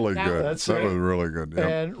was really good. That's That it. was really good. Yep.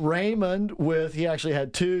 And Raymond he actually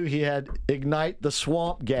had two. He had ignite the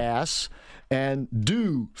swamp gas and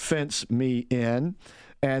do fence me in.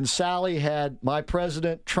 And Sally had my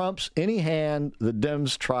president trumps any hand the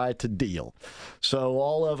Dems try to deal. So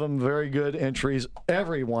all of them very good entries.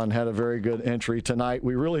 Everyone had a very good entry tonight.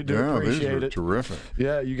 We really do appreciate these are it. terrific.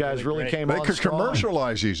 Yeah, you guys really came on They could strong.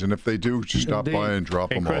 commercialize these, and if they do, just stop Indeed. by and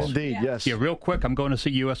drop Hey, them Chris. off. Indeed, yes. Yeah, real quick, I'm going to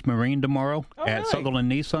see U.S. Marine tomorrow at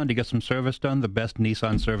Sutherland Nissan to get some service done. The best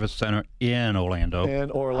Nissan service center in Orlando.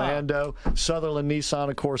 In Orlando. Sutherland Nissan,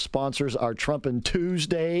 of course, sponsors our Trumpin'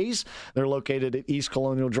 Tuesdays. They're located at East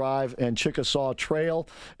Colonial Drive and Chickasaw Trail,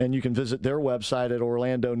 and you can visit their website at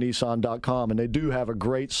orlandonissan.com. And they do have a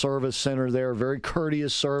great service center there, very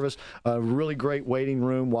courteous service, a really great waiting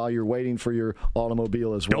room while you're waiting for your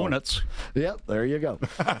automobile as well. Donuts. Yep, there you go.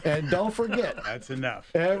 And don't forget, That's enough.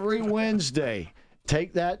 every Wednesday,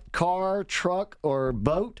 take that car, truck, or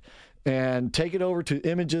boat and take it over to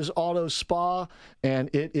Images Auto Spa, and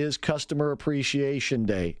it is Customer Appreciation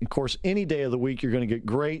Day. Of course, any day of the week, you're going to get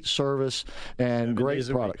great service and great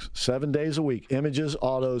products. 7 days a week, Images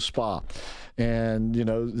Auto Spa. And, you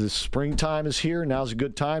know, the springtime is here. Now's a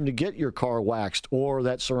good time to get your car waxed or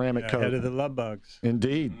that ceramic coat. Ahead of the love bugs.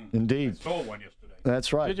 Indeed, indeed. Stole one yesterday.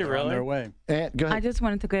 That's right. Did you On really? their way. And go ahead. I just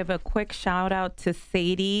wanted to give a quick shout out to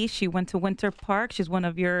Sadie. She went to Winter Park. She's one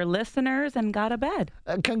of your listeners and got a bed.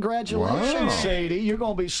 Congratulations, Wow. Sadie. You're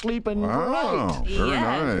going to be sleeping Wow, great. very Yes.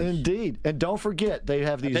 nice. Indeed. And don't forget, they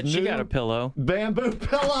have these Bet new she got a pillow. bamboo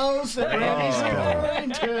pillows that Randy's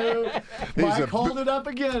referring to. He's Mike, a- hold it up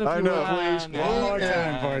again if I you know. will, please. One more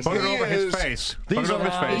time for us. Put it over his is- face. Put These it over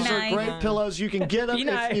his are face. Nice. great pillows. You can get them. Be If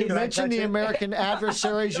nice. you mention the American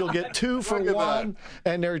Adversaries, you'll get 2 for Look at $1.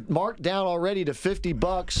 And they're marked down already to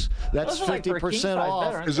 $50. That's Those are like for a 50% king size off.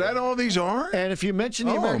 bed, aren't Is that all these are? And if you mention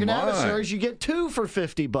the Oh, American my. Adversaries, you get 2 for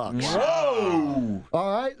 $50. Whoa!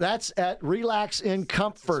 All right, that's at Relax in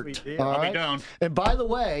Comfort. Sweet deal. All I'll be right? down. And by the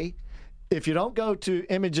way, if you don't go to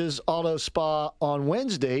Images Auto Spa on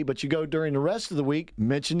Wednesday, but you go during the rest of the week,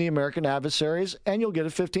 mention the American Adversaries, and you'll get a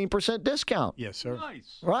 15% discount. Yes, sir.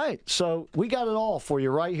 Nice. Right. So we got it all for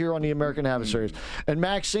you right here on the American Adversaries. And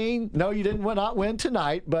Maxine, no, you didn't not win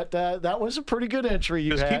tonight, but that was a pretty good entry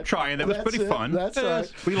you Just had. keep trying. That was That's pretty it. fun. That's right.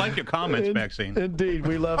 We like your comments, Maxine. Indeed,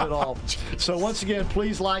 we love it all. So once again,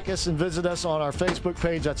 please like us and visit us on our Facebook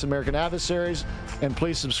page. That's American Adversaries. And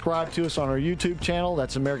please subscribe to us on our YouTube channel.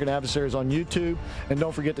 That's American Adversaries on YouTube. And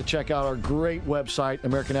don't forget to check out our great website,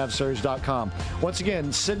 AmericanAdversaries.com. Once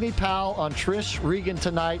again, Sydney Powell on Trish Regan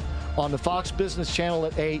tonight on the Fox Business Channel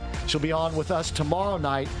at 8. She'll be on with us tomorrow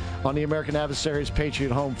night on the American Adversaries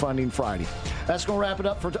Patriot Home Funding Friday. That's going to wrap it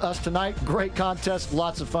up for us tonight. Great contest,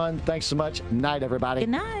 lots of fun. Thanks so much. Night, everybody. Good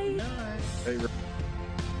night.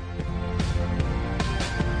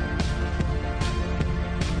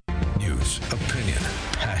 News, opinion,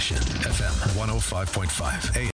 passion. FM 105.5 AM.